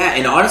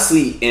and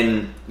honestly,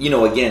 and, you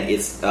know, again,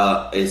 it's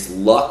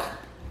luck,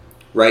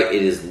 right?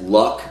 It is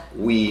luck.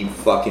 We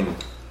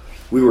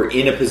were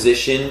in a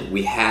position,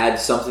 we had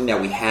something that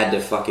we had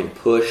to fucking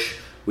push.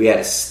 We had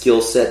a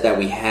skill set that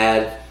we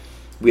had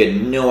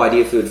no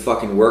idea if it would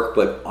fucking work,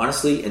 but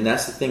honestly, and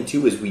that's the thing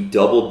too, is we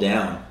doubled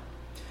down.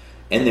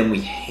 And then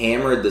we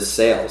hammered the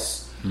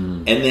sales.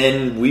 And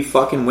then we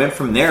fucking went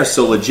from there.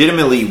 So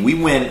legitimately, we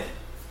went,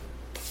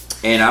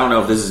 and I don't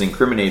know if this is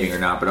incriminating or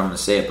not, but I'm going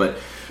to say it, but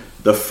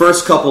the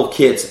first couple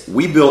kits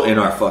we built in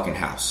our fucking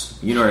house.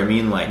 You know what I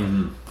mean? Like,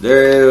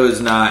 there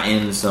was not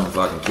in some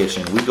fucking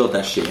kitchen. We built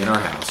that shit in our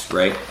house,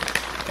 right?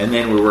 And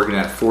then we're working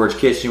at Forage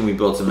Kitchen. We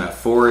built them at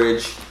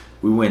Forage.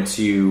 We went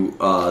to,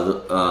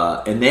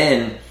 and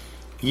then,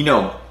 you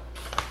know,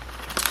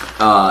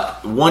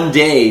 one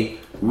day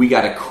we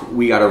got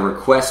a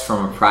request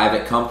from a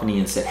private company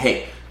and said,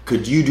 hey,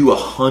 could you do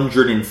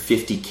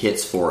 150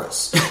 kits for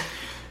us?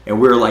 And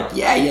we were like,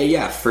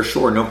 yeah, for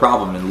sure, no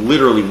problem. And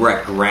literally, we're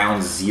at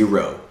ground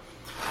zero.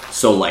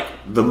 So, like,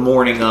 the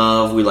morning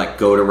of, we, like,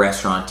 go to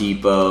Restaurant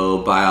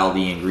Depot, buy all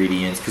the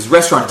ingredients. Because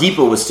Restaurant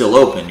Depot was still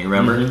open, you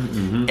remember?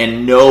 Mm-hmm.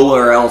 And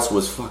nowhere else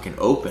was fucking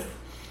open.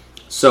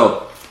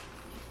 So,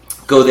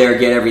 go there,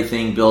 get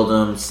everything, build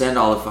them, send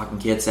all the fucking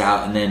kits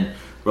out. And then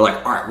we're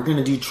like, all right, we're going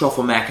to do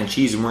truffle mac and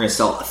cheese, and we're going to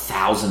sell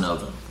 1,000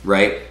 of them,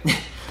 right?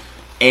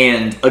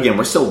 And, again,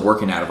 we're still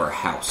working out of our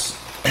house.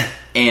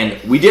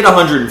 And we did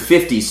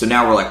 150, so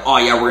now we're like, oh,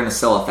 yeah, we're going to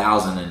sell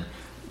 1,000. And,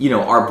 you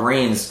know, our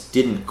brains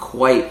didn't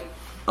quite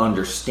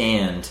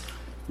understand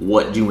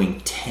what doing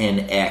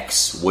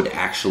 10x would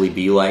actually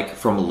be like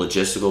from a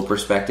logistical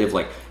perspective.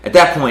 Like, at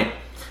that point,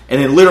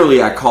 and then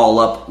literally I call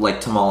up,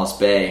 like, Tamales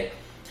Bay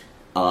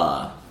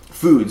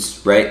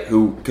Foods, right,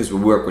 because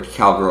we work with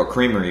Cowgirl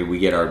Creamery, we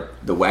get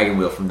the wagon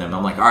wheel from them.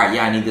 I'm like, all right,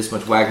 yeah, I need this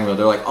much wagon wheel.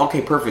 They're like,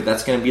 okay, perfect,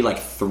 that's going to be like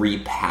 3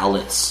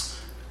 pallets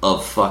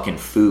of fucking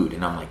food.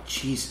 And I'm like,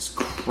 Jesus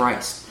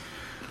Christ.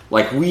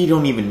 Like, we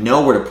don't even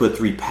know where to put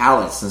 3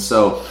 pallets. And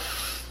so,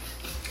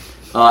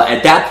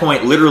 at that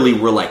point, literally,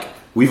 we're like,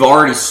 we've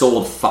already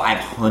sold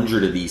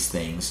 500 of these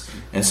things.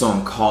 And so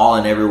I'm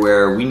calling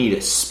everywhere. We need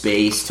a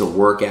space to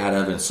work out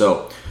of. And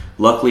so,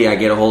 luckily, I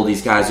get a hold of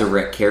these guys over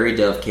at Carrie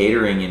Dove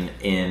Catering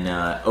in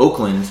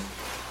Oakland.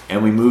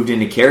 And we moved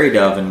into Carrie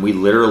Dove, and we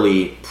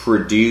literally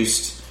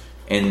produced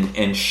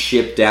and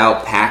shipped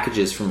out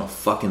packages from a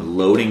fucking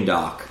loading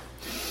dock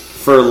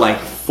for like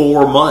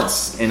 4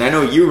 months. And I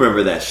know you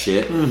remember that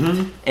shit.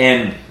 Mm-hmm.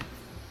 And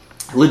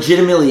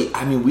legitimately,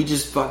 I mean, we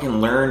just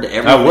fucking learned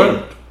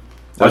everything.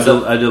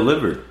 I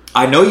delivered.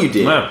 I know you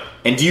did. Yeah.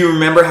 And do you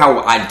remember how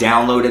I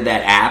downloaded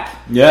that app?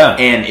 Yeah.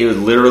 And it was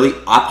literally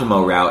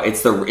Optimo Route.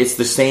 It's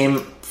the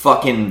same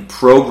fucking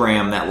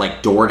program that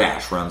like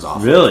DoorDash runs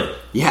off. Really? Of.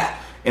 Yeah.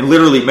 And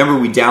literally, remember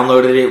we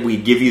downloaded it.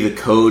 We'd give you the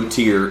code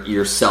to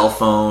your cell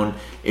phone.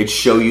 It'd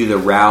show you the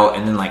route,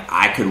 and then like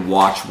I could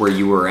watch where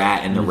you were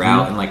at in the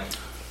route, and like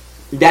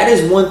that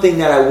is one thing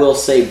that I will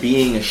say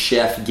being a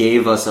chef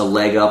gave us a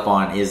leg up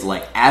on is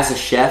like as a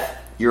chef,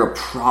 you're a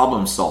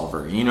problem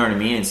solver. You know what I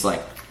mean? It's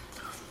like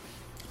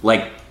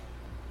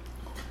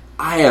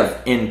I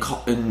have in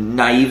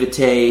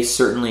naivete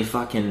certainly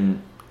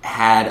fucking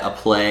had a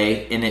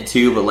play in it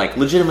too, but like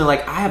legitimately,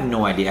 like I have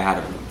no idea how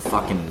to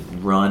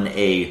fucking run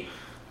a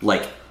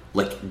like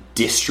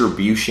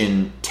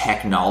distribution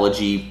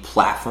technology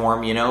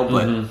platform, you know,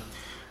 but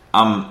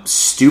I'm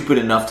stupid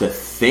enough to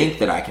think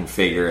that I can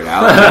figure it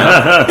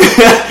out. You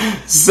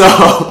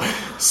know?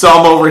 So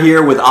I'm over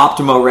here with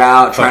Optimo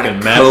Route trying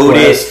to code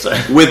it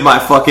with my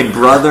fucking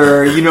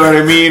brother, you know what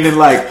I mean? And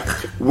like,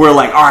 we're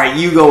like, all right,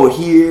 you go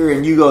here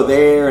and you go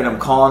there, and I'm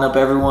calling up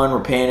everyone,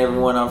 we're paying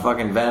everyone on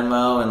fucking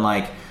Venmo, and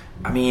like,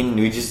 I mean,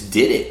 we just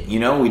did it, you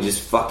know? We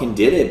just fucking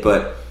did it,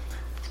 but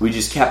we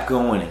just kept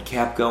going and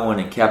kept going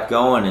and kept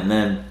going, and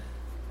then,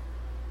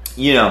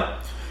 you know,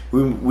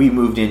 we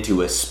moved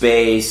into a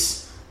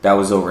space that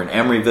was over in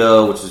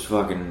Emeryville, which was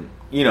fucking,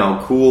 you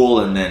know, cool.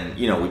 And then,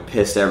 you know, we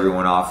pissed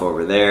everyone off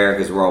over there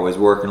because we're always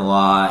working a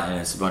lot, and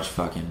it's a bunch of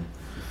fucking,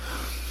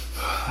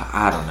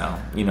 I don't know,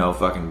 you know,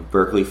 fucking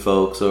Berkeley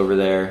folks over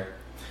there.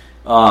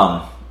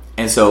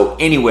 And so,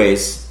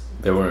 anyways,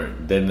 they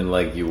didn't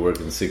like you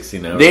working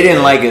 16 hours. They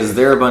didn't like us.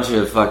 They're a bunch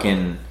of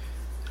fucking.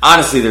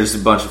 Honestly, there's a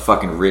bunch of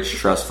fucking rich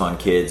trust fund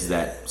kids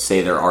that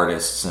say they're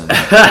artists and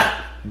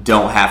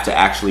don't have to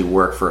actually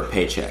work for a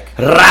paycheck.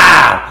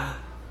 Rah!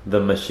 The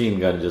machine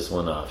gun just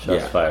went off.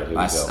 Shots fired. Here we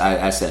go.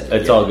 I said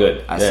it. It's all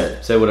good. I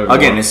said say whatever.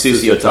 Again, you it's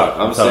SUCIO talk.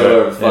 I'm saying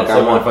whatever the fuck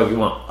I want. Whatever the fuck you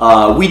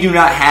want. We do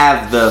not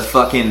have the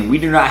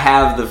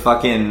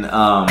fucking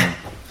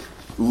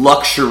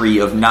luxury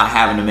of not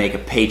having to make a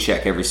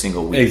paycheck every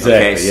single week. Exactly.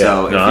 Okay? Yeah.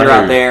 So if you're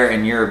out there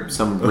and you're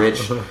some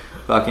rich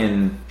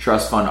fucking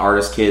trust fund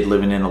artist kid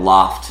living in a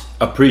loft,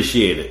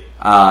 appreciate it.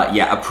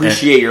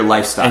 Appreciate your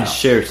lifestyle and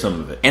share some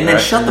of it. And then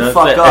shut the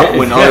fuck up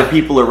when other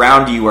people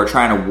around you are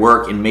trying to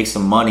work and make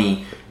some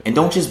money. And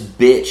don't just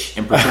bitch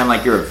and pretend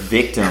like you're a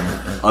victim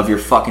of your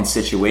fucking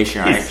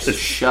situation. All right, just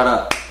shut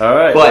up. All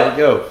right, but,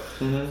 there you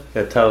go.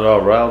 Got Tyler all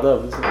riled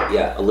up, isn't it?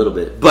 Yeah, a little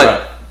bit.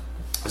 But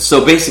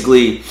so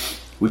basically,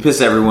 we piss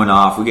everyone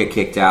off. We get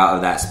kicked out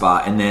of that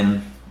spot, and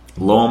then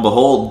lo and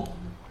behold,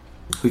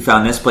 we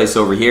found this place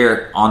over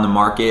here on the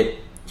market.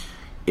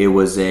 It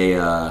was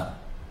a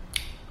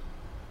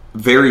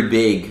very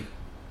big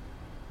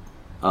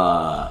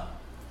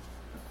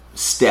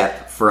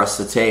step for us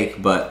to take,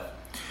 but.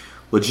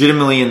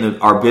 Legitimately,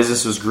 our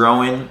business was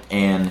growing,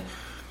 and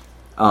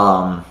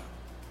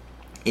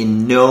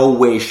in no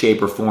way,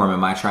 shape, or form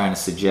am I trying to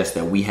suggest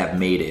that we have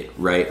made it,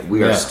 right?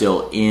 We are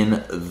still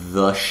in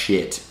the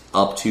shit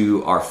up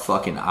to our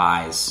fucking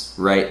eyes,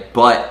 right?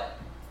 But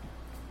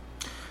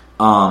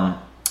I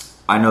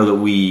know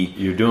that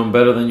you're doing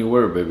better than you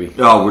were, baby.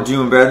 Oh, we're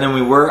doing better than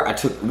we were.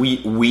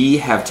 We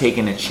have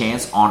taken a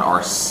chance on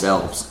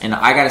ourselves, and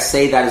I gotta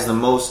say that is the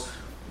most,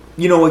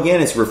 you know, again,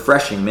 it's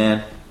refreshing,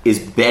 man. Is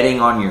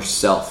betting on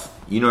yourself.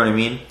 You know what I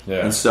mean?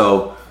 Yeah. And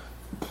so,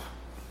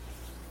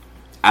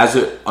 as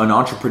an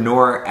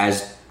entrepreneur,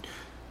 as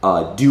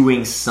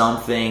doing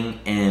something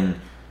and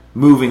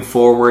moving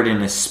forward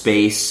in a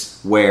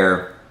space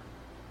where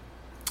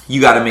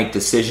you got to make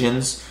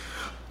decisions,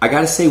 I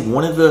got to say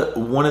one of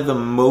the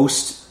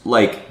most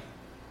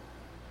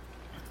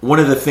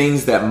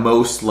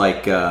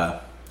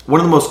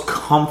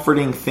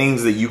comforting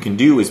things that you can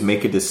do is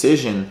make a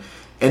decision.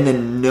 And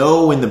then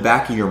know in the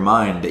back of your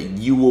mind that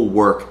you will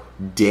work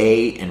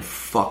day and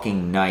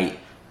fucking night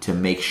to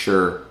make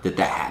sure that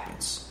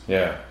happens.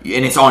 Yeah.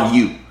 And it's on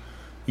you.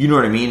 You know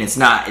what I mean? It's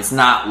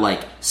not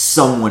like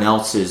someone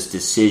else's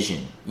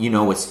decision. You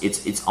know,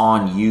 it's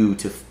on you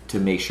to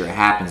make sure it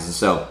happens. And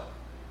so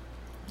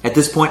at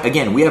this point,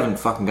 again, we haven't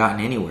fucking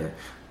gotten anywhere.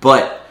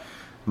 But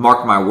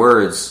mark my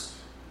words,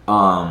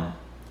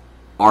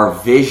 our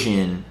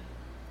vision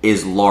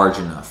is large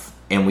enough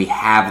and we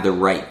have the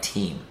right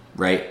team,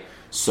 right?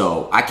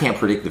 So I can't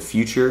predict the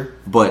future,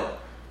 but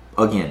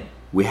again,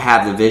 we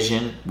have the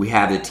vision, we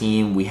have the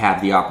team, we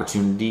have the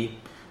opportunity.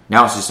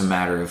 Now it's just a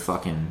matter of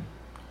fucking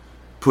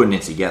putting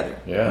it together.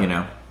 Yeah. You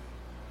know?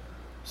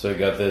 So you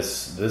got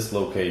this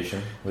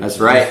location. Which That's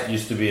right.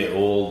 Used to be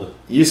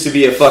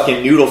a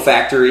fucking noodle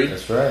factory.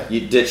 That's right.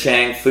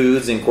 DeChang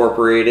Foods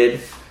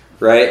Incorporated,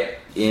 right?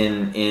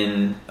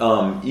 In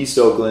East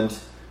Oakland.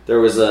 There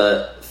was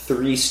a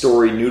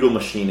 3-story noodle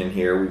machine in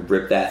here. We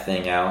ripped that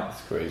thing out.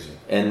 That's crazy.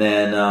 And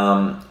then,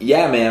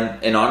 man.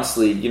 And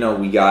honestly, you know,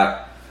 we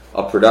got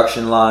a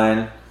production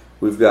line.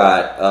 We've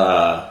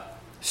got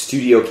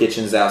studio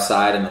kitchens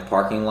outside in the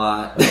parking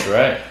lot. That's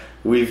right.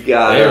 We've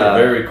got. They're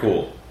very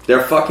cool.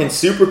 They're fucking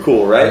super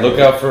cool, right? And look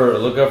out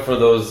for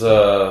those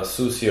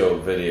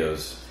SUCIO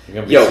videos.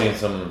 You're gonna be seeing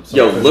some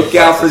look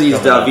out for these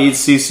David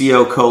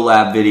SUCIO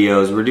collab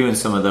videos. We're doing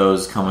some of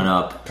those coming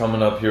up.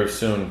 Coming up here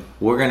soon.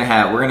 We're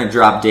gonna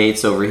drop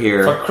dates over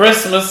here for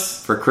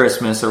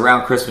Christmas.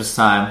 Around Christmas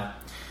time,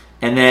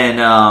 and then,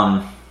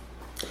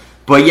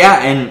 but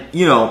yeah, and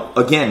you know,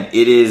 again,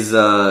 it is.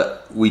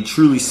 We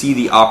truly see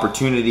the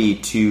opportunity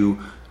to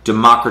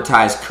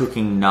democratize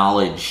cooking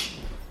knowledge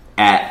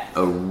at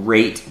a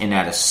rate and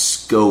at a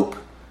scope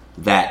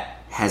that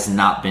has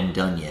not been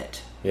done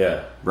yet.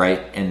 Yeah.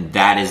 Right? And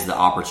that is the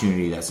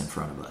opportunity that's in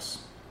front of us.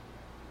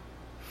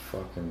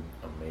 Fucking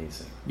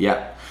Amazing.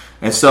 Yeah.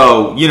 And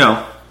so, you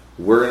know,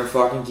 we're going to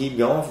fucking keep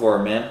going for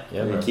it, man.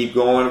 Yeah, we're going to keep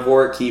going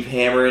for it, keep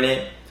hammering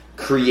it,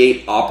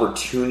 create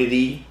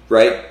opportunity,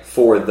 right,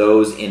 for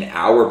those in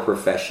our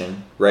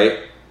profession, right?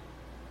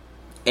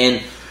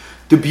 And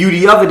the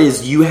beauty of it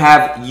is you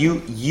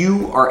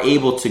are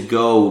able to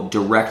go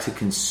direct to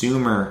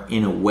consumer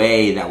in a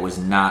way that was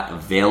not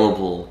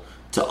available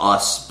to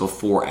us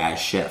before as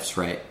chefs,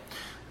 right?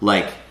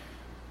 Like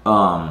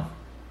I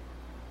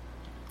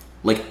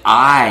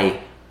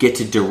get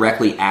to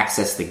directly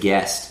access the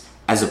guest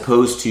as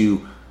opposed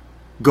to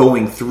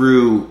going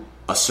through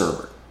a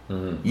server.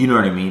 Mm-hmm. You know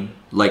what I mean?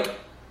 Like,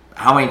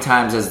 how many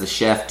times as the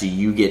chef do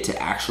you get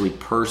to actually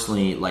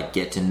personally like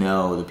get to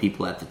know the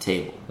people at the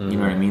table? Mm-hmm. You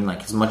know what I mean?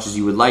 Like, as much as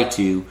you would like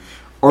to,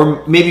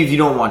 or maybe if you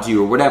don't want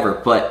to or whatever,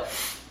 but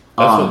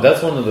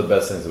that's one of the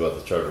best things about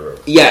the Charter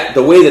Oak. Yeah,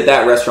 the way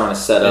that restaurant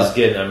is set up. Is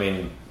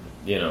getting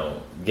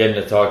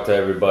to talk to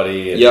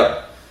everybody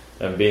and,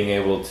 and being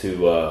able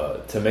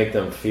to make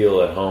them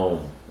feel at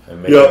home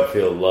and make them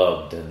feel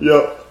loved and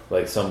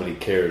like somebody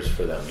cares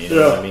for them. You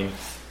know what I mean?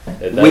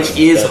 Which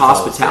is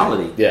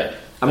hospitality. Honestly, yeah.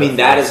 I mean,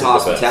 that is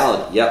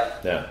hospitality.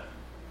 Yep. Yeah.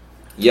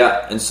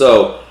 Yeah. And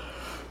so,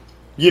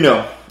 you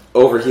know,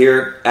 over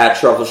here at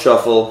Truffle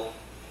Shuffle,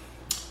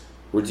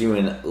 we're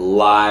doing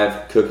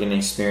live cooking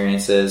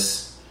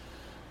experiences,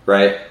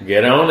 right?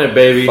 Get on it,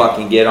 baby.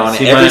 Fucking get on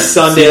it. Every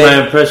Sunday. See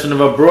my impression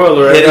of a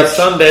broiler every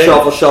Sunday.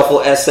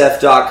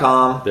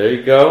 TruffleShuffleSF.com. There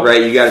you go.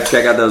 Right, you got to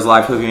check out those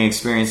live cooking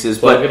experiences.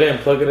 Plug it in.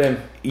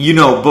 You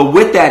know, but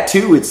with that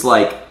too, it's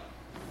like,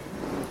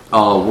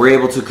 we're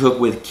able to cook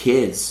with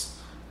kids.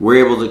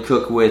 We're able to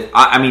cook with...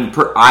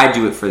 I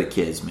do it for the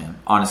kids, man.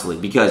 Honestly.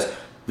 Because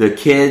the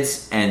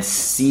kids and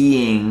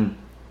seeing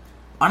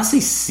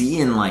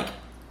like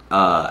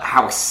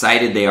how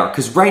excited they are.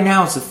 Because right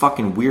now it's a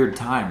fucking weird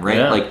time, right?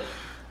 Yeah. Like,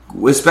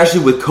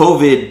 especially with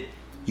COVID,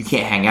 you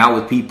can't hang out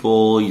with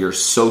people. Your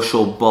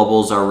social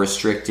bubbles are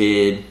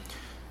restricted.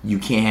 You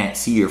can't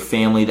see your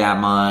family that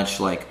much.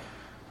 Like,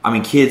 I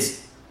mean,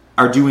 kids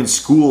are doing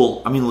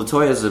school. I mean,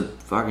 LaToya's a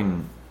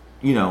fucking,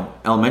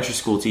 elementary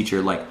school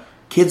teacher. Like,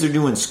 kids are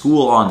doing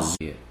school on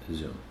Zoom.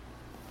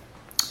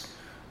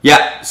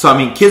 Yeah, so I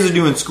mean, kids are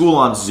doing school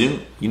on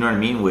Zoom. You know what I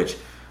mean? Which,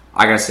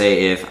 I gotta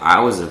say, if I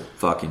was a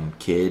fucking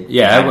kid...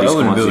 Yeah, I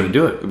wouldn't be able to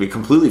do it. It'd be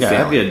completely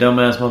failing. I'd be a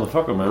dumbass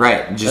motherfucker, man.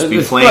 Right, just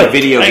be playing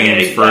video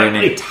games for an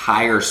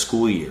entire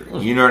school year.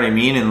 You know what I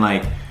mean? And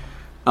like...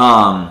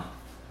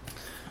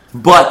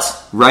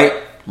 But,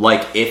 right,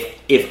 like,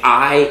 if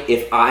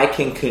I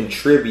can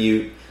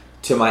contribute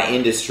to my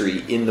industry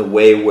in the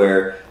way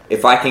where...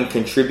 If I can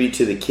contribute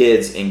to the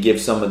kids and give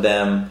some of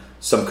them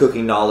some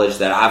cooking knowledge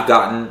that I've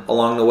gotten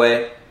along the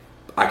way,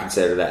 I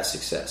consider that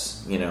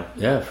success,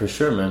 Yeah, for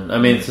sure, man. I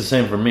mean, it's the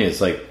same for me. It's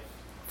like,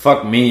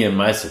 fuck me and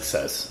my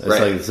success. It's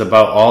like, it's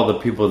about all the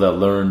people that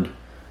learned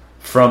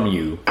from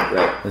you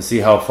and see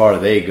how far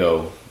they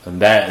go.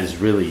 And that is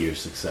really your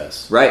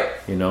success. Right.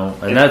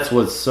 And that's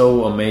what's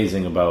so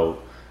amazing about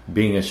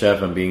being a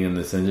chef and being in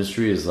this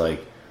industry is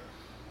like,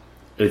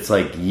 it's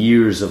like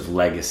years of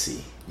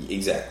legacy.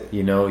 Exactly.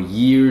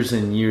 Years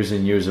and years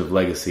and years of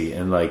legacy.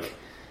 And like,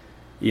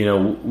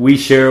 we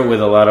share it with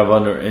a lot of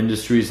other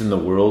industries in the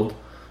world.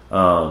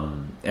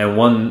 And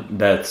one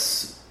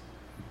that's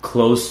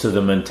close to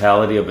the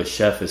mentality of a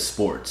chef is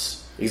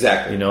sports.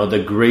 Exactly.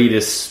 The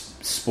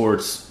greatest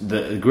sports,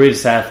 the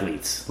greatest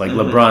athletes, like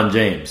LeBron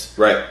James.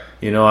 Right.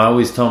 I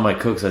always tell my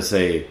cooks, I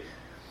say,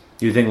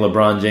 do you think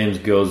LeBron James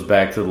goes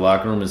back to the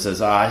locker room and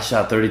says, I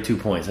shot 32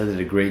 points. I did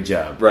a great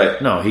job.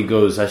 Right. No, he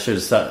goes, I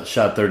should have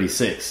shot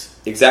 36.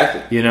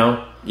 Exactly.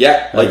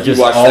 Yeah. Like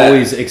just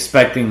always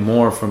expecting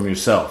more from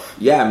yourself.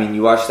 Yeah, I mean,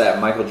 you watch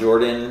that Michael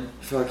Jordan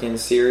fucking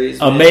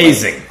series.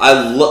 Amazing. Man.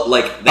 I look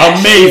like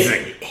that.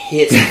 Amazing. Shit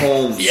hits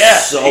home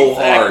so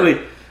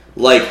hard.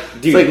 Like,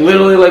 dude, it's like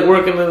literally like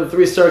working in a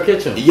 3-star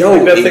kitchen.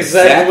 Yo, that's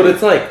exactly what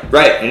it's like.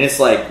 Right, and it's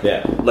like,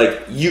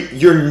 like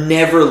you're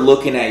never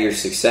looking at your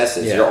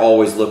successes. Yeah. You're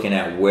always looking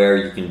at where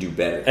you can do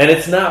better. And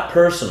it's not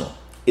personal.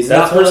 That's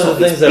not personal. One of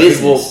the things that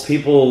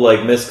people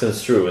like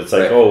misconstrue. It's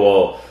like, oh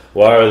well,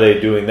 why are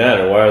they doing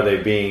that, or why are they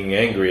being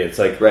angry? It's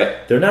like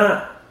they're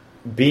not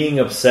being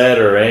upset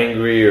or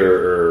angry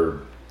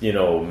or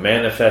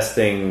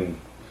manifesting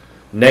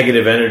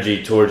negative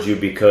energy towards you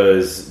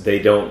because they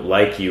don't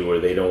like you or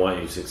they don't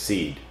want you to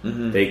succeed.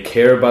 Mm-hmm. They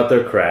care about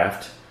their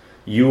craft.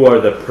 You are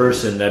the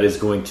person that is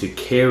going to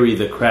carry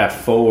the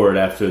craft forward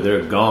after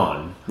they're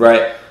gone.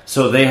 Right.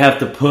 So they have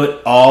to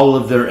put all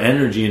of their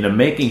energy into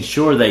making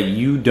sure that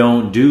you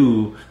don't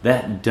do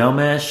that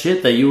dumbass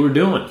shit that you were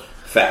doing.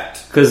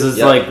 Fact. Because it's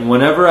like,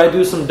 whenever I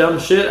do some dumb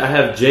shit, I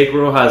have Jake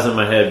Rojas in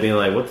my head being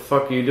like, what the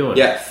fuck are you doing?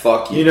 Yeah,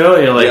 fuck you.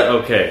 You're like,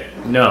 okay,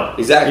 no.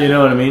 Exactly. You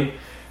know what I mean?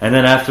 And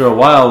then after a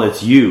while,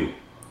 it's you.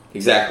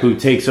 Exactly. Who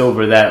takes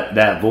over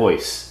that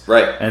voice.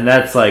 Right. And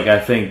that's like, I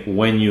think,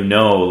 when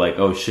like,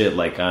 oh shit,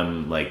 like,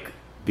 I'm like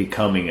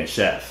becoming a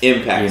chef.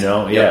 Impact.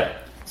 Yeah.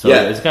 So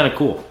it's kind of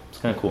cool. It's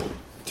kind of cool.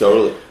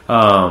 Totally.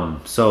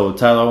 So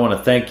Tyler, I want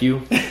to thank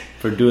you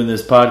for doing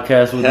this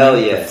podcast with Hell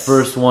me. yes. The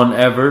first one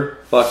ever.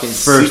 Fucking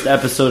First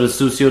episode of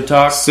SUCIO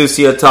Talk.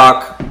 SUCIO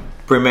Talk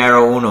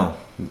Primero Uno.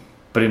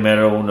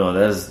 Primero uno.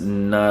 That's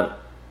not...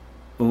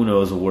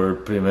 Uno is a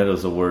word. Primero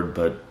is a word,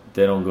 but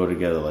they don't go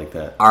together like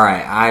that.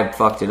 Alright, I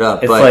fucked it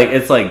up.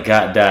 It's like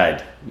got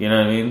died. You know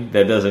what I mean?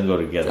 That doesn't go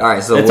together.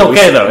 Alright, so it's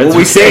okay though. What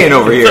we saying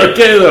over here? It's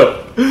okay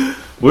though.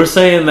 We're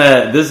saying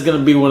that this is going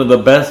to be one of the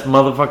best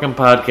motherfucking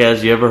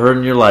podcasts you ever heard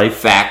in your life.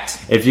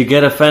 Fact. If you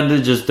get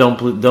offended, just don't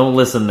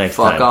listen next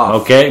time. Fuck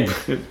off. Okay?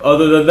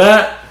 Other than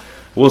that,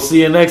 we'll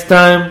see you next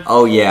time.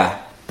 Oh,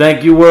 yeah.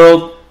 Thank you,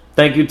 world.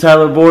 Thank you,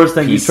 Tyler Vorce.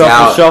 Thank Peace you,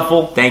 Truffle out.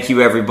 Shuffle. Thank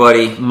you,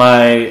 everybody.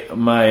 My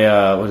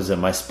what is it?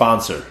 My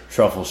sponsor,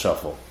 Truffle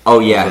Shuffle. Oh,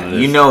 yeah.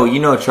 You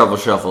know Truffle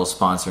Shuffle is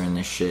sponsoring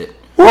this shit.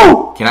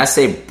 Woo! Can I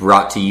say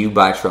brought to you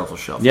by Truffle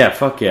Shuffle? Yeah,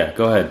 fuck yeah.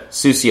 Go ahead.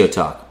 SUCIO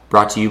Talk.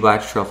 Brought to you by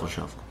Truffle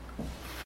Shuffle.